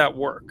 How does that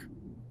work?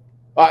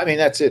 I mean,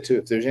 that's it too.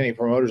 If there's any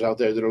promoters out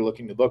there that are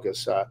looking to book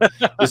us,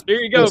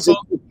 there you go.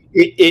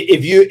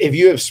 If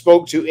you have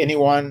spoke to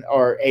anyone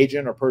or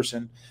agent or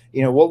person,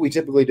 you know, what we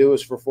typically do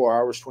is for 4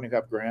 hours,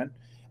 25 grand.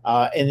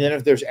 And then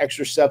if there's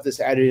extra stuff that's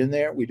added in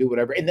there, we do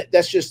whatever. And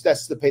that's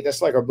the pay.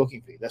 That's like our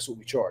booking fee. That's what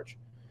we charge.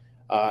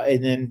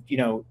 And then, you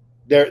know,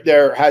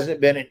 there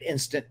hasn't been an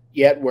instant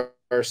yet where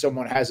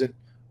someone hasn't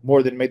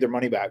more than made their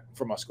money back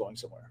from us going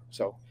somewhere.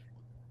 So,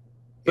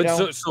 but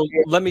so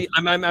let me,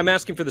 I'm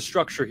asking for the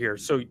structure here.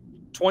 So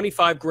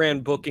 25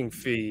 grand booking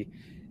fee,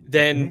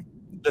 then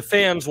the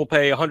fans will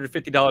pay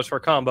 $150 for a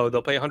combo.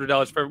 They'll pay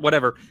 $100 for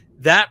whatever.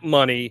 That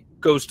money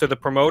goes to the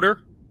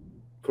promoter.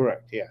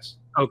 Correct. Yes.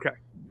 Okay.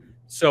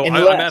 So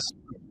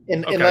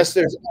unless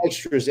there's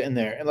extras in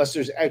there,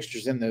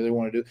 they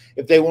want to do.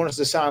 If they want us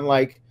to sign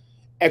like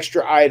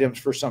extra items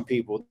for some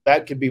people,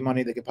 that could be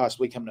money that could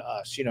possibly come to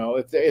us. You know,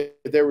 if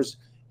there was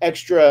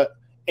extra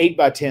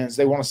 8x10s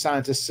they want to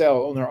sign to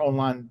sell on their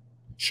online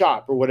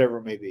shop or whatever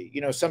it may be. You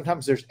know,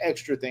 sometimes there's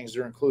extra things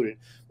that are included.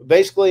 But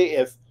basically,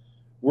 if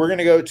we're going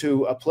to go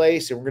to a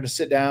place and we're going to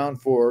sit down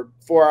for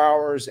 4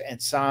 hours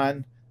and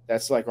sign,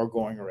 that's like our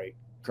going rate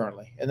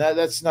currently. And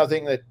that's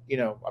nothing that, you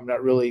know, I'm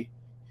not really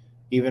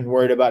even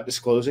worried about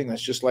disclosing.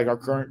 That's just like our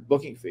current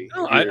booking fee.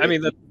 No, I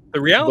mean,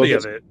 the reality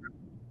of it,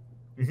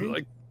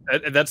 like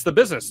That's the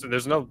business.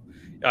 There's no.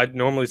 I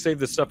normally save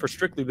this stuff for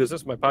strictly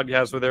business. My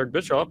podcast with Eric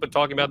Bischoff, but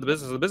talking about the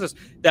business of the business,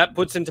 that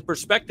puts into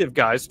perspective,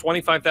 guys.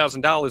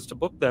 $25,000 to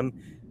book them.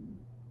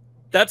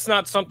 That's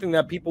not something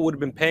that people would have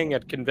been paying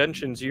at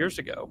conventions years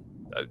ago.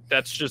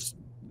 That's just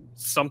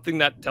something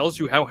that tells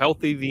you how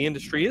healthy the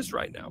industry is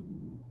right now.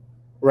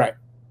 Right.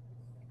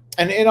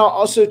 And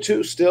also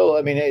too, still,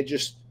 I mean, it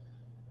just,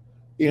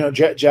 you know,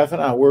 Jeff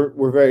and I,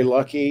 we're very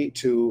lucky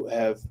to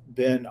have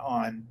been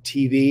on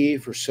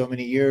TV for so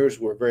many years.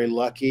 We're very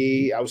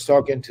lucky. I was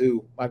talking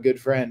to my good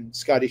friend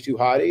Scotty Too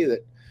Hottie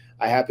that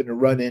I happened to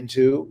run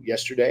into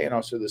yesterday and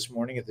also this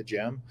morning at the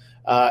gym.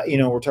 You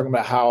know, we're talking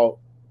about how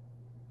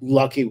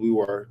lucky we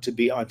were to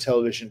be on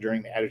television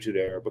during the Attitude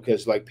Era,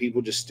 because like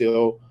people just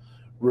still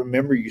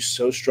remember you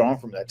so strong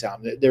from that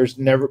time. There's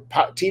never,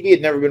 TV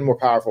had never been more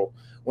powerful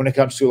when it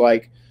comes to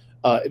like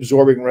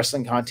absorbing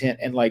wrestling content.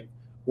 And like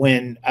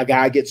when a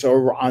guy gets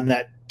over on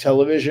that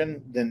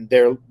television, then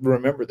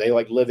they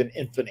like live in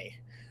infamy.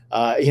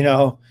 You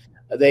know,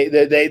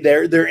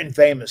 they're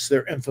infamous,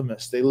 they're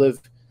infamous, they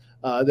live,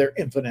 they're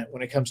infinite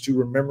when it comes to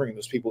remembering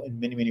those people in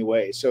many, many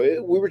ways.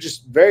 So we were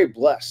just very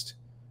blessed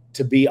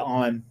to be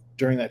on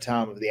during that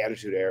time of the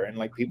Attitude Era. And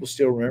like people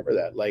still remember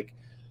that. Like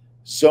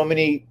so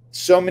many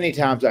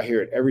times I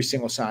hear it every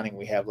single signing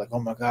we have, like, oh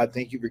my God,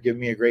 thank you for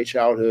giving me a great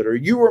childhood, or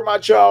you were my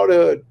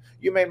childhood,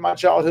 you made my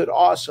childhood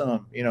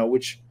awesome, you know,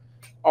 which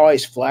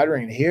always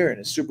flattering to hear and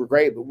it's super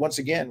great. But once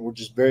again, we're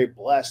just very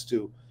blessed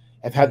to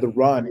have had the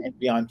run and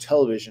be on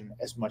television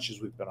as much as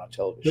we've been on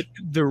television.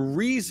 But the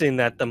reason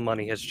that the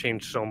money has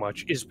changed so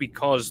much is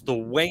because the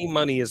way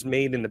money is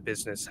made in the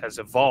business has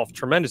evolved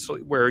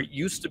tremendously, where it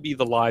used to be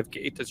the live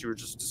gate, as you were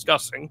just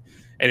discussing,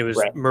 and it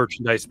was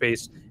merchandise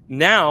based.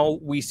 Now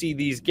we see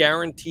these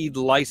guaranteed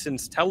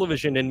licensed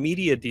television and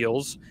media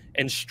deals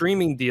and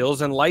streaming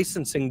deals and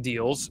licensing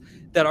deals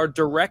that are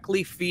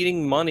directly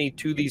feeding money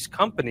to these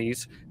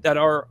companies that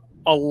are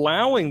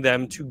allowing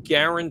them to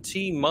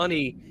guarantee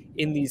money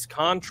in these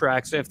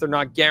contracts. And if they're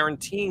not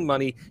guaranteeing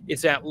money,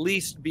 it's at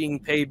least being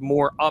paid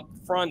more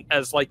upfront,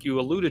 as like you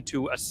alluded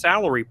to, a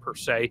salary per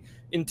se.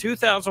 In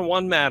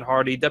 2001, Matt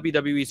Hardy,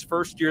 WWE's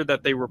first year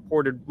that they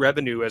reported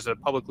revenue as a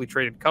publicly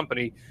traded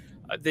company,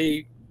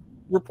 they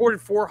reported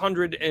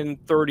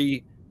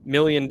 $430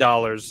 million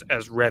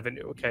as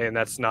revenue. Okay. And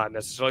that's not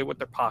necessarily what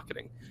they're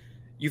pocketing.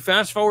 You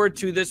fast forward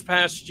to this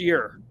past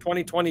year,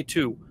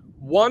 2022,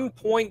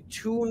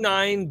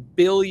 $1.29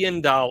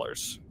 billion.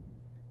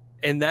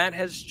 And that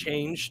has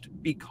changed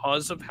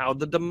because of how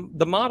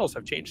the models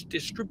have changed.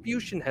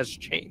 Distribution has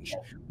changed.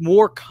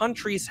 More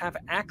countries have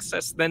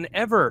access than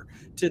ever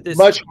to this.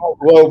 Much more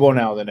global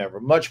now than ever.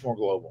 Much more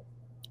global.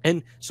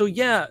 And so,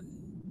 yeah,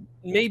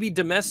 maybe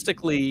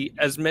domestically,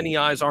 as many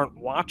eyes aren't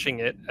watching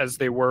it as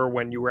they were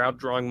when you were out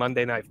drawing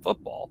Monday Night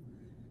Football.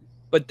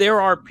 But there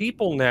are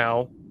people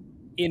now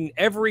in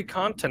every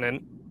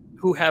continent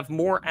who have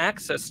more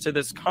access to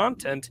this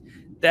content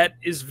that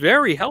is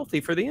very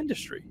healthy for the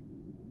industry.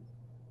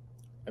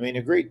 I mean,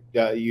 agreed.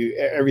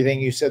 Everything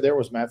you said there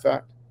was matter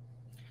fact.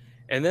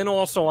 And then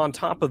also on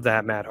top of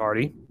that, Matt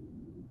Hardy,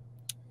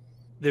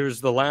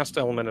 there's the last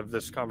element of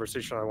this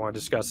conversation I want to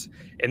discuss,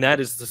 and that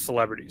is the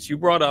celebrities. You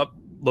brought up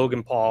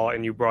Logan Paul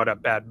and you brought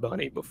up Bad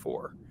Bunny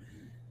before.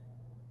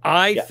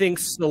 I think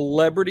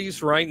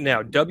celebrities right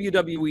now,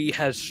 WWE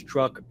has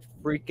struck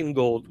freaking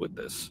gold with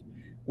this,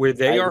 where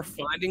they are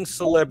finding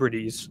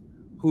celebrities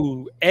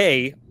who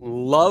A,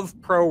 love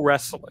pro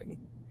wrestling,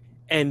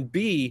 and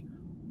B,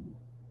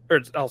 or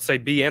I'll say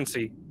B and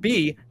C,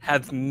 B,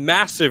 have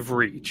massive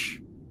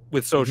reach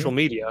with social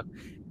media,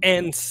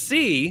 and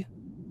C,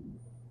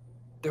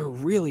 they're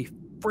really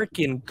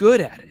freaking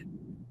good at it.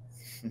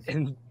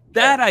 And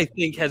that, I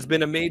think, has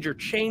been a major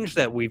change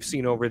that we've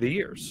seen over the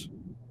years.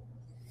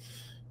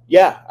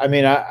 Yeah, I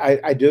mean,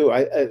 I do.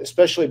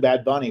 Especially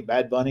Bad Bunny.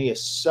 Bad Bunny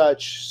is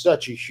such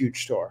a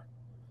huge star,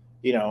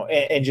 you know,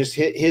 and just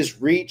his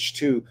reach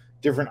to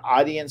different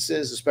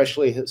audiences,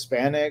 especially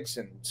Hispanics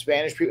and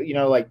Spanish people, you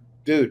know, like,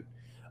 dude,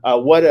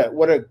 what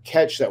a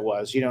catch that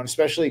was, you know, and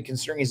especially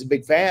considering he's a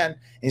big fan. And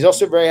he's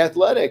also very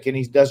athletic and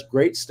he does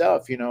great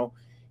stuff, you know,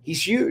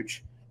 he's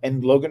huge.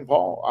 And Logan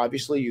Paul,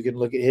 obviously, you can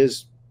look at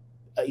his,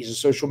 he's a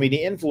social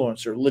media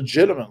influencer,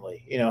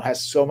 legitimately, you know,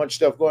 has so much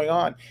stuff going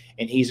on,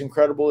 and he's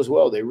incredible as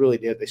well. They really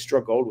did. They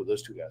struck gold with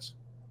those two guys.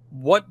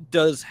 What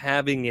does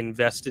having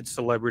invested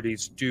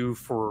celebrities do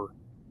for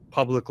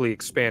publicly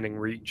expanding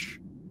reach?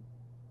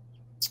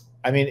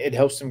 I mean, it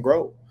helps them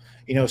grow,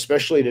 you know,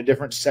 especially to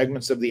different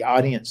segments of the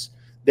audience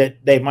that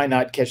they might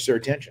not catch their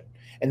attention.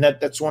 And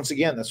that's once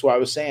again, that's why I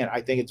was saying, I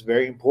think it's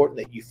very important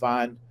that you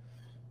find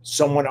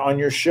someone on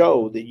your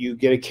show, that you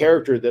get a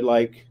character that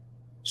like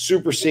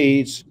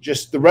supersedes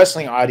just the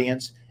wrestling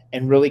audience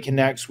and really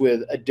connects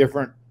with a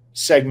different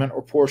segment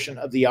or portion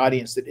of the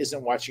audience that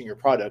isn't watching your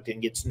product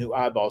and gets new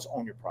eyeballs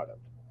on your product.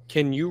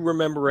 Can you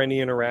remember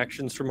any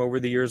interactions from over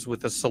the years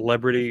with a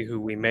celebrity who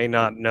we may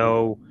not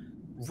know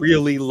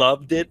really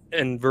loved it,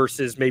 and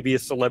versus maybe a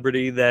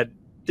celebrity that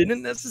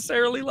didn't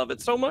necessarily love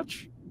it so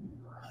much?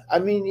 I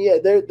mean, yeah,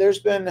 there's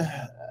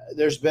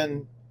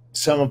been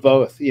Some of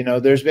both. You know,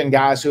 there's been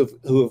guys who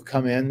have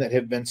come in that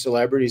have been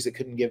celebrities that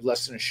couldn't give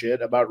less than a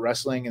shit about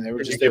wrestling, and they were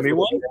Can just you give me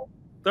one?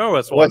 Throw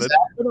us one.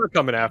 We're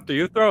coming after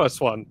you. Throw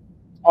us one.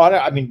 Oh,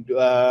 I mean,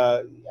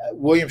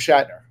 William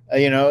Shatner.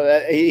 You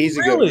know, he's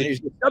a good one. He's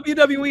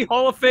WWE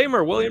Hall of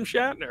Famer, William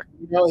Shatner.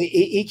 You know,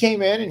 he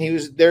came in and he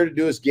was there to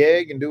do his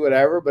gig and do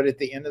whatever. But at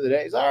the end of the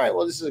day, he's all right.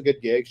 Well, this is a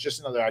good gig. It's just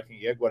another acting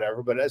gig,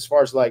 whatever. But as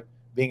far as like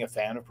being a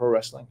fan of pro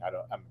wrestling,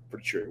 I'm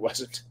pretty sure he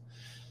wasn't.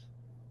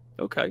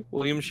 Okay,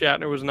 William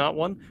Shatner was not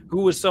one.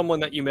 Who was someone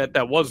that you met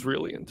that was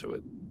really into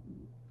it?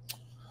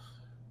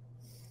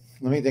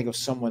 Let me think of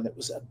someone that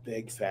was a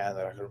big fan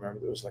that I can remember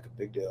that was like a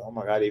big deal. Oh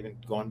my God, even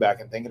going back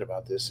and thinking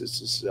about this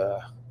is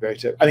very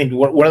tough. I mean,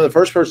 one of the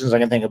first persons I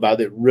can think about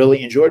that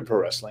really enjoyed pro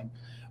wrestling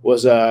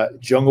was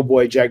Jungle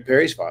Boy Jack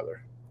Perry's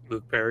father.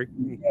 Luke Perry.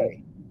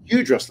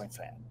 Huge wrestling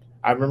fan.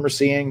 I remember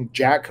seeing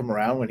Jack come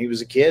around when he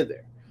was a kid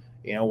there.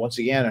 You know, once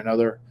again,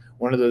 another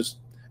one of those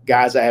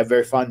guys I have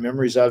very fond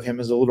memories of, him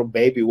as a little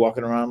baby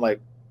walking around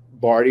like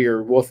Barty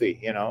or Wolfie,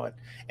 you know,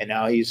 and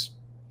now he's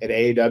at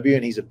AEW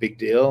and he's a big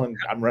deal and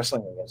I'm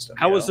wrestling against him.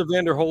 How was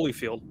Evander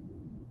Holyfield?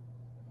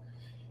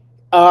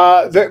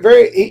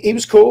 He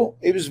was cool.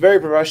 He was very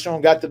professional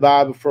and got the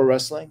vibe of pro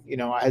wrestling. You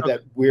know, I had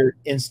that weird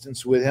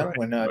instance with him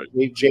when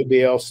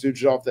JBL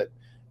stooged off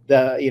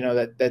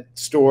that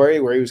story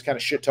where he was kind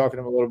of shit talking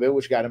him a little bit,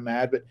 which got him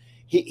mad, but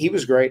he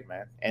was great,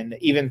 man. And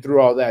even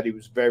through all that, he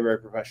was very, very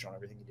professional in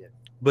everything he did.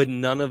 But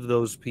none of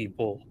those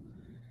people,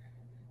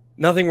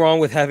 nothing wrong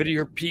with having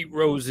your Pete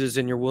Roses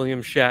and your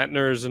William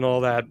Shatners and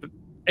all that,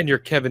 and your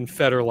Kevin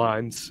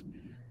Federlines,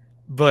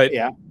 but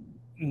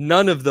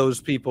none of those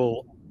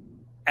people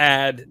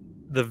add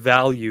the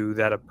value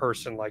that a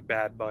person like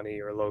Bad Bunny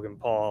or Logan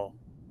Paul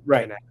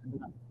can add.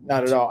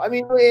 Not at all. I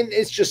mean,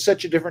 it's just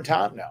such a different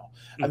time now.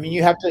 I mean,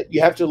 you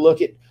have to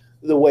look at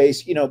the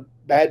ways, you know,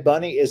 Bad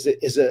Bunny is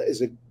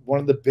one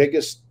of the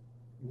biggest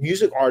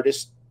music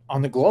artists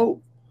on the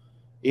globe.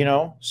 You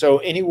know, so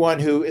anyone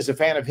who is a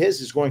fan of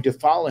his is going to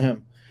follow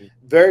him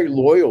very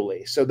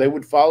loyally. So they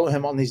would follow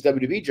him on these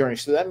WWE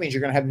journeys. So that means you're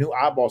going to have new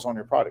eyeballs on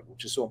your product,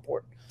 which is so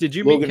important. Did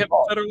you meet Kevin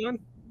Federline?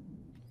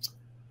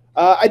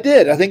 I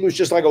did. I think it was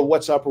just like a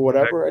what's up or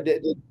whatever. I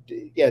did.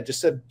 Yeah,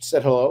 just said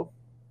hello.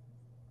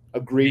 A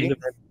greeting.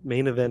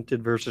 Main evented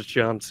versus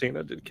John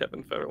Cena did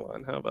Kevin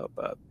Federline. How about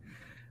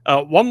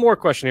that? One more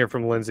question here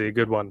from Lindsay. A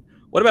good one.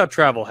 What about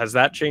travel? Has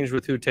that changed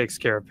with who takes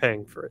care of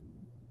paying for it?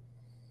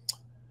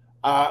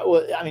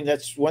 Well, I mean,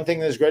 that's one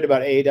thing that's great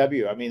about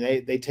AEW. I mean,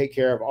 they take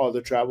care of all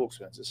their travel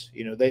expenses.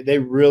 You know, they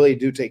really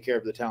do take care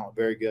of the talent.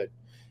 Very good.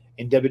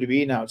 In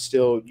WWE now, it's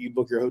still you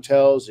book your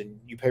hotels and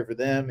you pay for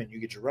them and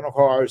you get your rental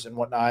cars and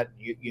whatnot.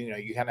 You know,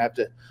 you kind of have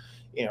to,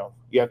 you know,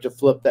 you have to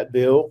flip that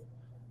bill.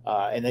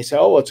 And they say,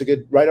 oh, well, it's a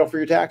good write-off for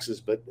your taxes.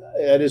 But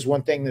that is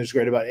one thing that's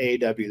great about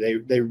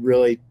AEW. They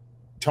really,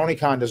 Tony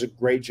Khan does a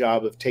great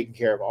job of taking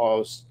care of all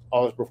his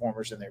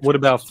performers in there. What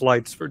about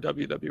flights for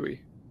WWE?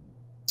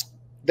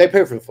 They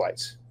pay for the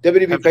flights.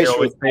 WWE pays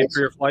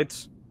for your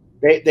flights.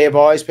 They have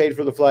always paid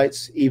for the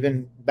flights.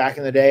 Even back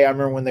in the day, I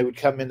remember when they would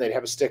come in, they'd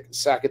have a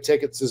sack of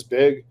tickets this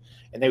big,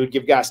 and they would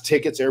give guys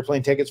tickets,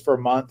 airplane tickets for a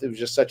month. It was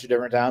just such a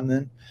different time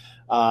then.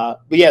 But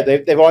yeah,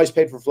 they've always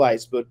paid for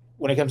flights. But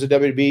when it comes to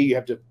WWE, you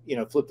have to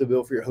flip the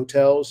bill for your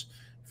hotels,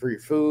 for your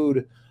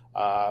food,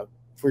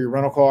 for your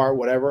rental car,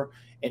 whatever.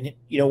 And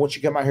once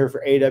you come out here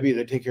for AEW,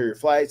 they take care of your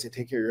flights, they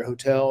take care of your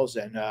hotels,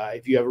 and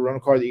if you have a rental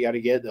car that you got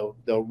to get,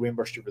 they'll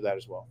reimburse you for that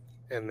as well.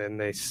 And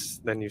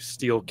then you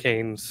steal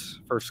Kane's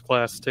first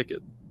class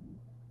ticket.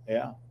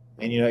 Yeah,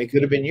 and it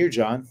could have been you,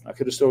 John. I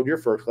could have stolen your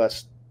first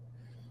class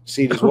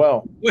seat as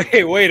well.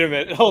 Wait a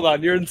minute. Hold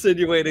on. You're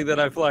insinuating that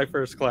I fly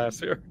first class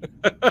here.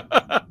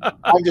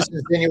 I'm just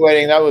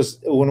insinuating that was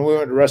when we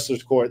went to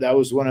Wrestler's Court. That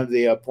was one of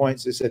the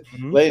points. They said,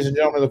 ladies and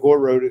gentlemen of the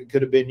court road, it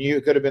could have been you.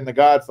 It could have been the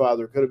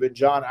Godfather. It could have been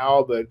Jon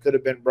Alba. It could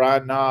have been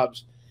Brian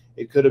Knobbs.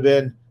 It could have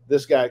been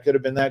this guy. It could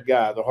have been that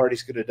guy. The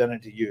Hardys could have done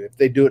it to you. If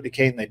they do it to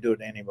Kane, they do it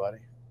to anybody.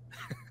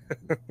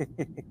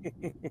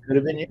 Could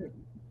have been you.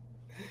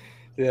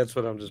 Yeah, that's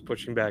what I'm just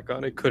pushing back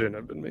on. It couldn't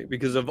have been me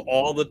because of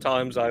all the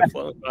times I've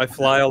flown. I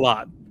fly a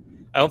lot.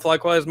 I don't fly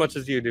quite as much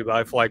as you do, but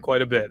I fly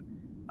quite a bit.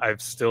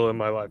 I've still in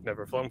my life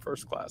never flown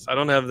first class. I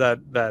don't have that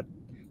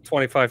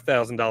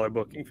 $25,000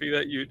 booking fee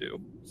that you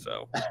do.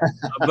 So,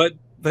 but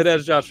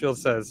as Josh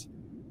Fields says,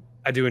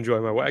 I do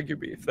enjoy my Wagyu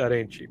beef. That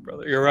ain't cheap,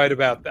 brother. You're right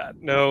about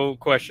that. No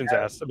questions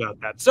asked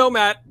about that. So,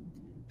 Matt,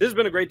 this has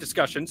been a great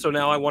discussion. So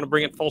now I want to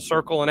bring it full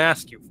circle and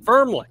ask you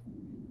firmly,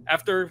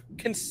 after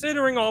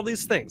considering all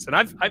these things, and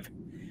I've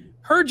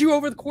heard you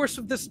over the course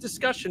of this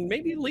discussion,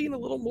 maybe lean a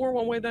little more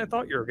one way than I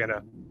thought you were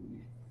gonna.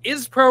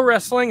 Is pro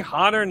wrestling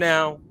hotter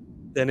now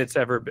than it's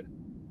ever been?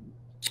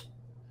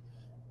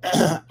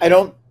 I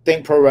don't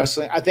think pro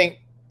wrestling. I think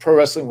pro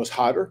wrestling was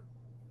hotter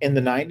in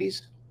the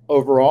 90s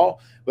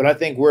overall, but I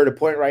think we're at a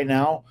point right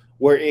now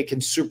where it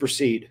can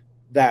supersede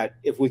that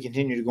if we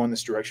continue to go in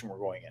this direction we're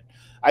going in.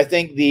 I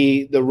think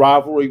the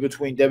rivalry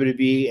between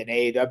WWE and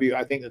AEW,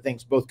 I think the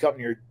things both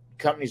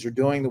companies are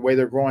doing, the way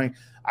they're growing,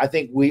 I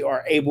think we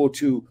are able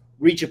to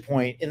reach a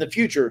point in the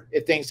future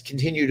if things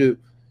continue to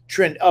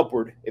trend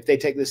upward, if they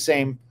take the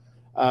same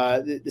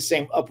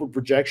upward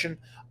projection,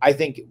 I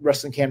think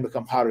wrestling can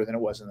become hotter than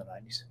it was in the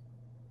 90s.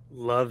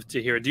 Love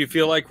to hear it. Do you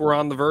feel like we're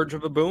on the verge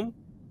of a boom?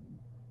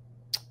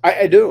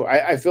 I do.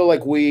 I feel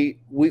like we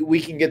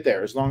can get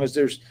there as long as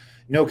there's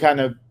no kind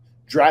of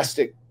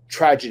drastic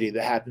tragedy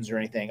that happens or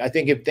anything. I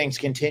think if things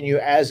continue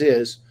as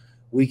is,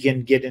 we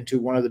can get into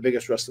one of the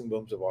biggest wrestling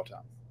booms of all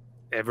time.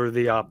 Ever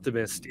the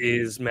optimist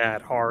is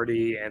Matt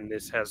Hardy, and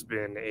this has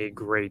been a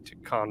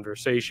great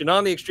conversation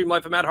on the Extreme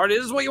Life of Matt Hardy.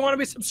 This is what you want to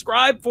be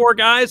subscribed for,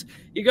 guys.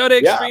 You go to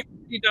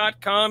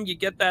extreme.com, you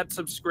get that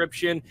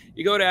subscription.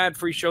 You go to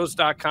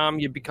adfreeshows.com,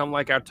 you become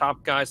like our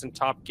top guys and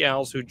top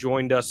gals who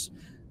joined us.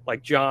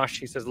 Like Josh,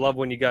 he says, love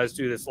when you guys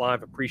do this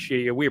live.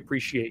 Appreciate you. We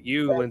appreciate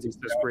you. Lindsay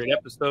says, great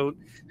episode.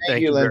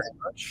 Thank you very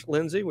much,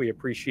 Lindsay. We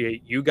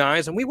appreciate you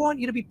guys. And we want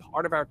you to be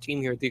part of our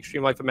team here at the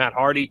Extreme Life of Matt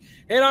Hardy.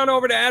 Head on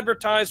over to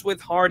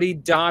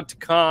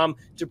advertisewithhardy.com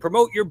to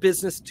promote your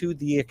business to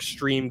the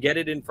extreme. Get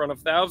it in front of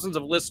thousands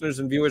of listeners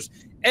and viewers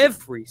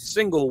every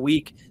single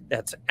week.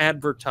 That's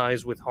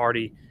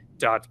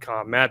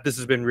advertisewithhardy.com. Matt, this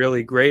has been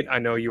really great. I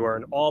know you are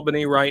in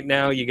Albany right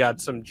now. You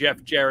got some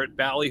Jeff Jarrett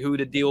ballyhoo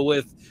to deal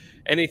with.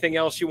 Anything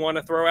else you want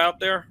to throw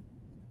out there?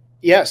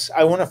 Yes,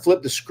 I want to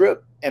flip the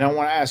script, and I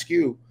want to ask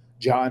you,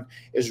 John,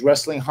 is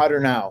wrestling hotter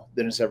now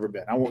than it's ever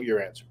been? I want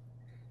your answer.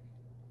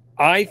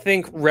 I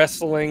think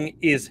wrestling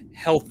is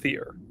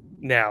healthier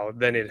now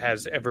than it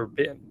has ever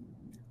been.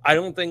 I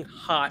don't think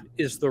hot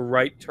is the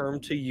right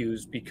term to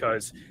use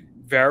because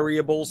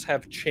variables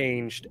have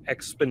changed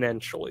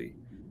exponentially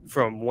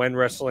from when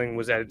wrestling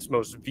was at its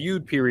most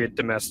viewed period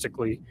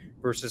domestically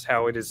versus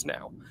how it is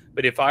now.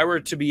 But if I were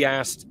to be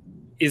asked,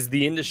 is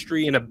the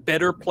industry in a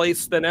better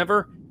place than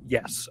ever?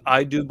 Yes,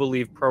 I do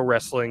believe pro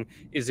wrestling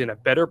is in a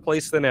better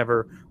place than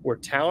ever, where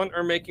talent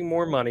are making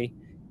more money,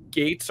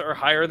 gates are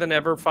higher than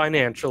ever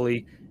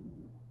financially.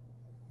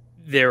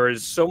 There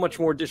is so much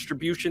more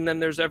distribution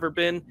than there's ever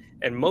been.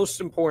 And most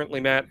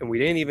importantly, Matt, and we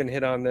didn't even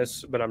hit on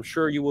this, but I'm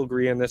sure you will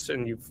agree on this,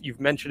 and you've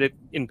mentioned it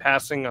in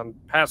passing on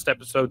past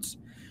episodes,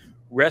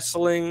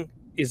 wrestling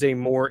is a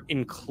more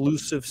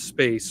inclusive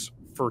space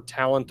for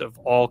talent of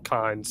all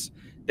kinds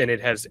than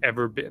it has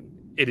ever been.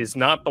 It is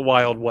not the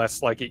Wild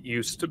West like it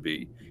used to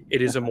be.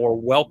 It is a more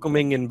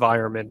welcoming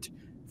environment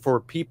for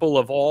people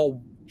of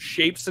all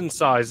shapes and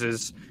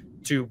sizes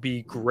to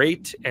be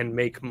great and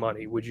make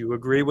money. Would you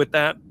agree with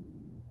that?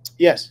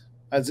 Yes,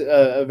 that's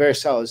a very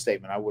solid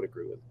statement. I would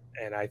agree with it.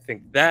 And I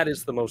think that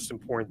is the most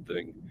important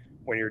thing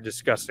when you're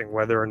discussing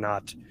whether or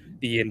not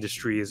the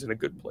industry is in a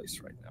good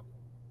place right now.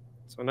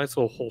 So a nice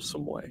little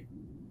wholesome way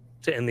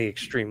to end the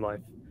extreme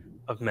life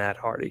of Matt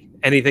Hardy.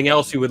 Anything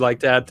else you would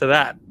like to add to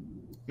that?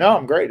 No,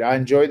 I'm great. I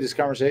enjoyed this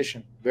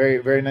conversation. Very,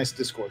 very nice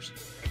discourse.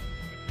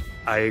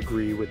 I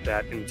agree with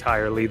that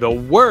entirely. The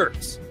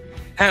words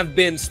have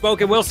been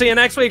spoken. We'll see you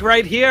next week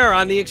right here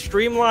on the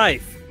Extreme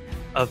Life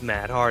of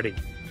Matt Hardy.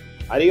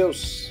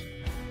 Adios.